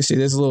that king and shit.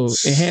 That's a little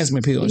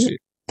enhancement pill and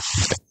shit.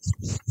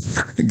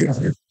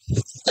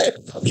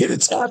 Get it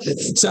chopped.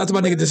 Shout out to my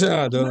nigga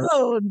Shad, though.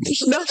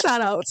 No shout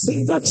outs.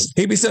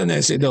 He be selling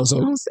that shit though.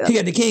 So he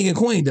got the king and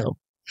queen though.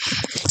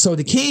 So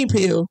the king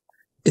pill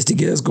is to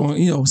get us going,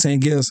 you know what I'm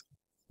saying, get us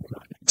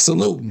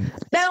saluting.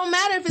 That don't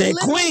matter if it's that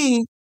little.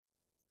 Queen,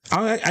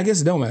 I guess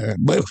it don't matter.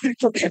 But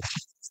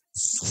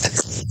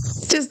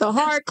just a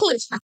hard clip.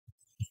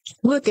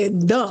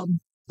 Looking dumb.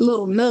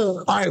 Little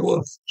nub. All right,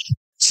 well.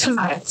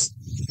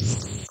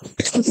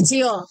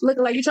 Yeah,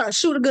 looking like you trying to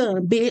shoot a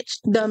gun, bitch,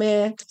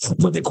 dumbass.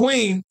 But the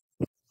queen,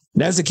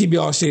 that's to keep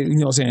y'all shit, you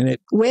know what I'm saying? That,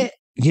 wet.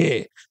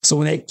 Yeah. So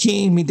when that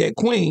king meet that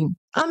queen.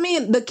 I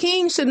mean, the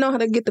king should know how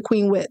to get the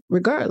queen wet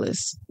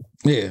regardless.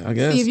 Yeah, I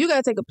guess. See, if you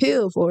gotta take a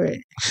pill for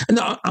it.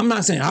 No, I'm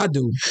not saying I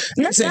do.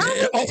 I'm saying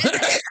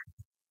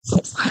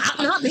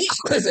not me.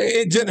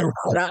 In general.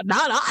 Not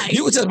I.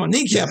 You would touch my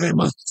kneecap in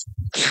my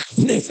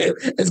nigga,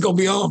 it's gonna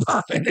be on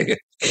popping, nigga.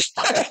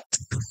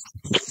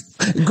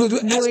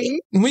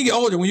 When you get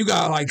older, when you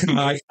got like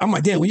I'm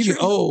like, damn, when you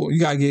get old, you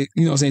gotta get,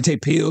 you know what I'm saying,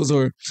 take pills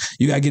or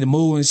you gotta get a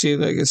move and shit,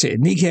 like I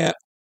said, kneecap.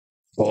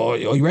 Oh,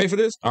 you ready for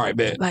this? All right,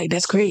 bet. Like,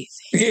 that's crazy.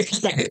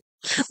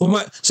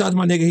 Well, shout out to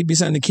my nigga, he be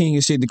saying the king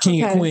and shit, the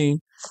king and queen.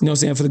 You know what I'm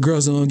saying? For the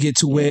girls that don't get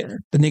too wet,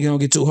 the nigga don't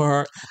get too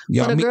hard.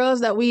 For the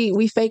girls that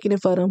we faking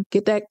it for them,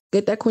 get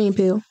that queen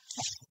pill.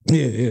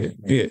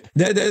 Yeah.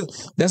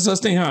 That's us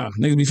thing, huh?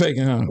 Niggas be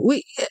faking, huh?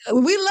 We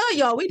love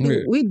y'all.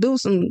 We do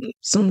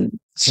some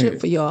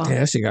shit for y'all. Yeah,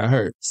 that shit got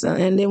hurt. So,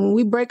 and then when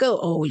we break up,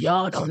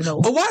 y'all don't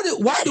know. But why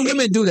do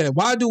women do that?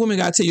 Why do women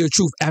gotta tell you the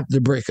truth after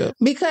the breakup?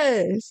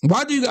 Because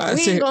why do you guys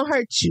we ain't gonna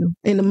hurt you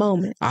in the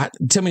moment.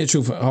 Tell me the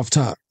truth off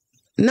top.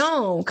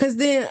 No, because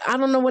then I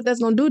don't know what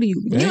that's gonna do to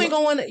you. You ain't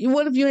gonna want to.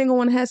 What if you ain't gonna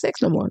want to have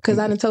sex no more? Because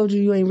I done told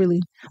you ain't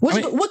really.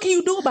 What can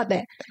you do about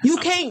that? You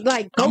can't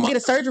go get a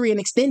surgery and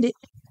extend it.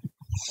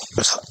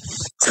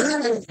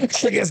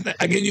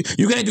 I guess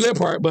you can't do that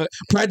part, but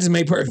practice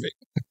made perfect.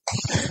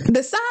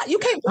 The size you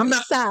can't. I'm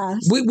not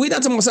size. We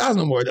not talking about size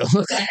no more though.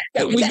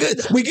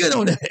 We good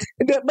on that.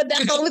 But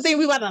that's the only thing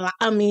we about to.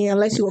 I mean,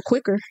 unless you were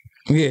quicker.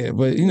 Yeah,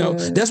 but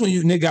that's when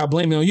you nigga got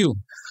blaming on you.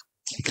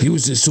 He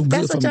was just too good.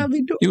 That's what y'all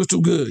be doing. He was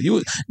too good. You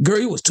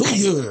was too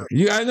good.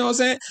 You gotta know what I'm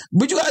saying?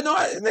 But you gotta know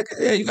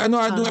you gotta know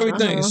how to do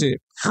everything and shit.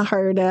 I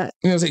heard that.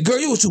 You know what I'm saying? Girl,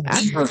 you was too good.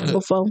 I heard it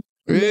before.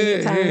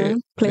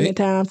 Plenty of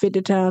time,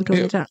 50 times,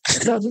 20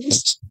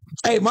 times.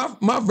 Hey,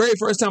 my very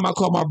first time I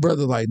called my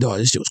brother like, dog,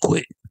 this shit was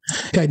quick.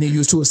 That nigga, you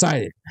was too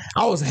excited.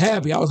 I was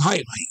happy. I was hyped.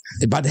 Like,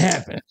 it's about to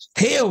happen.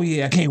 Hell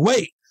yeah, I can't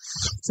wait.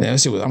 That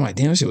shit was. I'm like,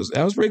 damn,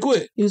 that was pretty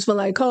quick. You was feel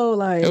like Cole,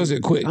 like, it was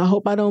quick. I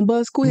hope I don't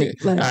bust quick.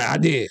 Yeah, like, I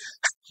did.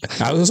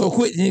 I was so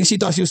quick, she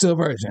thought she was still a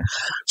virgin.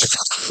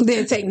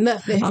 Didn't take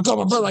nothing. I called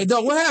my brother like,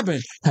 dog, what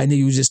happened? I knew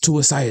he was just too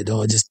excited,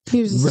 dog. Just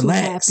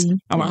relax.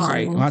 I'm like, all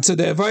right. When I took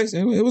that advice,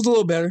 it was a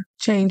little better.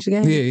 Changed the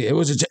game. Yeah, it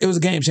was a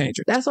game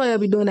changer. That's why y'all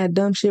be doing that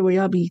dumb shit where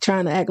y'all be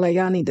trying to act like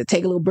y'all need to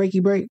take a little break,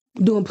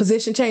 doing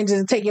position changes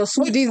and take your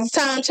sweet Jesus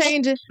time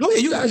changing. Oh yeah,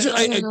 you guys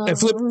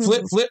flip.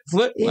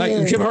 Yeah.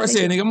 Like Kevin Hart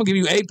said, nigga, I'm gonna give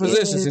you 8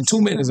 positions in 2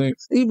 minutes.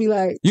 You be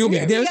like, you gonna be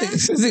like, damn,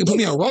 this nigga put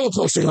me on a roller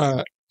coaster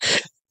ride.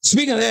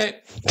 Speaking of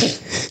that,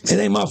 it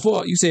ain't my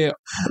fault. You said,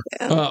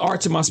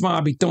 arching my spine,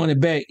 I be throwing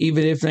it back.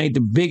 Even if it ain't the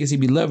biggest, he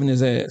be loving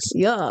his ass.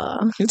 Yeah.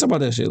 You talk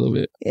about that shit a little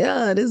bit.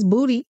 Yeah, this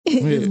booty.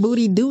 This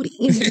booty duty.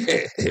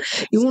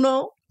 You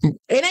know?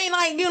 It ain't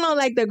like,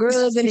 like the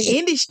girls in the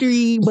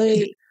industry, but,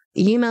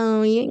 you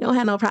ain't gonna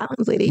have no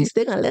problems with it. You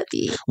still gonna love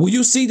you. Well,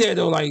 you see that,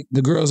 though, like,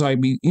 the girls,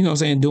 like, be,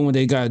 doing what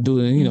they gotta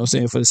do, and,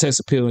 saying, for the sex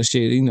appeal and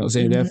shit,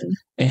 that's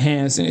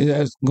enhancing,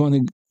 that's going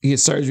to get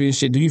surgery and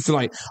shit. Do you feel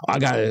like, I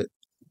gotta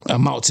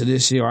amount to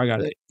this shit, or I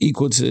gotta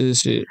equal to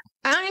this shit?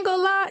 I ain't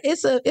gonna lie,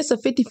 it's a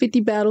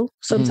 50-50 battle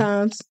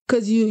sometimes,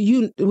 because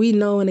we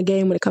know in the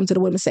game when it comes to the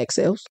women's sex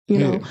sales, you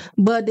know.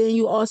 But then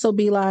you also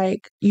be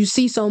like, you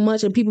see so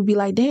much and people be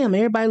like, damn,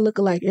 everybody look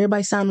alike,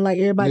 everybody sound like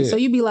everybody. So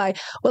you be like,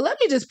 well, let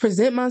me just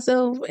present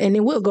myself and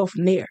then we'll go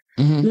from there.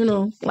 I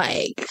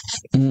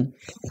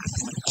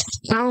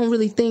don't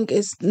really think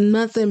it's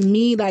nothing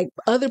me, like,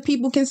 other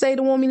people can say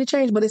to want me to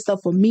change, but it's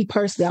stuff for me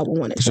personally I would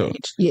want to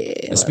change. Yeah.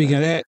 And speaking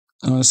of that,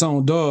 on the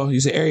song Dog, you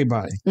said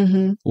everybody.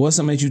 What's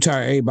something that you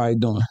tired of everybody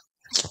doing?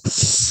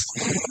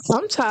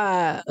 I'm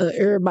tired of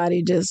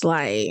everybody just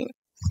like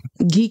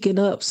geeking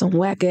up some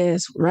whack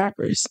ass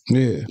rappers.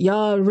 Yeah.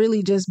 Y'all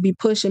really just be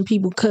pushing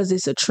people because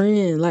it's a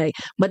trend. Like,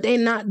 but they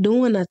not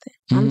doing nothing.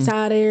 I'm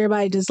tired of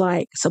everybody just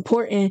like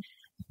supporting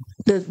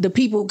the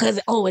people because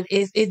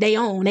it's they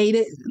own.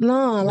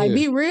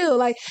 Be real.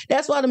 Like,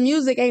 that's why the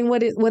music ain't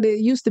what it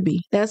used to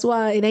be. That's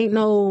why it ain't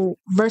no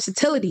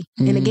versatility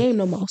in the game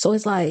no more. So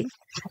it's like,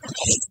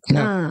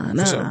 nah.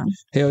 So,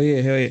 hell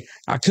yeah.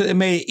 I could have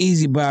made it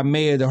easy, but I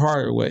made it the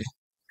harder way.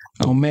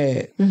 I'm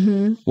mad.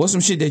 What's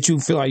some shit that you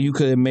feel like you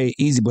could have made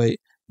easy, but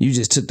you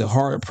just took the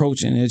hard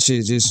approach and that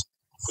shit just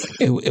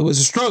it was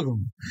a struggle.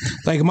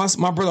 Like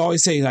my brother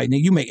always say, like,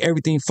 nigga, you make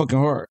everything fucking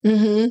hard.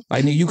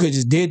 Like, nigga, you could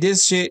just did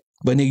this shit,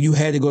 but nigga, you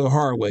had to go the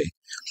hard way.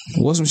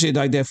 What's some shit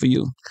like that for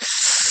you?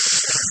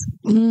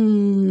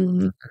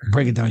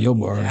 Break it down your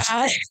bars.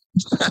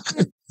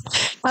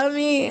 I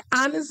mean,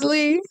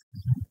 honestly,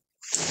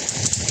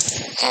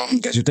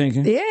 got you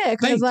thinking? Yeah,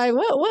 because like,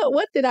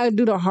 what did I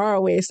do the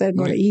hard way instead of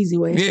going the easy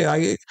way? Yeah,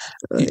 like,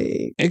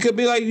 it could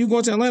be like you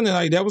going to Atlanta,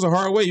 like that was a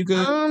hard way. You could.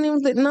 I don't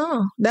even think.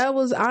 No, that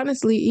was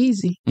honestly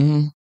easy.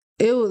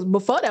 It was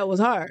before that was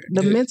hard.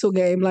 The mental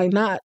game, like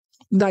not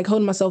like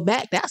holding myself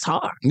back. That's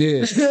hard.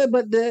 Yeah.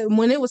 But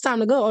when it was time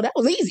to go, that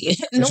was easy.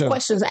 No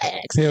questions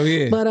asked. Hell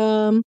yeah. But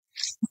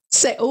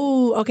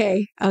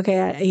okay, I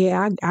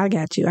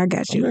got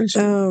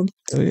you.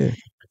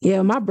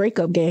 Yeah, my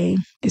breakup game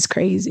is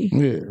crazy.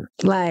 Yeah.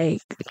 Like,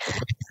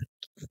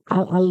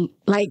 I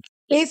like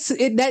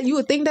that you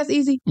would think that's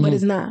easy, but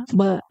it's not.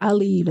 But I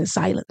leave in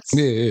silence.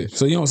 Yeah.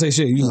 So you don't say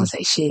shit. You don't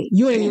say shit.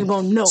 You ain't even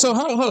gonna know. So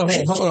hold on.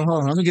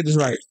 Let me get this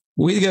right.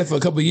 We together for a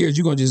couple of years.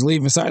 You gonna just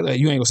leave in silence? Like,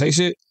 you ain't gonna say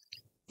shit?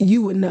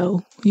 You would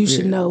know. You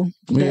should know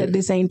that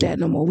this ain't that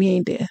no more. We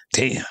ain't there.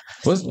 Damn.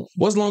 What's the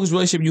longest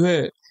relationship you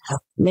had?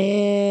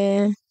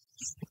 Man,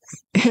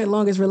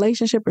 longest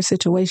relationship or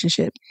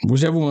situationship?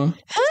 Whichever one.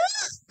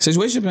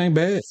 Situationship ain't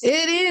bad.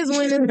 It is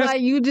when it's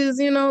like you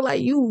just,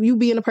 like you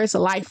be in a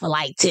person's life for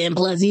like 10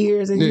 plus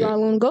years and you all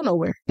don't go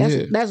nowhere.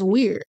 That's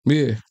weird.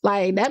 Yeah.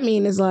 Like, that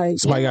mean it's like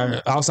somebody got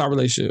an outside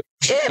relationship.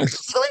 Yeah,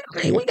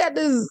 we got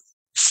this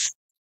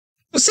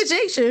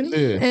situation,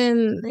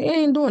 and they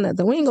ain't doing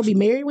nothing. We ain't gonna be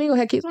married. We ain't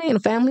gonna have kids. We ain't a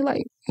family.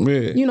 Like,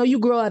 you know, you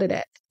grow out of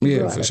that.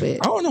 For sure.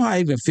 I don't know how I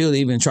even feel to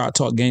even try to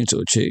talk game to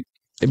a chick.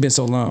 It's been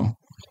so long.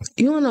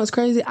 You wanna know what's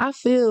crazy? I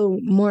feel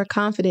more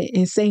confident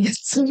in saying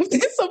something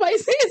than somebody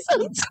saying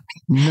something.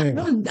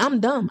 Man. I'm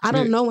dumb. I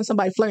don't know when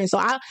somebody flirting. So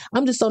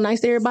I'm just so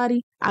nice to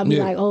everybody. I'll be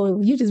like,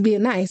 oh, you just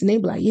being nice. And they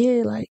be like,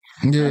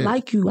 I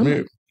like you. I'm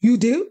like, you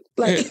do?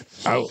 Like,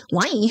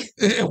 why?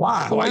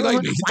 Why? Why you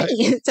like me?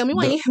 Why? Tell me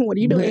why. What are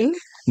you doing?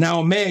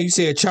 Now, man, you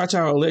said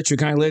cha-cha or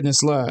electric. I ain't letting it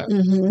slide.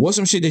 What's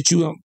some shit that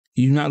you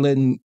not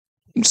letting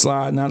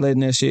slide, not letting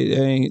that shit?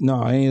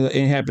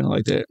 Ain't happening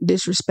like that.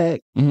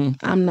 Disrespect.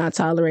 I'm not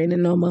tolerating it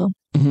no more.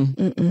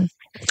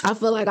 I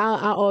feel like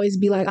I always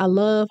be like, I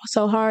love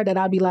so hard that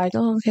I'll be like,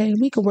 oh, okay,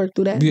 we can work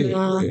through that.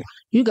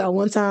 You got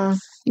one time,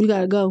 you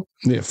gotta go.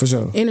 Yeah, for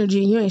sure.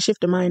 Energy, you ain't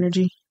shifting my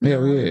energy.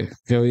 Hell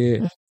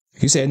yeah.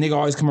 You said nigga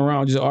always come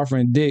around just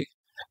offering dick.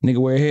 Nigga,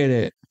 where your head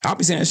at? I'll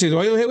be saying shit.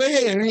 Where your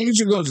head? You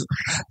should go.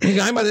 Nigga,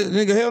 I ain't about to.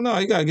 Nigga, hell no.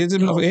 You gotta get this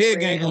motherfucking head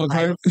gang going.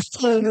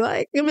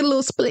 Like, give me a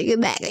little split in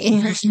back.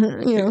 You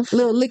know, a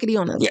little lickety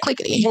on the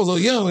clickety. I was so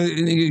young.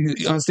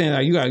 You understand?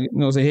 Like, you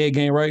gotta, say head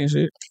gang right and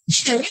shit.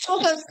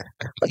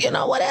 You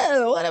know, what?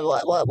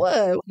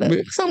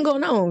 Something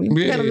going on.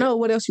 You gotta know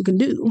what else you can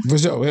do. For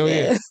sure. Hell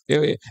yeah.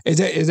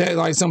 Is that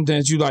like something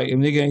that you like? If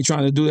nigga ain't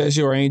trying to do that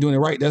shit or ain't doing it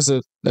right, that's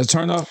a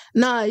turn off?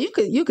 Nah, you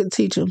could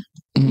teach them.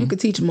 You could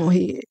teach them on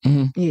head.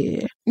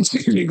 Yeah.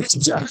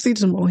 Teach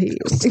them on head.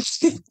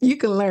 You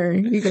can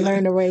learn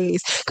the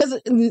ways.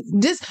 Because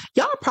just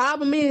y'all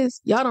problem is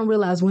y'all don't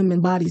realize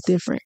women's bodies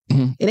different.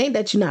 It ain't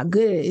that you're not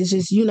good at it. It's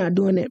just you're not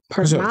doing it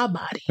per my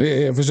body.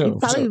 Yeah, for sure. You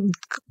probably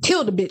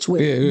killed a bitch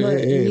with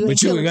it.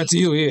 But you got to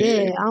you.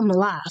 Yeah, I'm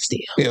alive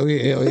still.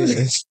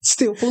 Yeah.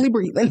 Still fully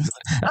breathing.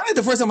 I think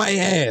the first time I ate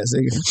ass,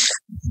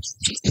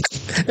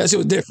 nigga. That shit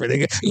was different,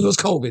 nigga. It was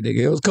COVID, nigga.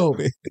 It was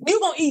COVID. You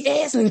gonna eat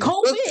ass in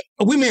COVID?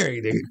 We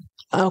married, nigga.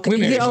 Okay.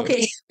 We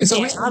okay. And so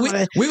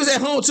we was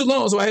at home too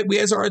long, so we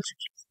had to start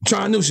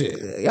trying new shit.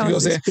 You know what I'm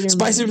saying?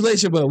 Spicy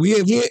relationship, but we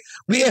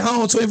at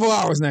home 24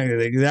 hours now. Who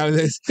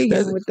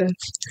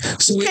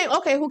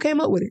came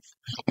up with it?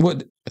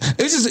 What?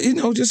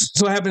 It was just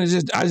so happened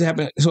to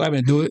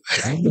do it.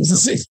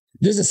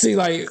 Just to see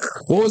like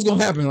what was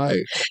gonna happen, like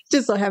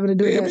just so happened to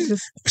do it. What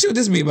would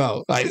this be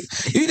about? Like,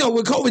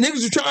 with COVID,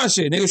 niggas were trying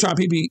shit. Niggas trying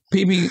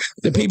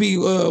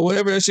PP,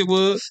 whatever that shit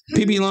was,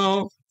 PP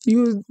long.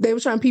 They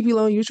were trying PP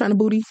loan, you was trying to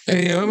booty.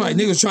 Yeah, I'm like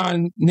niggas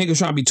trying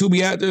to be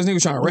Tubi actors,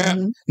 niggas trying to rap,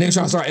 niggas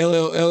trying to start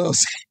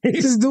LLC.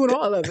 Just doing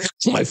all of it.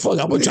 I'm like, fuck,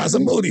 I'm gonna try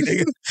some booty,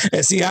 nigga.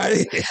 And see how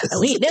it is.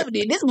 We ain't never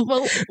did this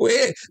before. Well,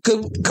 yeah,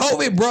 cause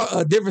COVID brought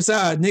a different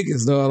side of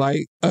niggas, though.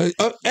 Like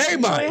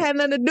everybody. We had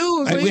nothing to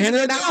do. Like, we had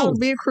nothing to do.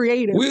 Being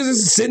creative. We was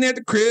just sitting at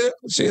the crib,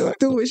 shit, like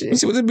doing shit.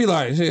 See what it be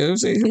like.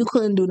 Shit, you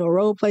couldn't do no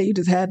role play. You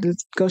just had to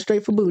go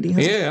straight for booty. Huh?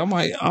 Yeah, I'm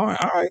like, all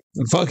right,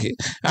 fuck it.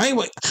 I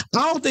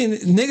don't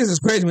think niggas is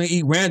crazy when they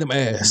eat random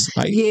ass.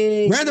 Like,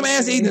 random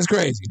ass eating is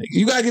crazy.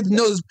 You gotta get to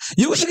know this.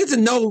 You gotta get to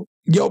know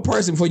your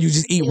person before you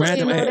just eat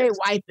random ass. They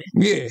wiping.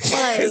 Yeah,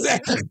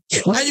 exactly.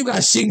 Why you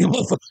got shit in your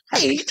motherfucker?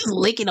 Hey, you just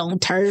licking on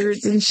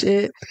turds and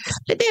shit.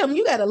 But damn,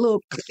 you got a little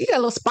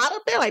spot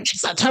up there. Like,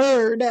 it's a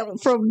turd that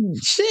from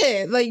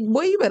shit. Like,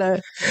 boy, you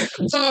better.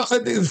 I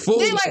think it's full.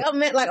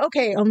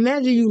 Okay,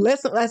 imagine you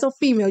as a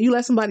female, you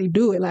let somebody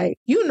do it. Like,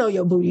 you know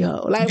your booty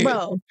hole. Like,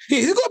 bro. Yeah,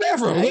 you go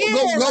bathroom.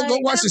 Go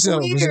wash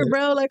yourself. Weird,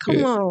 bro. Like,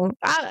 come on.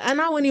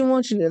 I wouldn't even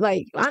want you to,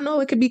 like, I know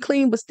it could be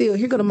clean, but still,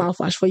 here go the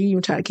mouthwash for you. You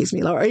try to kiss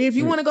me. Or if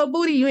you want to go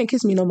booty, you ain't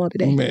kiss me no more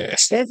today. Man.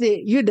 That's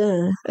it. You're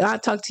done. I'll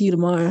talk to you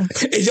tomorrow.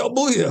 It's your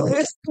booty though.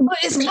 But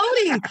it's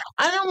booty.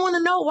 I don't want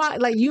to know why.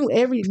 Like, you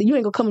ain't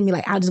gonna come at me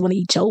like, I just want to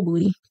eat your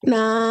booty.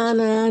 Nah.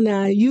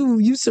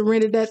 You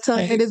surrendered that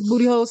tongue and this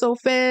booty hole so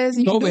fast.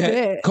 COVID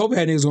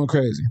had niggas going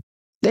crazy.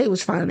 They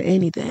was trying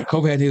anything.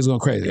 COVID had niggas going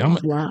crazy. I'm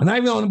not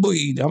even on the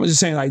booty. I'm just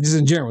saying, like, just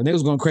in general, they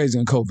was going crazy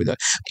on COVID. Like,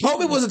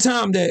 COVID was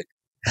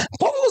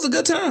a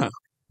good time.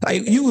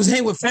 Like, you was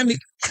hanging with family.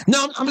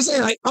 No, I'm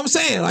saying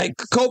like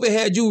COVID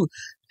had you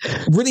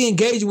really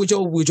engaging with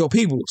your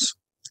peoples,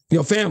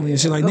 your family and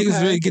shit. Like, niggas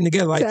really getting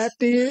together. Like,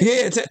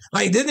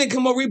 like, didn't they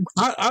come over?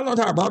 I learned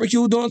how to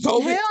barbecue during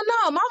COVID. Hell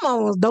no, my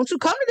mom was, don't you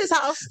come to this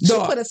house. She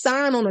put a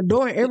sign on the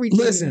door and everything.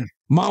 Listen,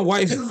 my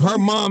wife, her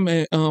mom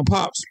and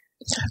pops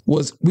we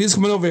was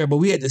coming over there, but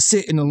we had to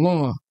sit in the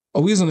lawn.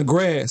 Or we was on the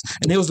grass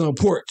and they was on the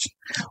porch.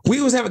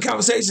 We was having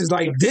conversations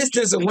like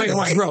distance away.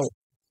 Like, bro,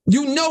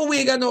 you know we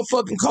ain't got no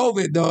fucking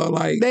COVID, dog.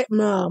 Like,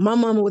 my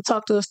mama would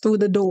talk to us through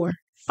the door.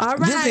 All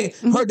right,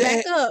 her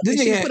dad.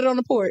 Put it on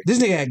the porch. This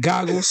nigga had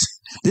goggles.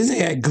 This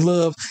nigga had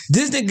gloves.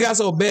 This nigga got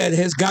so bad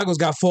his goggles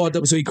got fogged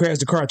up, so he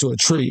crashed the car to a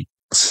tree.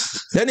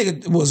 That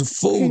nigga was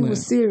fooling. He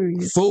was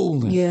serious.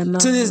 Fooling. Yeah, no.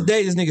 To this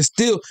day, this nigga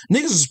still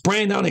niggas was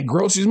spraying down their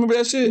groceries. Remember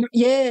that shit?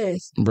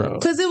 Yes, bro.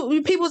 Because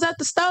people was at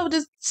the stove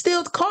just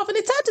still coughing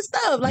and touching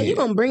stuff. Like you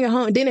gonna bring it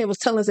home. Then they was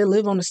telling us they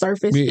live on the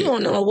surface. You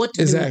don't know what to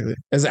do. Exactly.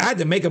 I had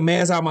to make a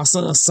mask out of my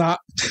son's sock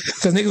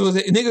because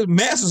niggas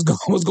mask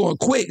was going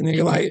quick.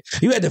 Nigga, like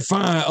you had to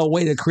find a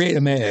way to create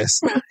a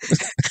mask.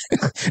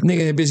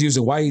 Nigga, that bitch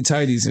using white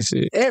tighties and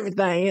shit.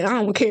 Everything.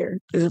 I don't care.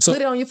 Just put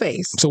it on your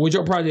face. So with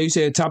your project, you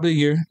said top of the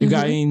year. You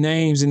got any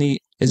names?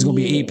 It's gonna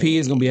be an EP.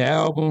 It's gonna be an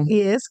album.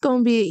 Yeah, it's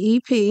gonna be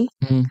an EP,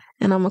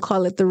 and I'm gonna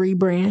call it the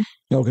Rebrand.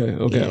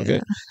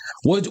 Okay.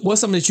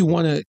 What's something that you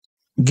want to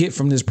get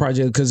from this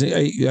project? Because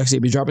you actually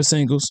be dropping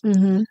singles.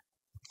 Mm-hmm.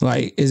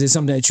 Like, is it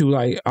something that you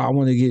like? I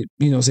want to get,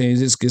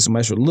 just get some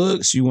extra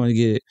looks. You want to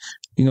get,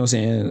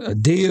 a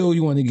deal.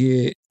 You want to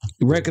get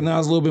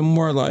recognized a little bit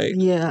more. Like,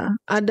 yeah,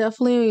 I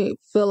definitely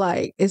feel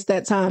like it's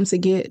that time to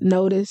get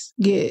noticed.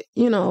 Get,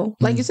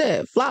 like you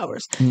said,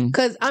 flowers.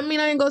 Because I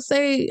ain't gonna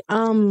say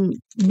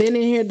been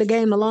in here the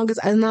game the longest.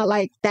 It's not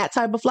like that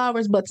type of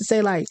flowers, but to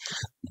say like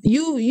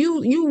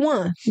you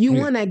won. You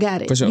won that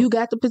got it. Sure. You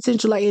got the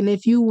potential. Like, and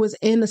if you was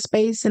in a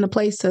space and a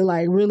place to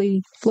like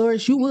really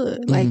flourish, you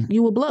would. Like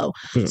you would blow.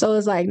 Sure. So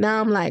it's like now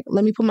I'm like,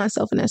 let me put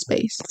myself in that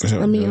space. Sure.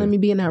 Let me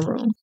be in that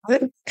room.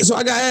 So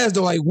I got asked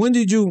though, like, when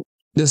did you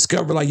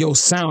discover like your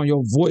sound,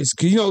 your voice?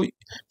 Cause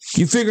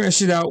you figuring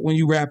shit out when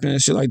you rapping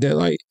and shit like that.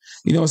 Like,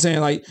 you know what I'm saying?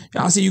 Like,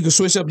 I see you can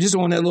switch up just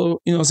on that little,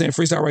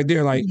 freestyle right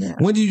there. Like,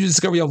 when did you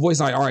discover your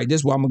voice? Like, all right,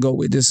 this is what I'm gonna go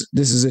with. This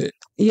is it.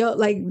 Yo,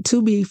 like,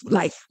 to be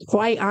like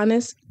quite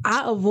honest,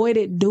 I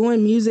avoided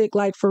doing music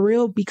like for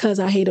real because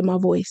I hated my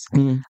voice.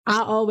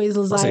 I always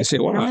was like,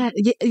 shit, why?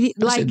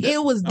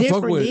 It was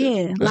different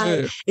then.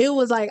 Like, it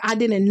was like I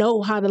didn't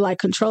know how to like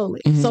control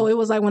it. So it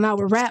was like when I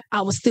would rap,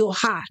 I was still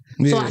high.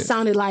 So I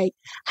sounded like,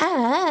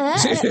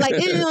 like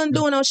it wasn't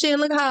doing no shit.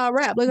 Look how I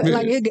rap.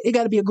 Like it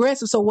got to be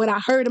aggressive. So what I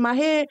heard in my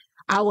head,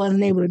 I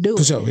wasn't able to do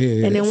it. Sure,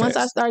 and then once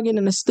I started getting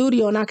in the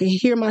studio and I could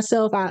hear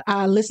myself,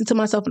 I listened to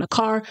myself in the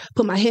car,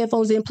 put my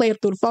headphones in, play it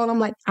through the phone. I'm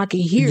like, I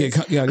can hear it.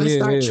 I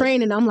start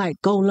training. I'm like,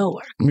 go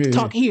lower,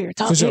 talk here,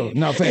 talk here. Sure.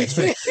 No, facts.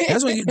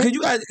 That's what because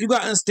you got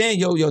to understand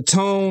your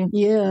tone.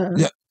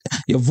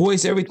 Your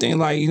voice, everything.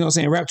 Like,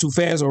 rap too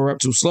fast or rap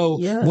too slow.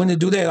 When to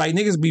do that, like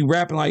niggas be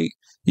rapping like.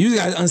 You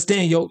gotta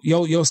understand your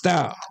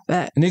style.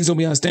 Facts. Niggas don't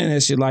be understanding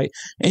that shit. Like,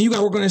 and you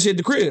gotta work on that shit at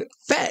the crib.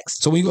 Facts.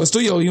 So when you go to the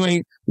studio, you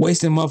ain't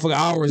wasting motherfucking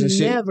hours and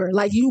shit. Never.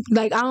 Like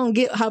I don't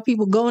get how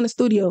people go in the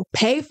studio,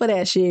 pay for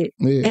that shit,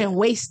 and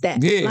waste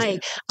that.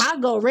 Like, I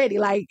go ready.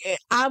 Like,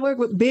 I work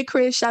with Big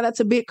Chris. Shout out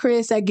to Big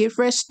Chris at Get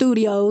Fresh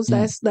Studios.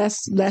 That's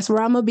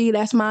where I'm gonna be.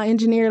 That's my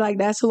engineer. Like,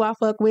 that's who I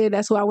fuck with.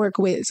 That's who I work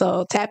with.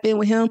 So tap in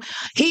with him.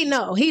 He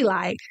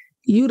like.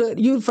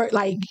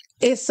 Like,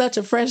 it's such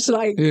a fresh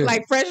like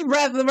fresh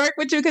breath to work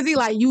with you because he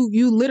like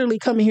you literally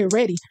come in here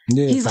ready.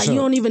 He's like, you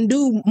don't even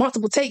do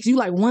multiple takes. You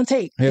like one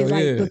take. It's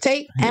like the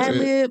take, ad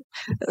lib,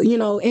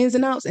 ins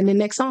and outs, and the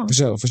next song.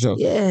 For sure.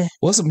 Yeah.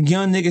 What's some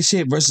young nigga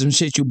shit versus some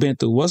shit you been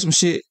through? What's some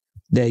shit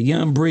that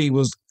young Brii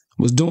was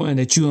doing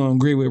that you don't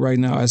agree with right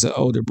now as an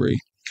older Brii?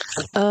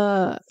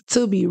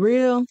 To be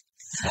real,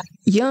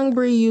 young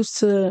Brii used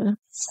to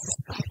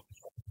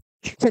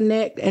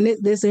connect, and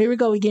here we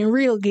go, we getting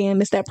real again.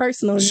 It's that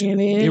personal again,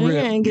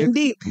 man. Getting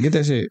deep. Get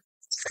that shit.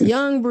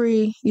 Young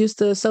Brii used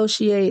to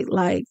associate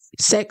like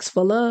sex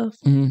for love.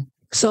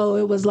 So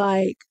it was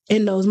like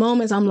in those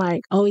moments, I'm like,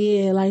 oh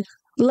yeah, like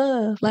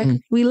love, like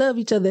we love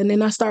each other, and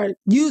then I start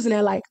using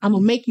that like I'm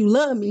gonna make you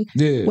love me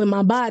with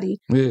my body.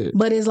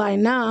 But it's like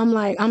now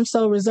I'm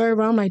so reserved.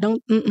 I'm like,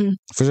 don't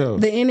for sure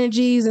the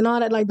energies and all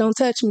that, like don't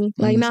touch me.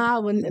 Like now I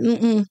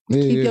wouldn't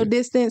keep your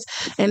distance.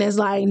 And it's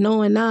like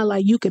knowing now,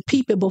 like you could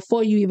peep it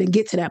before you even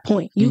get to that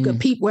point. You could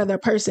peep whether a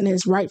person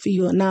is right for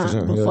you or not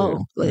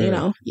before.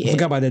 I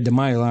forgot about that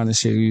Damani line and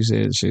shit. You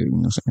said shit.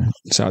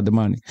 Shout out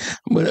Damani,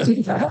 but.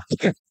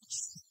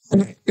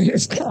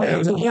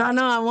 Yeah, I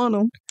know I want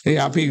them.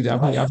 Yeah, I peeped. You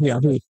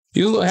was a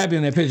little happy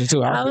in that picture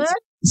too. I was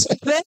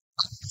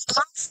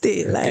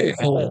still like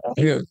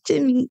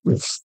Jimmy.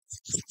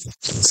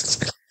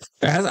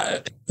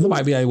 It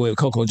might be like with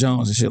Coco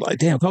Jones and shit. Like,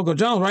 damn, Coco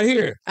Jones right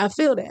here. I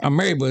feel that. I'm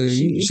married, but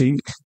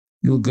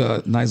you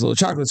got a nice little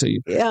chocolate to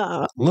you.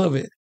 Yeah, love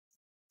it.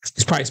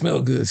 It's probably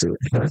smell good too.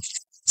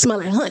 Smell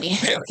like honey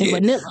and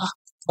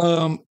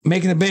vanilla.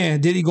 Making a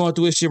band. Diddy going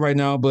through his shit right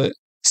now, but.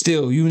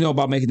 Still, you know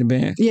about making the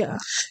band. Yeah.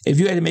 If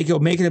you had to make your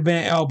Making the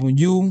Band album,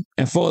 you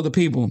and 4 other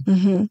people,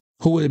 who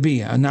would it be?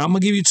 Now I'm gonna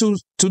give you two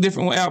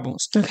different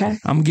albums. Okay.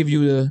 I'm gonna give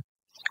you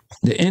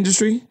the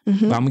industry, but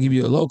I'm gonna give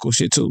you the local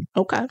shit too.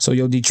 Okay. So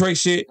your Detroit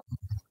shit,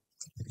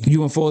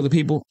 you and 4 other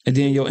people, and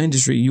then your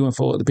industry, you and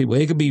 4 other people.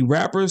 It could be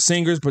rappers,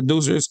 singers,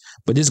 producers,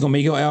 but this is gonna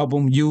make your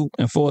album, you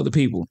and 4 other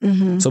people.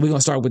 So we're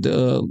gonna start with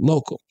the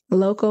local.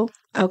 Local.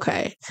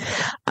 Okay.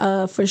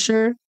 For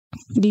sure,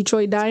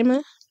 Detroit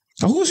Diamond.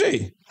 Oh, who's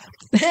she?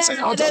 That's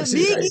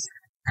Biggie.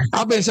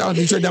 I've been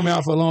shouting Detroit Dummy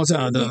out for a long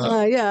time,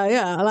 though.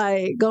 Yeah.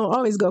 Like,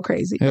 always go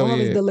crazy. Hell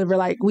Always deliver.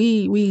 Like,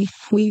 we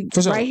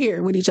For sure. right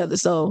here with each other.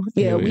 So,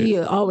 yeah, we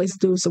always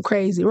do some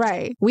crazy.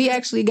 Right. We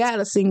actually got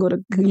a single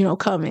to,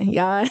 coming,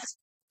 y'all.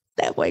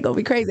 That boy gonna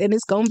be crazy. And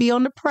it's gonna be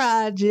on the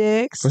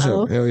project. For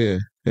sure. Hell yeah.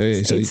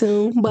 Stay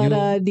tuned.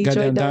 But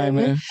Detroit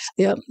Diamond.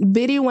 Yep.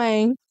 Biddy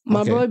Wayne.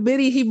 My boy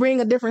Biddy, he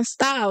bring a different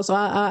style. So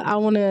I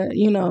wanna,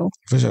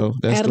 for sure.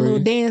 That's add a little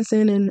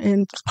dancing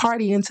and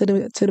party into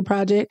the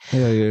project.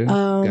 Hell yeah.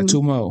 Got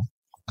 2 more.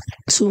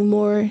 2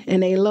 more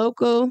and they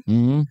local.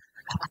 Mm-hmm.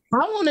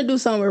 I wanna do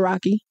something with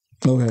Rocky.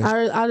 Okay.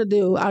 I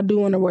do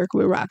want to work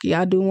with Rocky.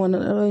 I do want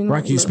to.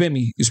 Rocky, you spin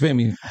me.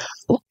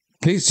 Oh.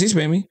 She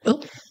spin me. Oh.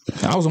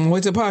 I was on my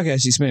way to the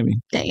podcast. She spin me.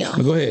 Damn.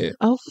 But go ahead.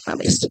 Oh, I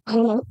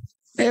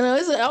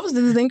was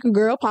just thinking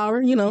girl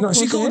power. No,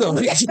 she cool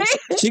though.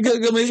 She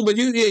good, but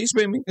you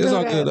spin me. It's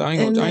all good. I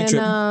ain't tripping.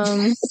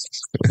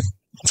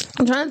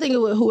 I'm trying to think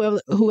of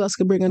who else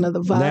could bring another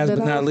vibe. Last that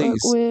but not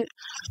least. With.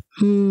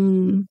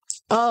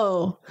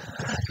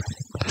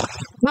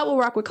 I will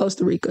rock with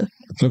Costa Rica.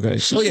 Okay.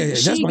 That's my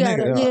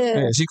nigga.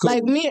 Yeah, she cool.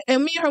 Like me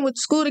and her went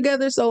to school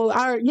together, so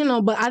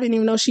but I didn't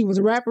even know she was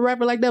a rapper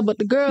like that. But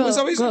the girl,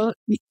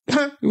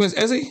 You was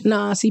Essie?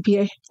 Nah,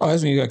 CPA. Oh,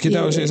 that's when you got kicked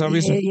out of shit,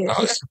 Southeastern? Yeah.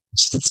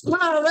 No,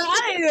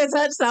 I didn't even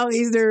touch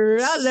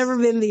Southeastern. I've never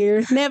been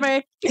there.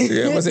 Never.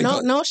 Yeah,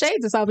 no shade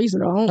to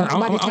Southeastern. I'm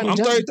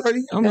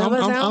 30.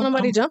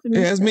 Nobody jumping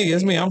me. Yeah,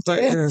 it's me. I'm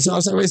 30.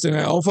 Southeastern,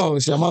 old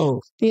folks. I'm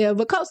old. Yeah,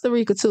 but Costa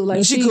Rica too.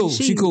 Like she cool.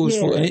 She cool as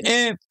fuck.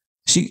 And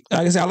she,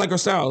 like I said, I like her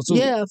style too.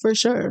 Yeah, for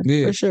sure.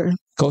 Yeah. For sure.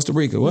 Costa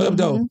Rica. What up,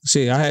 though?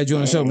 Shit, I had you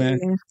on the show, man.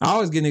 I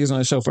always get niggas on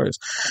the show first.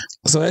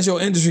 So that's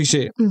your industry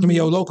shit. Give me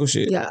your local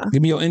shit. Yeah.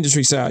 Give me your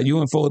industry side. You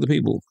and 4 other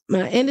people.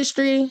 My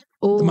industry.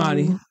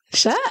 Money.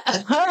 Shut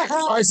up.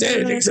 I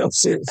said it. So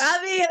shit.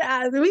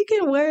 I mean, we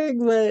can work,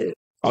 but.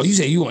 Oh, you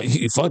say you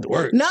fuck the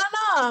work. No.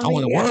 I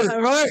want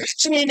to work.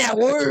 She ain't that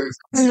work.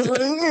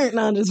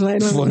 No, I'm just like,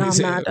 no, I'm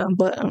not done.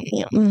 But,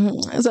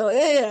 So,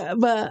 yeah.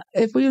 But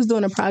if we was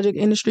doing a project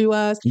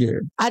industry-wise,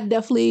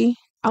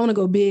 I want to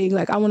go big.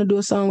 Like, I want to do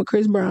a song with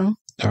Chris Brown.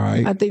 All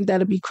right. I think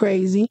that'd be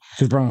crazy.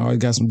 Chris Brown always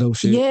got some dope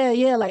shit.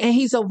 Yeah. Like, and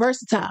he's so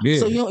versatile.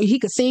 Yeah. So, he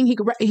could sing, he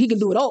could rap, he can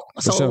do it all.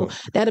 So, sure.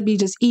 That'd be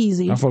just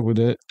easy. I fuck with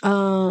that.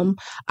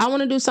 I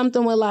want to do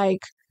something with,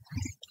 like,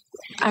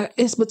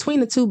 it's between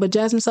the two, but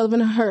Jasmine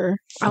Sullivan and her.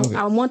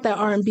 I want that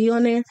R&B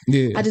on there.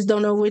 Yeah. I just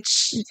don't know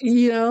which,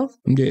 Yeah.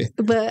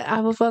 But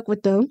I will fuck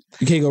with them.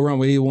 You can't go wrong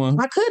with either one.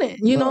 I couldn't,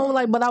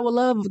 but I would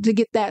love to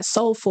get that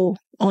soulful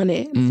on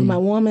it for my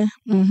woman.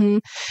 Mm-hmm.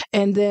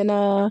 And then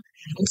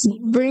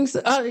brings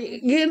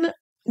again.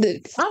 I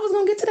was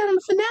gonna get to that on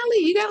the finale.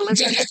 You gotta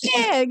look at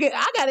it.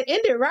 I gotta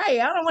end it right.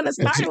 I don't want to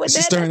start with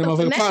that. Stirring them up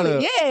in the pot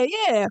up.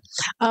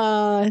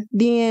 Yeah.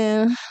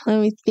 Then let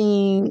me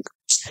think.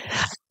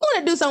 I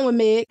want to do something with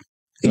Meg.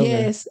 Okay.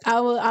 Yes,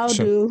 I'll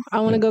do.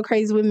 I want to go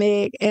crazy with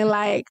Meg, and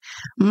like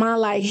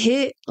my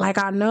hit. Like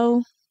I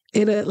know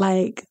it'll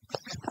like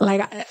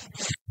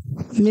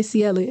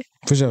Missy Elliott.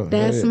 For sure.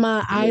 That's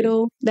my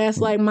idol. That's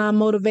like my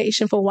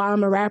motivation for why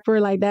I'm a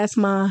rapper. Like that's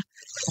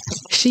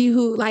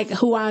who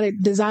I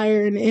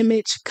desire an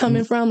image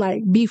coming from.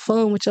 Like be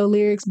fun with your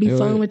lyrics, be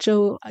fun with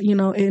your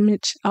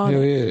image. All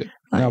Hell that. Yeah.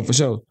 Like, no,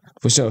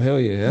 for sure. Hell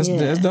yeah.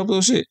 That's dope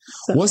little shit.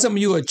 So, what's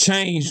something you would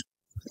change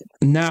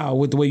now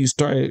with the way you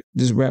started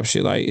this rap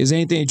shit? Like, is there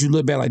anything that you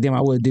look back like, damn,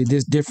 I would have did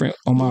this different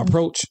on my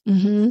approach?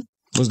 Mm-hmm.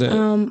 What's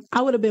that?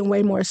 I would have been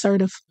way more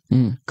assertive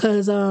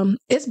because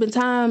it's been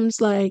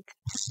times like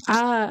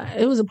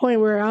it was a point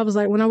where I was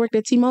like, when I worked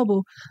at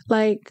T-Mobile,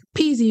 like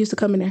Peasy used to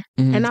come in there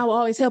and I would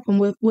always help him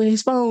with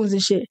his phones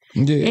and shit.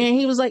 Yeah. And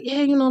he was like,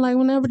 yeah, like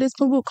whenever this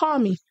people call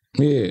me.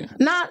 Yeah.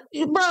 Not,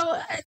 bro,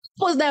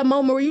 was that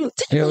moment where you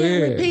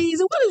Peasy,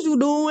 what is you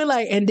doing?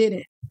 Like, and did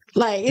it.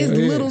 Like it's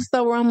little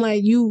stuff where I'm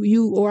like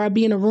you or I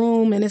be in a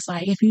room and it's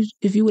like if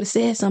you would have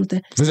said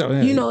something,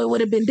 it would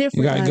have been different.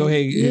 You gotta go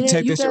ahead and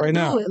take this shit right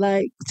now.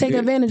 Like take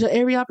advantage of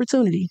every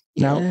opportunity.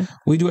 Now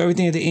we do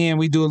everything at the end.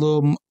 We do a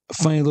little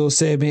funny little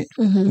segment.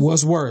 Mm-hmm.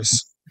 What's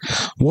worse?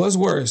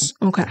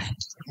 Okay.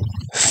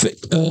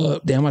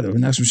 Damn, I done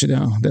knocked some shit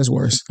down. That's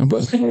worse.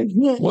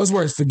 What's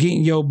worse?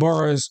 Forgetting your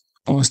bars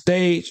on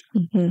stage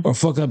or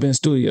fuck up in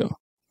studio?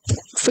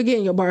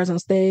 Forgetting your bars on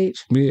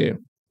stage. Yeah.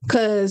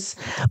 Cause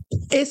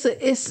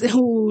it's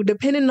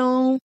depending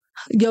on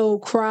your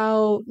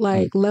crowd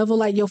level,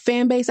 like your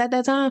fan base at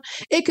that time,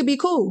 it could be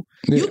cool.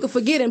 Yeah. You could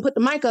forget and put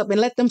the mic up and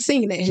let them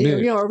sing that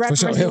shit. A rapper,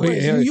 sure.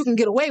 You can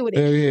get away with it.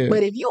 Yeah.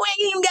 But if you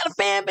ain't even got a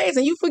fan base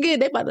and you forget,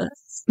 they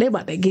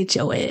about to get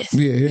your ass.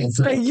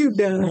 Yeah. You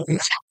done.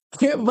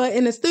 But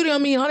in the studio,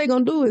 all they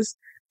gonna do is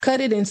cut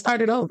it and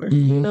start it over.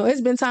 Mm-hmm.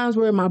 It's been times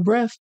where my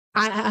breath.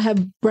 I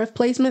have breath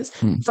placements.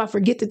 If I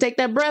forget to take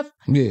that breath,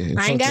 I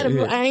ain't got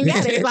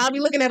it. So I'll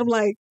be looking at them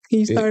like, can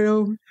you start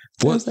over?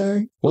 I'm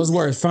sorry. What's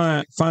worse,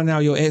 find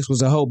out your ex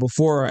was a hoe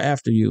before or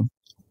after you?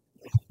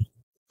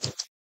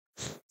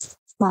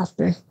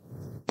 After.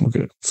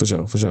 Okay, for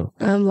sure.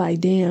 I'm like,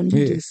 damn,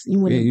 you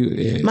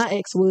went. My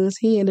ex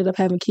he ended up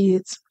having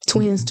kids,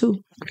 twins too.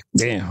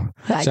 Damn,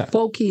 like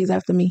 4 kids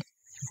after me.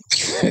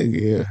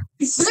 Yeah.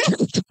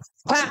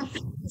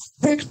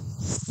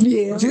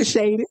 Yeah, I'm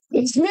shaded.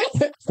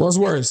 What's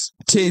worse,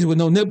 titties with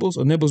no nipples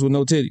or nipples with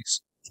no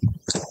titties?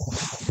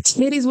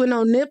 Titties with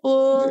no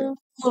nipples.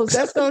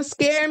 That's gonna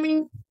scare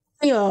me.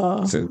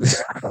 Yeah.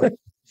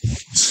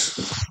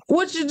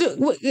 What you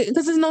do?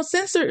 Because there's no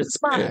censor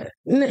spot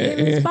in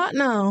the spot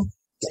now.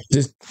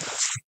 Just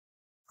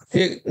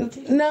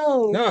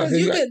no,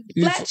 you get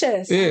flat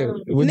chest.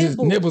 With just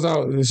nipples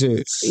out and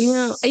shit.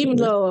 Even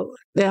though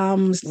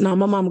no,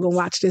 my mama gonna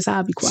watch this,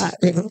 I'll be quiet.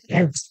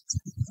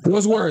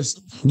 What's worse,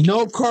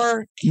 no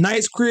car,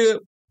 nice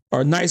crib,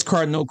 or nice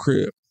car, no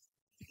crib?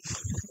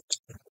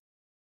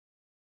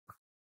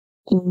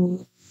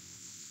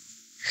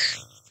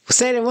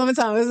 Say that one more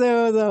time. What's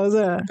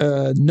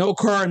that? No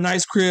car,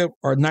 nice crib,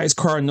 or nice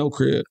car, no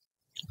crib?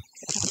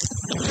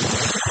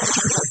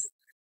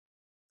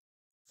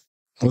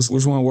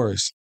 Which one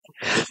worse?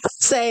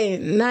 Say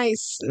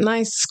nice.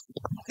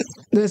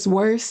 That's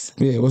worse.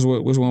 Yeah, which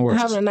one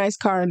worse? Having a nice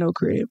car and no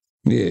crib.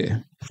 Yeah.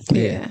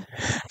 I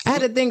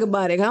had to think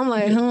about it. I'm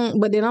like,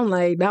 but then I'm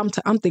like, I'm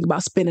thinking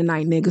about spending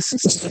night, niggas.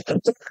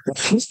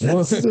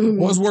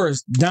 What's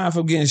worse, dying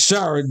from getting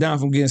shot or dying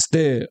from getting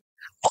stabbed?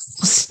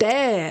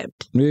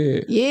 Stabbed.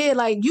 Yeah,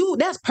 like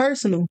that's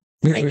personal.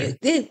 Like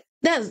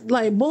that's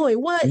like, boy,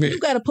 what you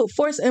got to put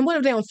force, and what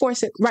if they don't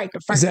force it right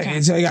the first time?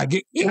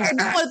 Exactly.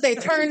 What if they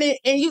turn it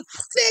and you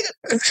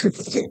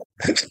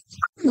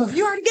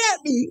already got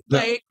me?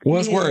 Like,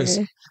 what's worse?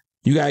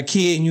 You got a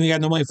kid and you ain't got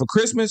no money for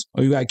Christmas,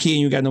 or you got a kid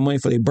and you got no money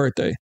for their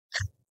birthday?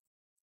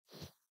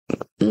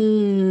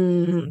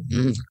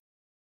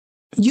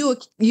 You a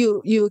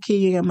kid,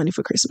 you got money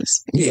for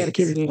Christmas. You got a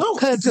kid again.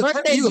 Because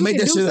birthday, you can make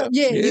that shit up.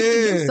 Yeah, you can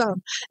do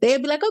something.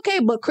 They'd be like, okay,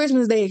 but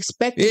Christmas they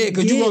expect. Yeah,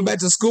 because you going back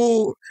to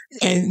school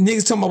and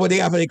niggas talking about what they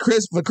got for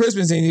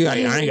Christmas, and you like,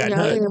 I ain't got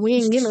nothing. We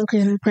ain't getting no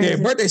Christmas present.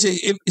 Yeah, birthday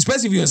shit,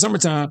 especially if you're in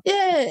summertime.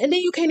 Yeah, and then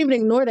you can't even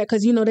ignore that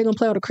because they're gonna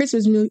play all the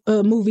Christmas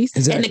movies,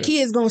 and the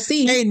kids gonna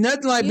see. Ain't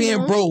nothing like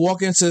being broke,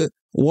 walking into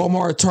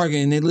Walmart or Target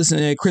and they listen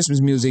to that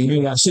Christmas music. You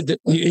ain't got shit.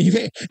 You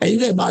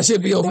can't buy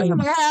shit for your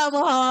family. Have a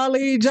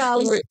holly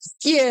jolly.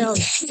 Yeah,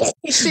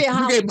 shit,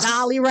 holly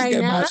jolly right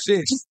now.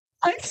 Shit.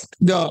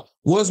 No,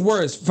 what's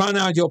worse? Find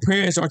out your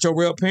parents aren't your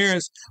real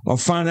parents, or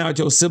find out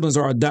your siblings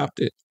are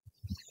adopted?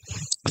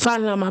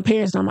 Finding out my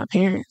parents not my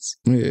parents.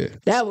 Yeah,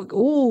 that would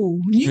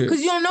because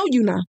you don't know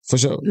you now for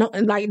sure. No,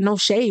 like no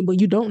shade, but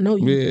you don't know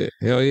you. Yeah,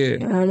 hell yeah.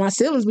 My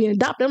siblings being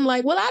adopted, I'm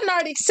like, well, I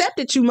already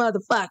accepted you,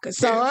 motherfucker.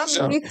 So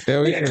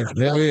hell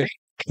yeah.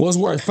 What's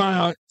worse?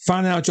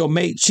 Find out your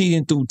mate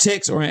cheating through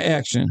text or in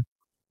action?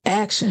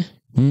 Action.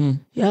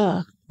 Mm-hmm.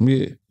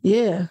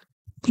 Yeah.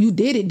 You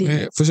did it,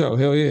 yeah, for sure.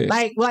 Hell yeah.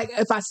 Like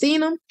if I seen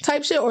them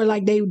type shit, or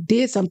like they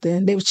did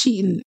something, they was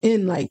cheating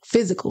in like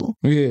physical.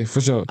 Yeah, for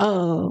sure.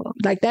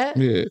 Like that.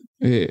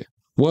 Yeah.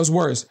 What's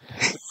worse,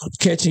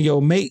 catching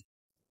your mate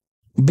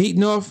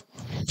beating off,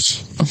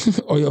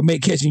 or your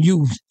mate catching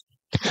you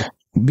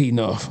beating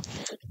off?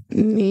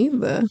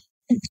 Neither.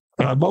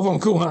 Both of them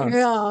cool, huh?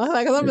 Yeah.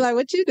 Like I'm like,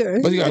 what you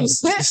doing? But you gotta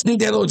sneak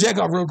that little jack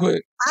off real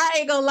quick. I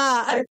ain't gonna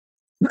lie.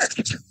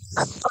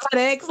 I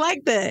ex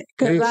like that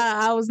because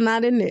I was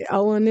not in it. I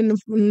wasn't in the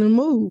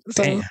mood.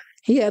 So damn.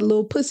 He had a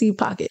little pussy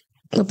pocket,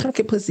 a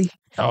pocket pussy.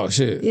 Oh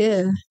shit!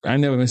 Yeah, I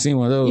never been seen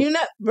one of those. You know,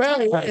 bro?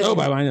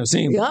 Nobody I never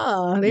seen.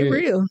 Yeah, they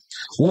real.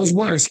 What's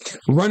worse,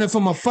 running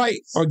from a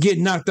fight or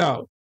getting knocked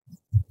out?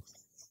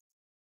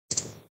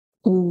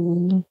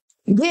 Ooh.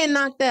 Getting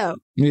knocked out.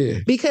 Yeah.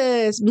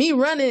 Because me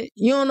running,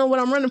 you don't know what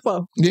I'm running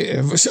for.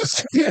 Yeah, for sure.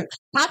 Yeah.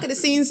 I could have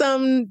seen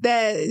something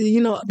that,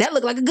 that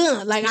looked like a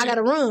gun. Like, I got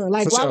to run.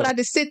 Like, for why would I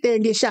just sit there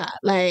and get shot?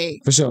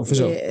 Like, for sure.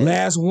 Yeah.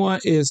 Last one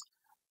is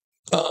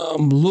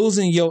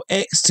losing your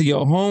ex to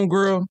your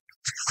homegirl.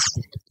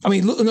 I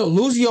mean,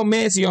 losing your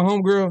man to your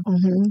homegirl,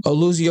 or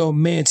losing your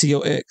man to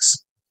your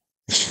ex.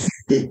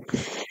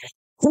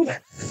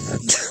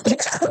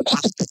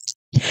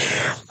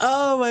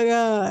 Oh, my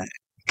God.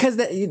 Because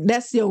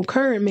that's your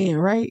current man,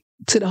 right?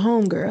 To the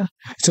homegirl.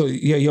 So,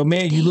 yeah, your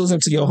man, you lose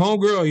him to your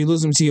homegirl, or you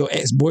lose him to your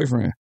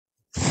ex-boyfriend?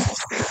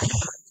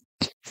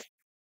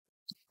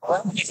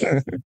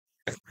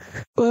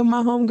 Well,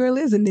 my homegirl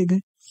is a nigga.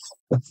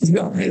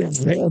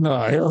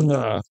 Hell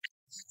no.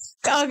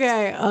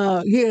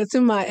 Okay,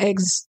 to my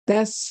ex,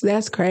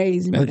 that's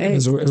crazy.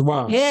 It's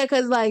wild. Yeah,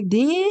 because like,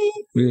 damn.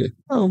 Yeah.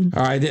 All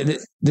right,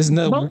 this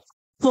another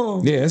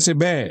one. Yeah, that's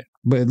bad.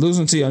 But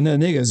losing to another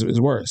nigga is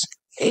worse.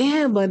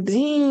 Yeah, but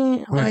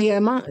then,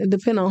 it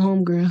depend on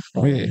homegirl.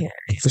 Yeah,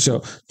 for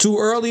sure. Too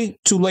early,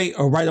 too late,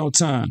 or right on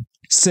time?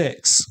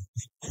 Sex.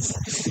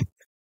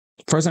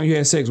 First time you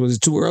had sex, was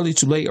it too early,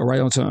 too late, or right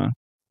on time?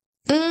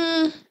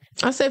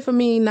 I say for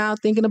me now,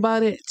 thinking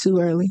about it, too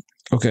early.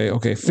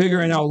 Okay.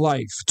 Figuring out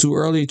life. Too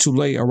early, too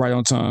late, or right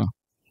on time?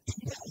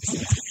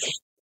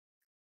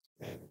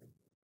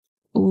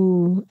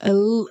 Ooh, a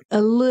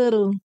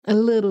little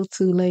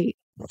too late.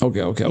 Okay.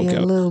 Yeah,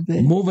 a little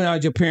bit. Moving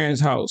out your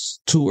parents' house,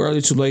 too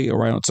early, too late, or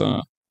right on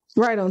time?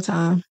 Right on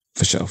time.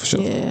 For sure.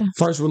 Yeah.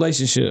 First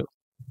relationship.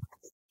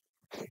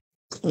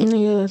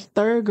 Yeah,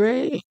 3rd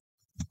grade.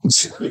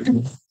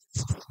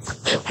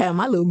 Had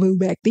my little boo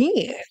back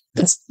then.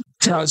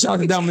 Shout out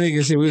to Dominique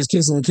and shit. We was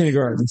kissing in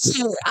kindergarten.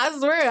 I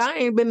swear, I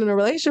ain't been in a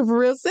relationship for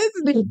real since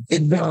then.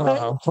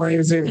 Nah, plain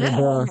as hell,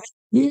 bro.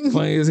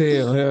 Plain as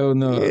hell. Hell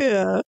no.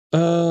 Yeah.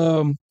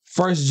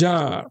 First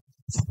job.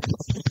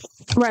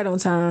 Right on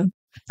time.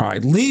 All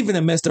right. Leaving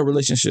a messed up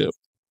relationship.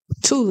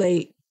 Too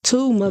late.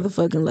 Too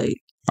motherfucking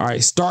late. All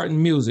right.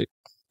 Starting music.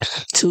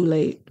 Too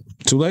late.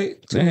 Too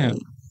late? Damn.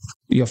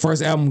 Your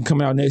first album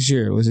coming out next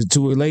year. Was it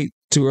too late?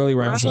 Too early?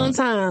 Right on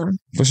time.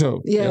 For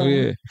sure.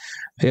 Yeah.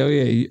 Hell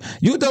yeah.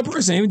 You a dope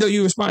person, even though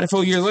you responded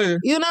 4 years later.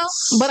 You know,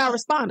 but I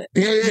responded.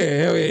 Hell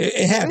yeah.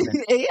 It happened.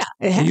 Yeah,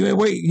 it happened. You ain't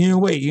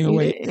wait.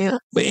 Yeah.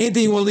 But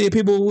anything you want to leave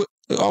people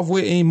off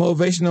with, any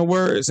motivational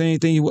words,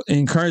 anything you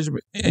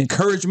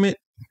encouragement?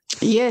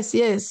 Yes.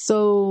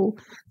 So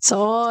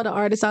all the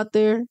artists out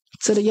there,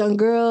 to the young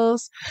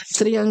girls,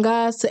 to the young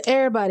guys, to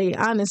everybody,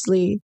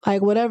 honestly,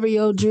 like whatever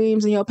your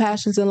dreams and your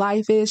passions in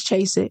life is,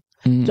 chase it.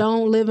 Mm-hmm.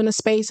 Don't live in a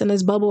space in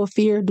this bubble of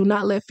fear. Do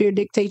not let fear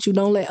dictate you.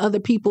 Don't let other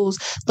people's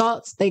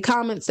thoughts, they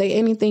comments, say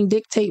anything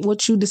dictate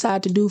what you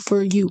decide to do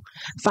for you.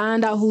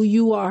 Find out who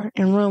you are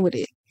and run with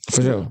it.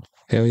 For sure.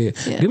 Hell yeah.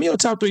 Give me your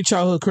top 3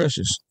 childhood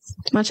crushes.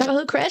 My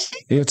childhood crushes?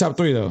 Yeah, top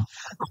 3 though.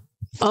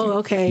 Oh,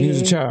 okay. You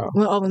was a child.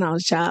 Well, when I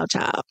was a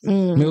child.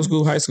 Middle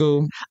school, high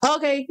school.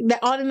 Okay,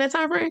 all in that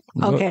time frame.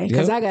 Okay,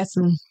 because I got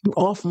some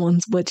off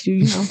ones, but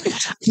you know,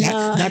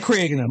 not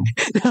Craig and them,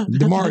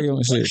 the Mario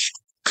and shit.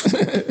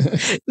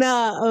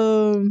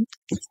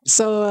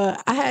 So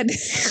I had.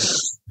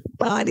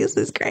 Oh, this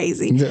is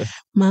crazy. Yeah.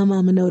 My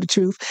mama know the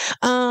truth.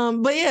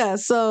 But yeah,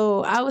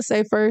 so I would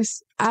say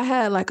first I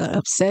had like an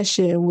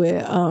obsession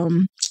with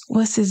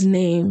what's his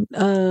name?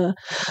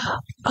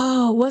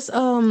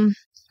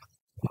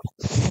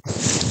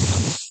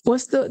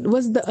 What's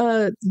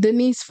the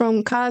Denise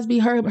from Cosby?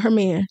 Her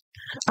man.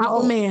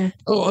 Our man.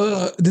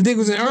 The nigga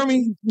was in the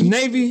Army,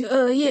 Navy.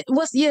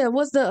 What's the what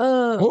was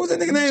that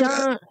nigga name?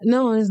 John?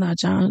 No, it's not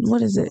John.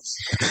 What is it?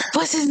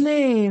 What's his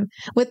name?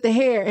 With the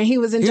hair, and he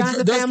was in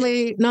Johnson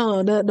Family.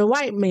 No, the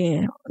white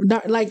man,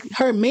 like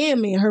her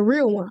man, her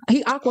real one.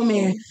 He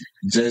Aquaman.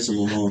 Jason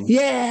Momoa.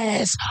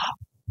 Yes.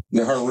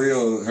 Her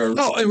real. In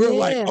real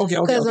life. Okay.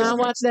 Because when I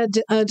watched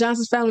that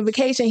Johnson's Family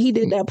Vacation, he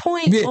did that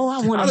point. Yeah. Oh, I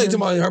was talking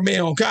about her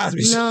man on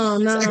Cosby. No.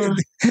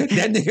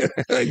 That nigga,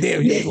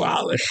 damn, he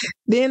wild.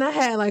 Then I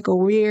had like a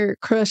weird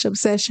crush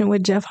obsession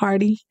with Jeff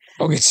Hardy.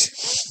 Okay.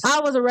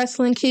 I was a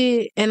wrestling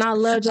kid, and I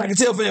loved Jeff. I can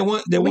tell from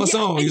that one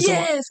song.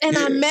 Yes, and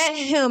I met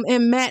him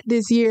in Matt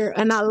this year,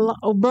 and I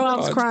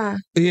was crying.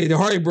 Yeah, the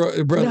Hardy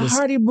brothers. The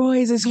Hardy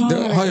Boys is hard.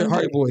 The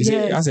Hardy Boys.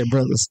 Yes. Yeah, I said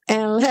brothers.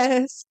 And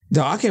last.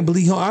 No, I can't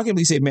believe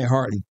you said Matt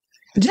Hardy.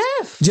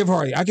 Jeff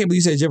Hardy. I can't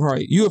believe you said Jeff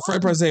Hardy. You a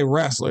first person to say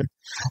wrestler.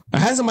 I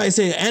had somebody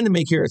say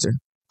anime character.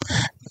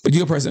 But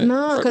you're a person.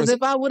 No, because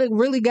if I would have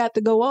really got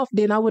to go off,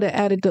 then I would have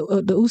added the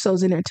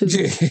Usos in there too.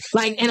 Yeah.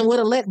 And would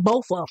have let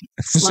both of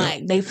them.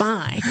 Like, they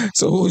fine.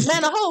 So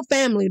man, the whole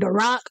family, The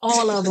Rock,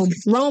 all of them.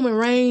 Roman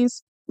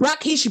Reigns.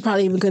 Rikishi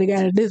probably even could have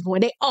got it at this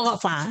point. They all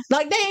fine.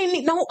 Like, they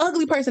ain't no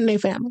ugly person in their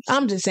family.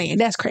 I'm just saying,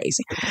 that's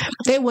crazy.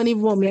 They wouldn't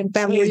even want me in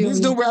family. Yeah, these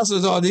new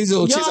wrestlers are these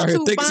little chicks out here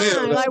thick as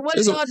hell. Like, what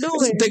are y'all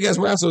doing? Thick ass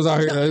wrestlers out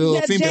here. Little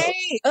female.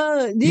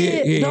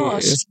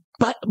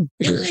 But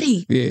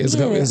beauty. Yeah, it's a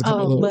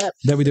couple of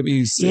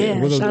WWE's.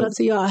 Yeah, shout out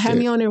to y'all. Have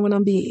me on there when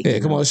I'm big. Yeah,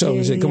 come on, show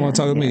me shit. Come on,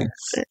 talk to me.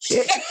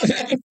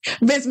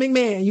 Vince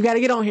McMahon, you got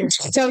to get on here.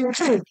 Tell me the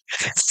truth.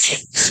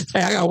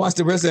 Hey, I got to watch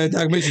the rest of that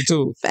documentary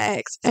too.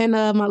 Facts. And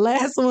my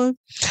last one,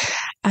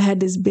 I had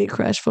this big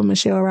crush for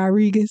Michelle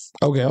Rodriguez.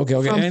 Okay.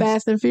 From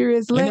Fast and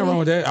Furious. Ain't nothing wrong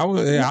with that.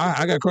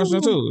 I got a crush on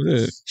her too.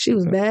 Yeah. She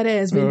was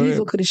badass. Vin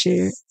Diesel could have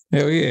shared.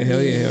 Hell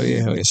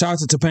yeah. Shout out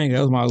to Topanga. That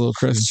was my little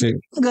crush chick.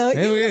 Hell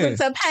yeah.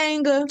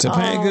 Topanga.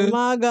 Oh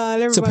my God.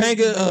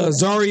 Topanga,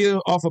 Zaria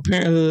off of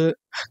Parenthood,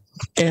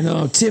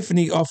 and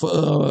Tiffany off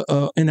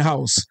of In the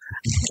House.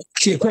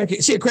 She a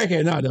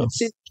crackhead now though.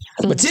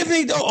 But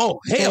Tiffany though,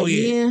 hell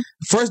yeah.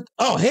 First,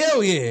 hell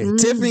yeah. Mm-hmm.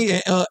 Tiffany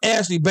and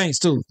Ashley Banks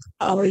too.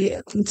 Oh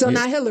yeah. So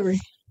not Hillary.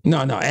 No,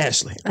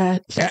 Ashley.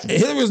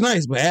 Hillary was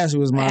nice, but Ashley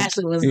was my.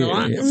 Ashley was the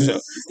one. Yeah, for sure.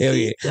 Hell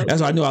yeah.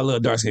 That's why I knew I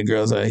love dark skinned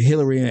girls.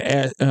 Hillary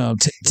and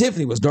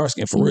Tiffany was dark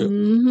skinned for real.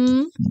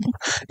 Mm-hmm.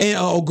 And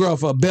old girl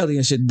for belly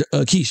and shit,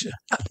 Keisha.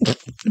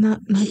 Not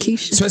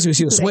Keisha. Especially when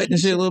she was sweating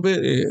and shit a little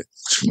bit. Yeah.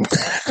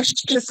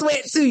 The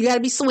sweat too. You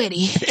gotta be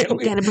sweaty. You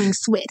gotta bring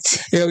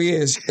sweat. Hell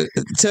yeah.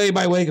 Tell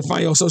everybody where you can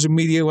find you on social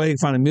media, where you can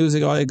find the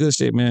music, all that good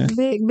shit, man.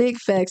 Big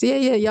facts.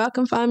 Yeah. Y'all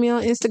can find me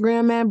on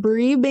Instagram at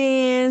Brii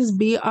Bandss,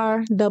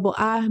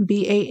 BRIBANDSS,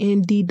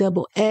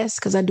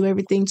 because I do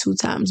everything 2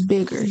 times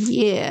bigger.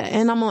 Yeah.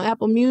 And I'm on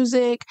Apple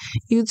Music,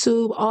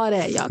 YouTube, all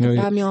that. Y'all can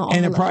find me on all.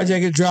 And the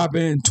project is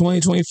dropping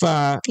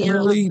 2025,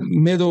 early,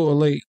 middle, or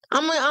late?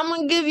 I'm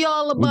gonna give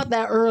y'all about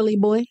that early,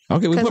 boy.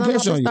 Okay, we put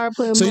pressure on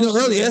you. So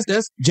early.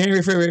 That's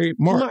January, February,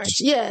 March.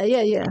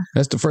 Yeah.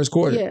 That's the first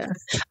quarter. Yeah,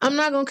 I'm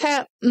not gonna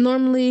cap.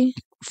 Normally,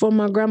 for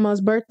my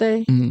grandma's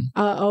birthday,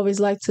 I always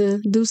like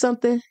to do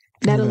something.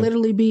 That'll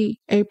literally be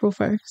April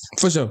 1st.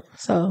 For sure.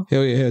 So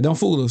hell yeah, don't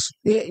fool us.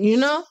 Yeah, you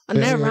know, I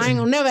ain't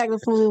gonna never act a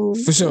fool.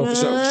 For sure.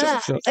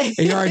 And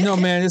you already know,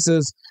 man. This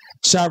is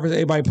Shad vs.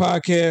 Everybody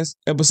podcast,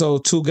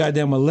 episode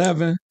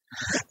 211.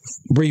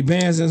 Brii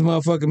Bandss, this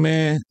motherfucker,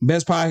 man.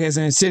 Best podcast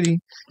in the city.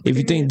 If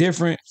you think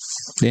different,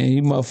 then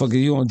you motherfucker,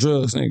 you on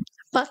drugs, nigga.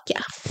 Fuck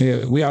yeah.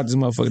 Yeah, we out this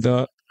motherfucker,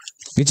 dog.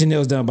 Get your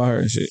nails done by her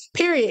and shit.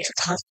 Period.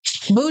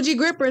 Bougie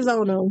grippers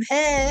on them.